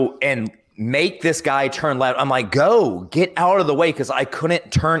 And make this guy turn left. I'm like, go, get out of the way, because I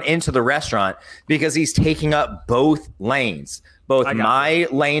couldn't turn into the restaurant because he's taking up both lanes. Both my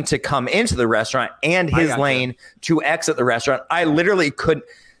lane to come into the restaurant and his lane to exit the restaurant. I literally couldn't.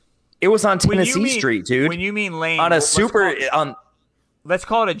 It was on Tennessee Street, dude. When you mean lane, on a super let's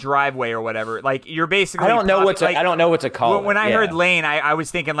call it a driveway or whatever. Like you're basically. I don't know what to call it. When I heard lane, I was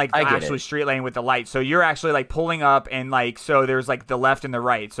thinking like the actual street lane with the light. So you're actually like pulling up and like so there's like the left and the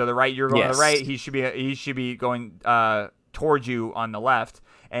right. So the right you're going to the right. He should be going towards you on the left,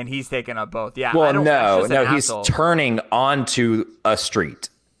 and he's taking up both. Yeah. Well, no, he's turning onto a street.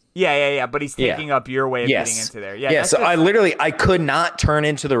 Yeah. But he's taking up your way of getting into there. Yeah. So I could not turn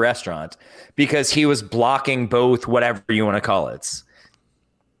into the restaurant because he was blocking both, whatever you want to call it.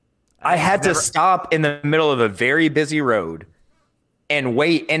 I had to stop in the middle of a very busy road and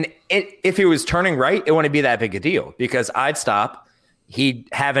wait. And if he was turning right, it wouldn't be that big a deal because I'd stop. He'd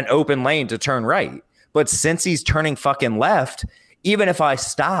have an open lane to turn right. But since he's turning fucking left, even if I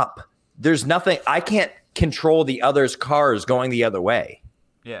stop, there's nothing. I can't control the other's cars going the other way.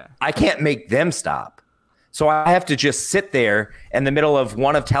 Yeah. I can't make them stop. So I have to just sit there in the middle of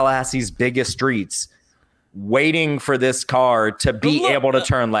one of Tallahassee's biggest streets waiting for this car to be able to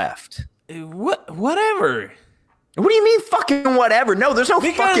turn left. Whatever. What do you mean fucking whatever? No, there's no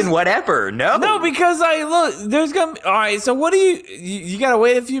fucking whatever. No, because there's gonna be, all right. So what do you gotta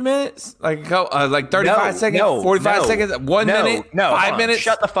wait a few minutes, like 35 seconds, 45 seconds, 1 minute, 5 minutes.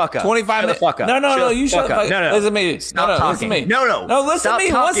 Shut the fuck up. 25 minutes. Fuck up. No, you shut the fuck up. No, listen to me. Stop talking. Listen to me. No, listen to me.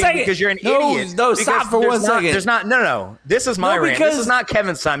 1 second. Because you're an idiot. No, stop for 1 second. There's not. No. This is my rant. This is not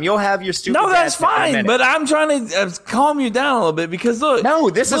Kevin's time. You'll have your stupid. No, that's fine. But I'm trying to calm you down a little bit because look. No,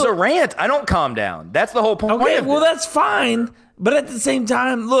 this is a rant. I don't calm down. That's the whole point. Okay, well that's fine. But at the same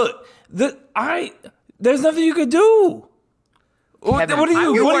time, look, there's nothing you could do. Kevin, what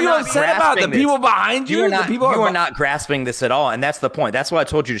are you upset about? The people behind you? You are not grasping this at all, and that's the point. That's why I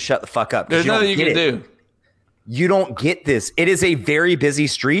told you to shut the fuck up. There's nothing you can do. You don't get this. It is a very busy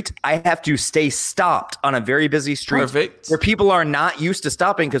street. I have to stay stopped on a very busy street where people are not used to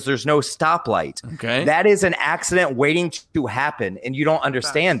stopping because there's no stoplight. Okay. That is an accident waiting to happen, and you don't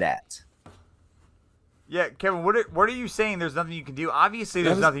understand that. Yeah, Kevin, what are you saying? There's nothing you can do. Obviously,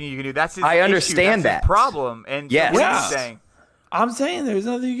 there's nothing you can do. That's his I understand issue. That's his problem. And yes. what are you saying? I'm saying there's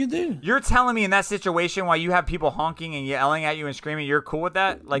nothing you can do. You're telling me in that situation while you have people honking and yelling at you and screaming, you're cool with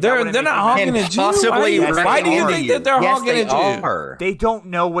that? Like they're not honking at you. Why do you think that they're honking at you? They don't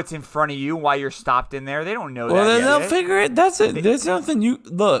know what's in front of you while you're stopped in there. They don't know that. Well, then yet. they'll figure it. That's it. There's nothing you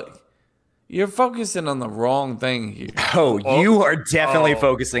look. You're focusing on the wrong thing here. You are definitely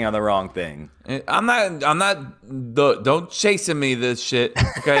focusing on the wrong thing. I'm not. Don't chasing me this shit.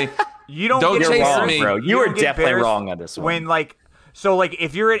 Okay. You don't chase wrong, me, bro. You are definitely wrong on this one. When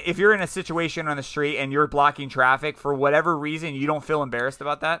if you're in a situation on the street and you're blocking traffic for whatever reason, you don't feel embarrassed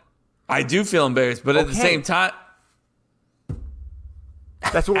about that? I do feel embarrassed, but at the same time,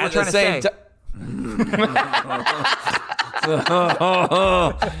 that's what we're trying to say.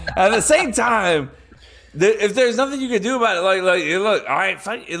 At the same time, if there's nothing you can do about it, like look, all right,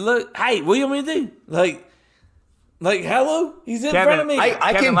 fuck it, look, hey, what do you want me to do? Like, hello? He's in front of me.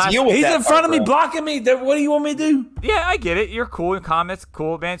 I can deal with that. He's in front of me, blocking me. What do you want me to do? Yeah, I get it. You're cool. Comments,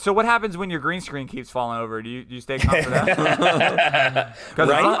 cool, man. So what happens when your green screen keeps falling over? Do you stay calm for that?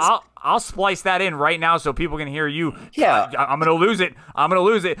 Because I'll splice that in right now so people can hear you. Yeah. I'm going to lose it.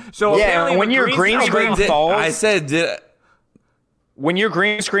 So yeah, when your green screen falls. I said, when your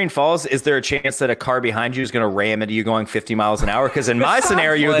green screen falls, is there a chance that a car behind you is going to ram into you going 50 miles an hour? Because in my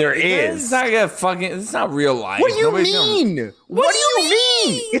scenario, there is. It's not real life. What do you mean? What do you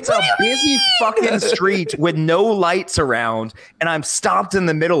mean? It's a busy fucking street with no lights around, and I'm stopped in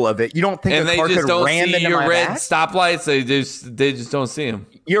the middle of it. You don't think a car could ram into my red back? stoplights? They just don't see them.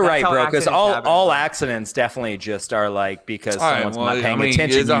 You're right, bro. Because all accidents definitely just are like because someone's not paying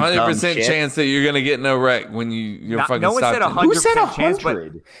attention. There's a 100% chance that you're gonna get in a wreck when you're fucking no one stopped. said 100%. Who said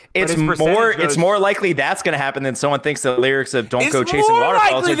 100? It's more likely that's gonna happen than someone thinks the lyrics of "Don't Go Chasing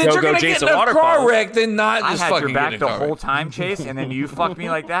Waterfalls" or "Don't Go Chasing Waterfalls." Car wreck than not just I had fucking your back the car whole wreck. time, Chase, and then you fucked me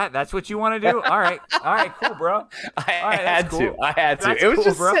like that. That's what you want to do? All right, cool, bro. I had to. It was cool,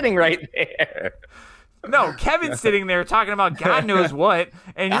 just bro. sitting right there. No, Kevin's sitting there talking about God knows what,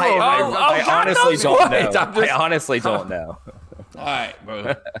 and you're I honestly don't know. I honestly don't know. All right,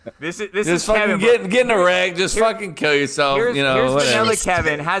 bro. This Just is fucking Kevin. get in a wreck. Just fucking kill yourself. Here's whatever. vanilla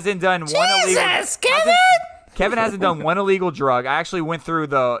Kevin hasn't done one illegal. Kevin hasn't done one illegal drug. I actually went through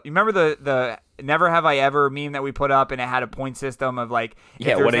you remember the Never Have I Ever meme that we put up, and it had a point system of like if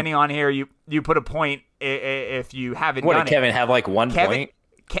there's any on here, you put a point if you haven't done it. What did Kevin have like one point?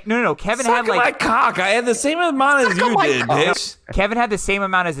 No. Kevin Suck had like my cock. I had the same amount as you did, bitch. Kevin had the same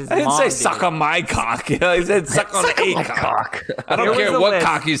amount as his I didn't mom say did. suck on my cock. I said suck on a cock. I don't care what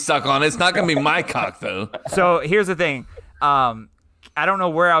cock you suck on. It's not gonna be my cock though. So here's the thing. I don't know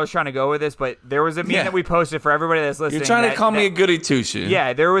where I was trying to go with this, but there was a meme that we posted for everybody that's listening. You're trying to call me a goody two-shoe.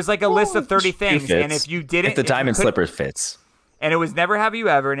 Yeah, there was like a list of 30 things, and if you didn't, if the diamond slipper fits. And it was Never Have You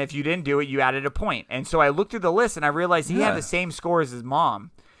Ever, and if you didn't do it, you added a point. And so I looked through the list, and I realized he had the same score as his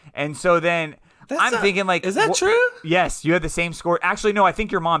mom. And so then I'm thinking, like, is that true? Yes, you had the same score. Actually, no, I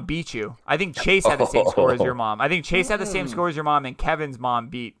think your mom beat you. I think Chase had the same score as your mom. I think Chase had the same score as your mom, and Kevin's mom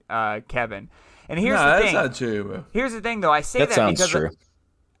beat Kevin. And here's the thing. That's not true, bro. Here's the thing, though. I say that sounds because true.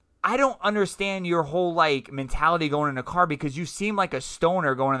 I don't understand your whole like mentality going in a car because you seem like a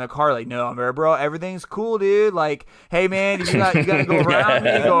stoner going in the car. Like, no, bro, everything's cool, dude. Like, hey, man, you gotta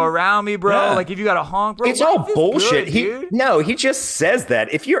go around me, bro. Yeah. Like, if you got to honk, bro, It's all life is bullshit. good, He just says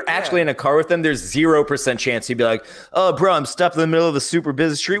that. If you're actually in a car with them, there's 0% chance he'd be like, "Oh, bro, I'm stopped in the middle of a super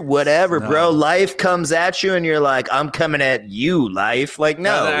busy street. Whatever, bro. Life comes at you, and you're like, I'm coming at you, life. Like,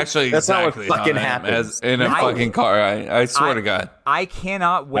 no, that's exactly not what fucking happens in a fucking car. I swear to God. I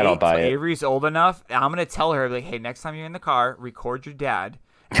cannot wait don't buy till it. Avery's old enough. I'm gonna tell her, like, hey, next time you're in the car, record your dad.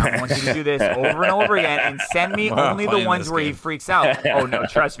 I want you to do this over and over again and send me only the ones where he freaks out. Oh, no,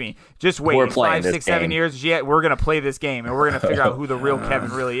 trust me. Just wait. We're In playing 5, this 6, 7 game. years, we're going to play this game, and we're going to figure out who the real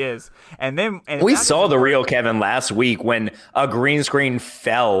Kevin really is. And then we saw the real Kevin last week when a green screen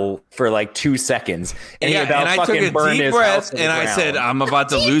fell for like 2 seconds. And I took a deep breath, and I said, I'm about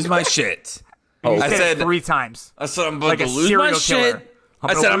to lose my shit. I said it 3 times. I said, I'm about Like to a lose serial my killer. shit.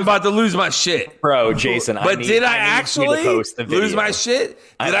 I said, I'm about to lose my shit. Bro, Jason, did I actually lose my shit?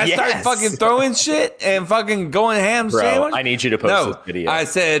 Did I start fucking throwing shit and fucking going ham sandwich? I need you to post this video. I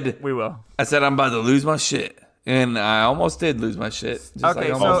said, we will. I said, I'm about to lose my shit. And I almost did lose my shit. Okay,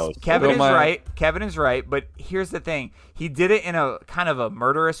 so Kevin is right. Kevin is right, but here's the thing: he did it in a kind of a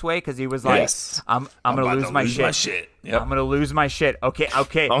murderous way because he was like, "I'm gonna lose my shit. Yep. I'm gonna lose my shit. Okay.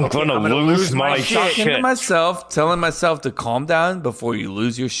 I'm gonna lose my shit." Talking to myself, telling myself to calm down before you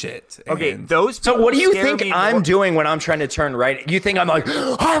lose your shit. Okay, And So what do you think I'm doing when I'm trying to turn right? You think I'm like,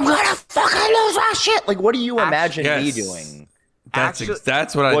 I'm gonna fucking lose my shit? Like, what do you imagine me doing? That's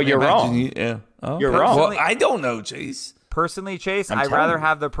what I. Well, you're imagine wrong. Yeah. Oh, You're wrong. Well, I don't know, Chase. personally, Chase, I'm I'd telling rather you.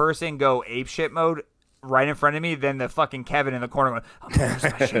 have the person go apeshit mode right in front of me than the fucking Kevin in the corner going, I'm gonna lose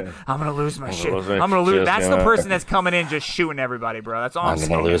my shit. I'm gonna lose my shit. lose my I'm gonna lose. shit, That's the yeah. person that's coming in just shooting everybody, bro. That's all I'm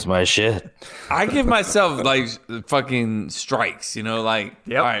saying. my shit. I give myself like fucking strikes, you know, like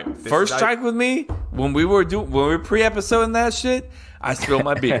Yep. all right, This first is- strike with me when we were pre-episode and that shit, I spilled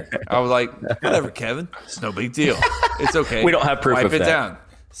my beer. I was like, whatever, Kevin, it's no big deal. It's okay. We don't have proof Wipe of it that. down.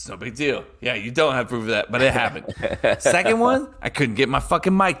 It's no big deal. Yeah, you don't have proof of that, but it happened. Second one, I couldn't get my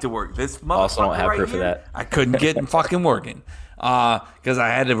fucking mic to work. This motherfucker Also don't have right proof of here, that. I couldn't get it fucking working. Because I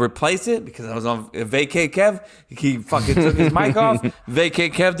had to replace it because I was on Vacate Kev. He fucking took his mic off.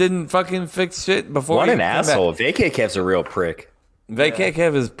 Vacate Kev didn't fucking fix shit before. What he an came back. asshole. Vacate Kev's a real prick. Vacate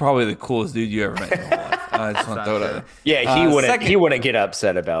Kev is probably the coolest dude you ever met in your whole life. I just want to throw it out there. Yeah, he wouldn't get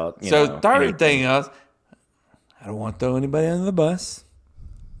upset about. Third thing is, I don't want to throw anybody under the bus.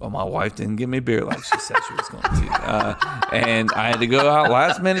 Well, my wife didn't give me beer like she said she was going to. And I had to go out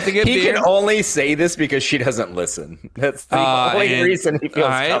last minute to get He beer. can only say this because she doesn't listen. That's the only and- reason he feels all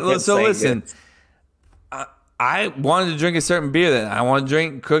right, confident so saying listen. this. I wanted to drink a certain beer that I wanted to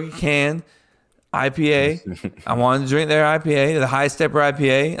drink Cookie Can IPA. I wanted to drink their IPA, the High Stepper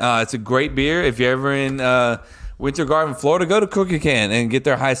IPA. It's a great beer. If you're ever in Winter Garden, Florida, go to Cookie Can and get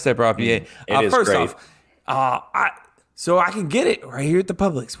their High Stepper IPA. It is First great. off, so I can get it right here at the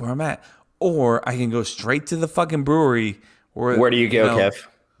Publix where I'm at, or I can go straight to the fucking brewery. Where do you go, Kev?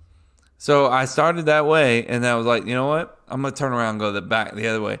 So I started that way, and I was like, you know what? I'm gonna turn around and go the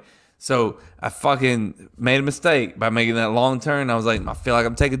other way. So I fucking made a mistake by making that long turn. I was like, I feel like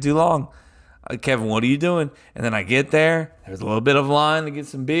I'm taking too long. Kevin, what are you doing? And then I get there. There's a little bit of line to get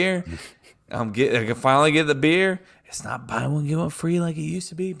some beer. I can finally get the beer. It's not buy one get one free like it used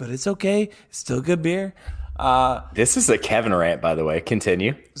to be, but it's okay. It's still good beer. This is a Kevin rant, by the way.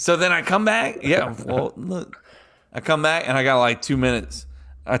 Continue. So then I come back. Yeah, well, look, I come back and I got like 2 minutes.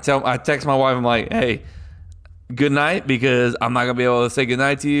 I text my wife. I'm like, hey, good night, because I'm not gonna be able to say good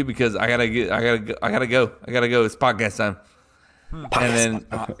night to you because I gotta go. It's podcast time. And then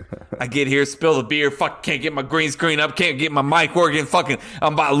I get here, spill the beer, can't get my green screen up, can't get my mic working,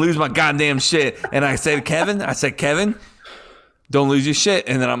 I'm about to lose my goddamn shit. And I said, Kevin, don't lose your shit.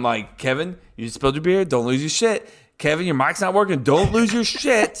 And then I'm like, Kevin, you spilled your beer, don't lose your shit. Kevin, your mic's not working, don't lose your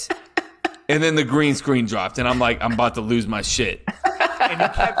shit. And then the green screen dropped, and I'm like, I'm about to lose my shit. And you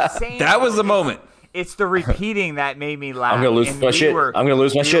kept saying That was the moment. It's the repeating that made me laugh. I'm gonna lose And my we shit. were- I'm gonna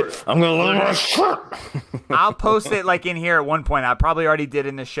lose my we shit. were- I'm gonna lose my shit. I'll post it like in here at one point. I probably already did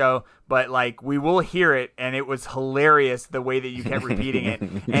in the show, but like we will hear it, and it was hilarious the way that you kept repeating it.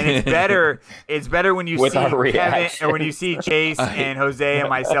 And it's better. It's better when you With see our Kevin reaction. or when you see Chase and Jose and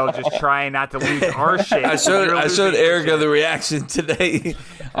myself just trying not to lose our shit. I showed You're losing your Erica shit. the reaction today.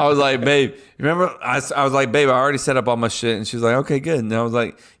 I was like, babe, remember? I was like, babe, I already set up all my shit. And she was like, okay, good. And I was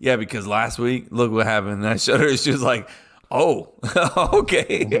like, yeah, because last week, look what happened. And I showed her, and she was like, oh,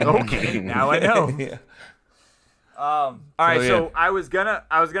 okay. Okay, now I know. Yeah. All right, yeah. so I was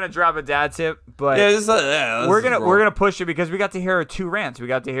gonna drop a dad tip, but Yeah, let's we're just roll. gonna push it because we got to hear 2 rants. We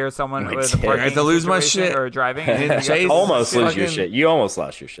got to hear someone We with a did. parking I had to lose my situation shit. or driving. And and we got Chase to Almost lose your fucking- shit. You almost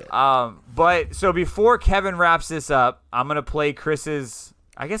lost your shit. But so before Kevin wraps this up, I'm gonna play Chris's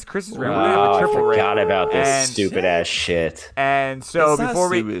rant. We're gonna have Oh, a I triple forgot rant. about this And- stupid ass shit. And so It's not before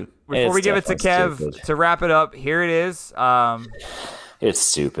we stupid. It's give it to Kev definitely stupid. to wrap it up, here it is. It's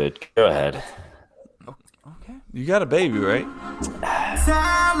stupid. Go ahead. You got a baby, right?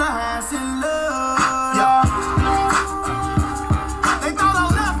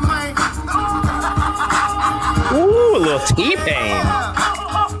 Ooh, a little T-Pain.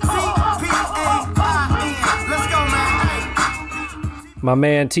 My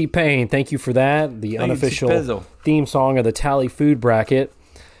man T-Pain, thank you for that. The you, unofficial T-Pizzle. theme song of the Tally Food Bracket.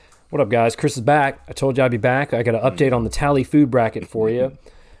 What up, guys? Chris is back. I told you I'd be back. I got an update on the Tally Food Bracket for you.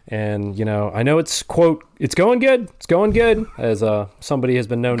 And, you know, I know it's, quote, it's going good. It's going good, as somebody has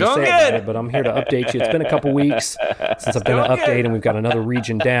been known to Going say about good. it. But I'm here to update you. It's been a couple weeks since I've been an update, and we've got another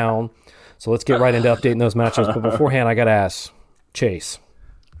region down. So let's get right into updating those matchups. But beforehand, I got to ask, Chase,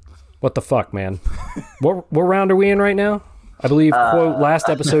 what the fuck, man? What round are we in right now? I believe, quote, last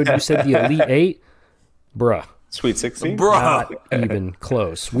episode you said the Elite Eight. Bruh. Sweet 16? Bro. Not even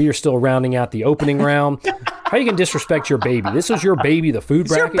close. We are still rounding out the opening round. How you can disrespect your baby? This was your baby, the food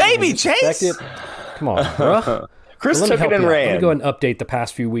bracket. your baby, You can disrespect Chase. it? Come on, bruh. Chris Let me took help it and you out. Let ran. me go ahead and update the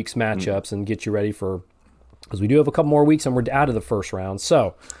past few weeks' matchups and get you ready for, because we do have a couple more weeks and we're out of the first round.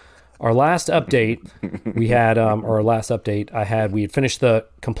 So, our last update, we had, we had finished the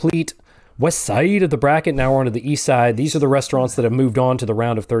complete west side of the bracket. Now we're on to the east side. These are the restaurants that have moved on to the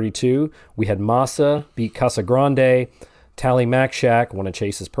round of 32. We had Masa beat Casa Grande. Tally Mac Shack, one of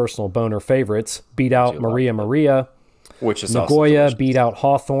Chase's personal boner favorites, beat out Maria Maria. Which is Nagoya beat out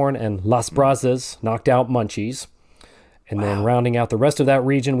Hawthorne, and Las Brazas knocked out Munchies. And then rounding out the rest of that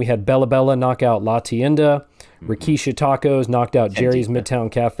region, we had Bella Bella knock out La Tienda. Rikisha Tacos knocked out Jerry's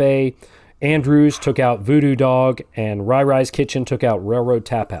Midtown Cafe. Andrews took out Voodoo Dog. And Rai Rai's Kitchen took out Railroad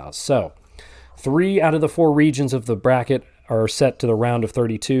Tap House. So 3 out of the 4 regions of the bracket are set to the round of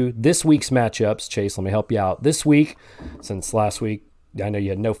 32. This week's matchups, Chase, let me help you out. This week, since last week, I know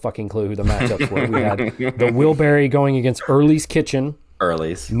you had no fucking clue who the matchups were. We had the Wilbury going against Early's Kitchen.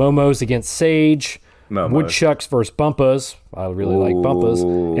 Momo's against Sage. Woodchucks versus Bumpas. I really like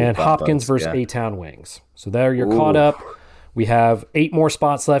Bumpas. And Hopkins versus A-Town Wings. So there you're caught up. We have 8 more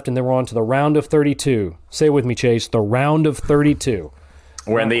spots left, and then we're on to the round of 32. Say it with me, Chase. The round of 32.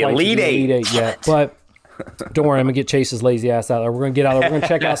 We're in the Elite Eight yet, but don't worry. I'm going to get Chase's lazy ass out there. We're going to get out there. We're going to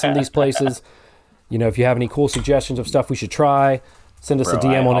check out some of these places. You know, if you have any cool suggestions of stuff we should try, send us a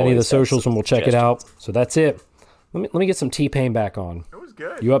DM on any of the socials and we'll check it out. So that's it. Let me get some T-Pain back on. It was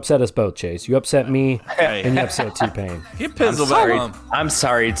good. You upset us both, Chase. You upset me, and you upset T-Pain. Get Pizzle back on. I'm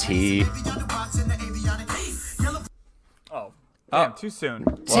sorry, T. Damn, too soon.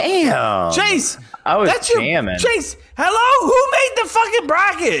 Damn. Chase! I was jamming. Chase, hello? Who made the fucking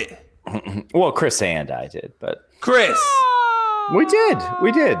bracket? Well, Chris and I did, but... Chris! We did.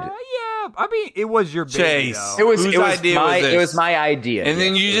 Yeah, I mean, it was your baby, Chase. though. It was my idea. And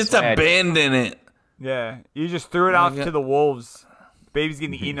then you just abandoned it. Yeah, you just threw it off to the wolves. Baby's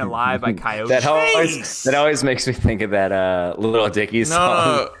getting eaten alive by coyotes. That always makes me think of that Little Dicky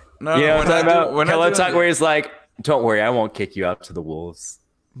song. No, you know what I'm talking about? Pillow Talk, it. where he's like, don't worry, I won't kick you out to the wolves.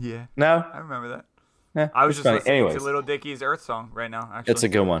 Yeah. No? I remember that. Yeah, I was just listening to Little Dicky's Earth song right now, actually. It's a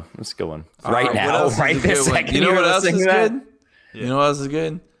good one. It's a good one. Right now. Right this second. You know what else is good? Yeah. You know what else is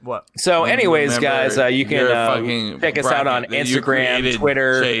good? What? So anyways, guys, you can check us out on Instagram,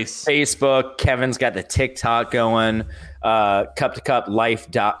 Twitter, Facebook. Kevin's got the TikTok going.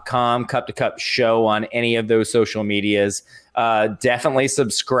 Cup2cuplife.com, Cup to Cup Show on any of those social medias. Definitely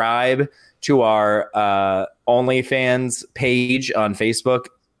subscribe to our OnlyFans page on Facebook.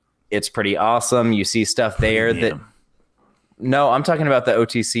 It's pretty awesome. You see stuff there No, I'm talking about the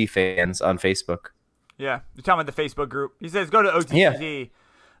OTC fans on Facebook. Yeah, you're talking about the Facebook group. He says go to OTC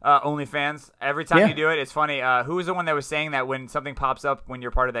OnlyFans. Every time you do it, it's funny. Who was the one that was saying that when something pops up when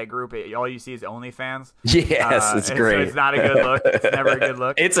you're part of that group, all you see is OnlyFans? Yes, it's great. So it's not a good look. It's never a good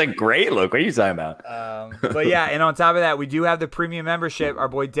look. It's a great look. What are you talking about? But yeah, and on top of that, we do have the premium membership. Our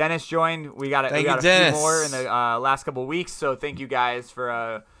boy Dennis joined. We got a few more in the last couple of weeks. So thank you guys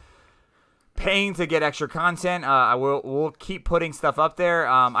for paying to get extra content. We'll keep putting stuff up there.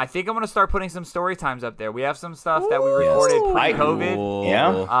 I think I'm gonna start putting some story times up there. We have some stuff that we recorded pre-COVID.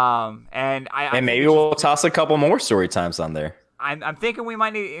 Yeah. And maybe we'll toss a couple more story times on there. I'm thinking we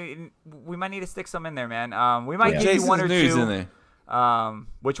might need to stick some in there, man. We might give you one or nudes two. In there.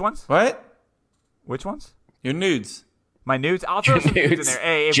 Which ones? What? Which ones? Your nudes. My nudes? I'll throw some nudes in there.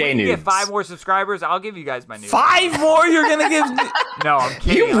 Hey, if we can get 5 more subscribers, I'll give you guys my nudes. 5 more you're going to give? No, I'm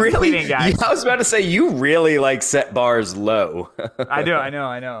kidding. I'm kidding, guys. I was about to say, you really set bars low. I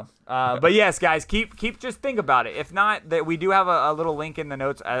know. But yes, guys, keep just think about it. If not, that we do have a little link in the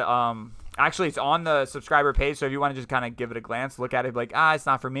notes. Actually, it's on the subscriber page, so if you want to just kind of give it a glance, look at it, be like, it's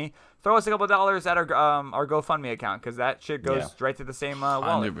not for me, throw us a couple dollars at our GoFundMe account, because that shit goes right to the same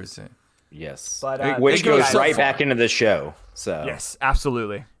wallet. 100%. Yes, but which goes right back into the show. So yes,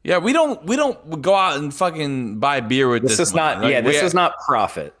 absolutely. Yeah, we don't go out and fucking buy beer with this. This is not. Like, this is not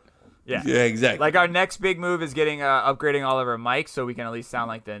profit. Yeah, exactly. Like our next big move is getting upgrading all of our mics, so we can at least sound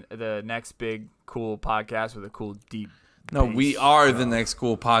like the next big cool podcast with a cool deep. No, we are the next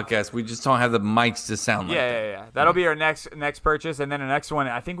cool podcast. We just don't have the mics to sound like that. Yeah. That'll be our next purchase, and then the next one.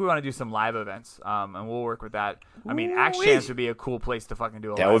 I think we want to do some live events, and we'll work with that. I mean, Axe Chance would be a cool place to fucking do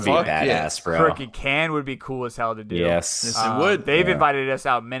a live That would be event. badass, bro. Crooked Can would be cool as hell to do. Yes, it would. They've invited us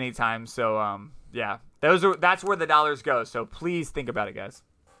out many times, so yeah, that's where the dollars go. So please think about it, guys.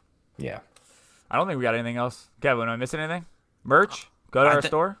 Yeah. I don't think we got anything else. Kevin, am I missing anything? Merch? Go to our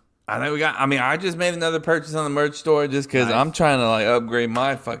store. I think we got. I mean, I just made another purchase on the merch store just because I'm trying to upgrade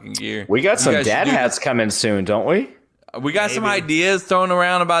my fucking gear. We got some dad hats coming soon, don't we? We got some ideas thrown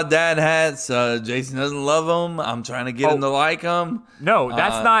around about dad hats. Jason doesn't love them. I'm trying to get him to like them. No,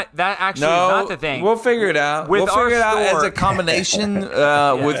 that's not. That actually is not the thing. We'll figure it out. We'll figure it out as a combination with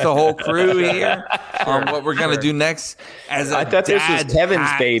the whole crew here. on what we're gonna do next. As I thought this was dad Kevin's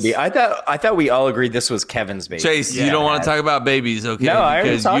hacks. baby. I thought we all agreed this was Kevin's baby. Chase, you don't want to talk about babies, okay? No, I already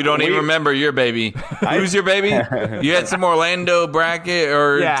because you talked- don't even remember your baby. Who's your baby? You had some Orlando bracket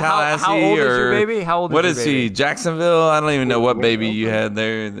or Yeah, Tallahassee how old is or your baby? How old is what your is baby? he? Jacksonville? I don't even know what baby you had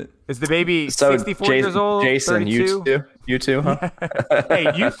there. Is the baby So 64 years old? Jason, 32? you too, huh?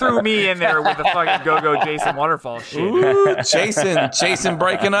 Hey, you threw me in there with the fucking go Jason Waterfall shit. Ooh, chasing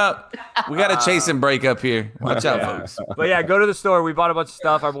breaking up. We got a chasing break up here. Watch out, folks. But yeah, go to the store. We bought a bunch of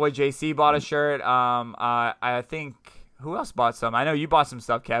stuff. Our boy JC bought a shirt. I think who else bought some? I know you bought some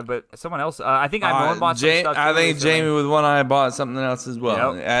stuff, Kev, but someone else. I think Imone bought some stuff. I too think recently. Jamie with one eye bought something else as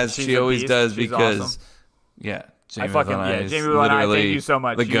well, Yep. as She's she a always beast. does She's because, awesome. yeah. I Jamie fucking with one eye yeah, is Jamie with one eye. Thank literally you so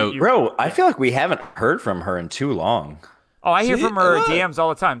much. The goat. Bro, I feel like we haven't heard from her in too long. Oh, I hear She- from her look, DMs all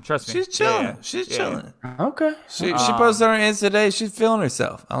the time. Trust me. She's chilling. Yeah. She's Yeah. chilling. Okay. She posted on her Insta today. She's feeling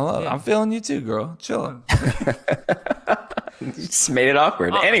herself. I'm feeling you too, girl. Chilling. You just made it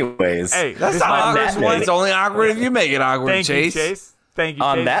awkward. Anyways. Hey, That's this is not my awkward. first one. It's only awkward if you make it awkward, Thank Chase. you, Chase. Thank you,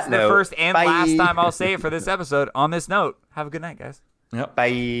 On Chase. that This is the note, first and bye. last time I'll say it for this episode. On this note, have a good night, guys. Yep.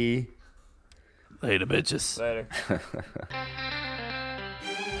 Bye. Later, bitches. Later.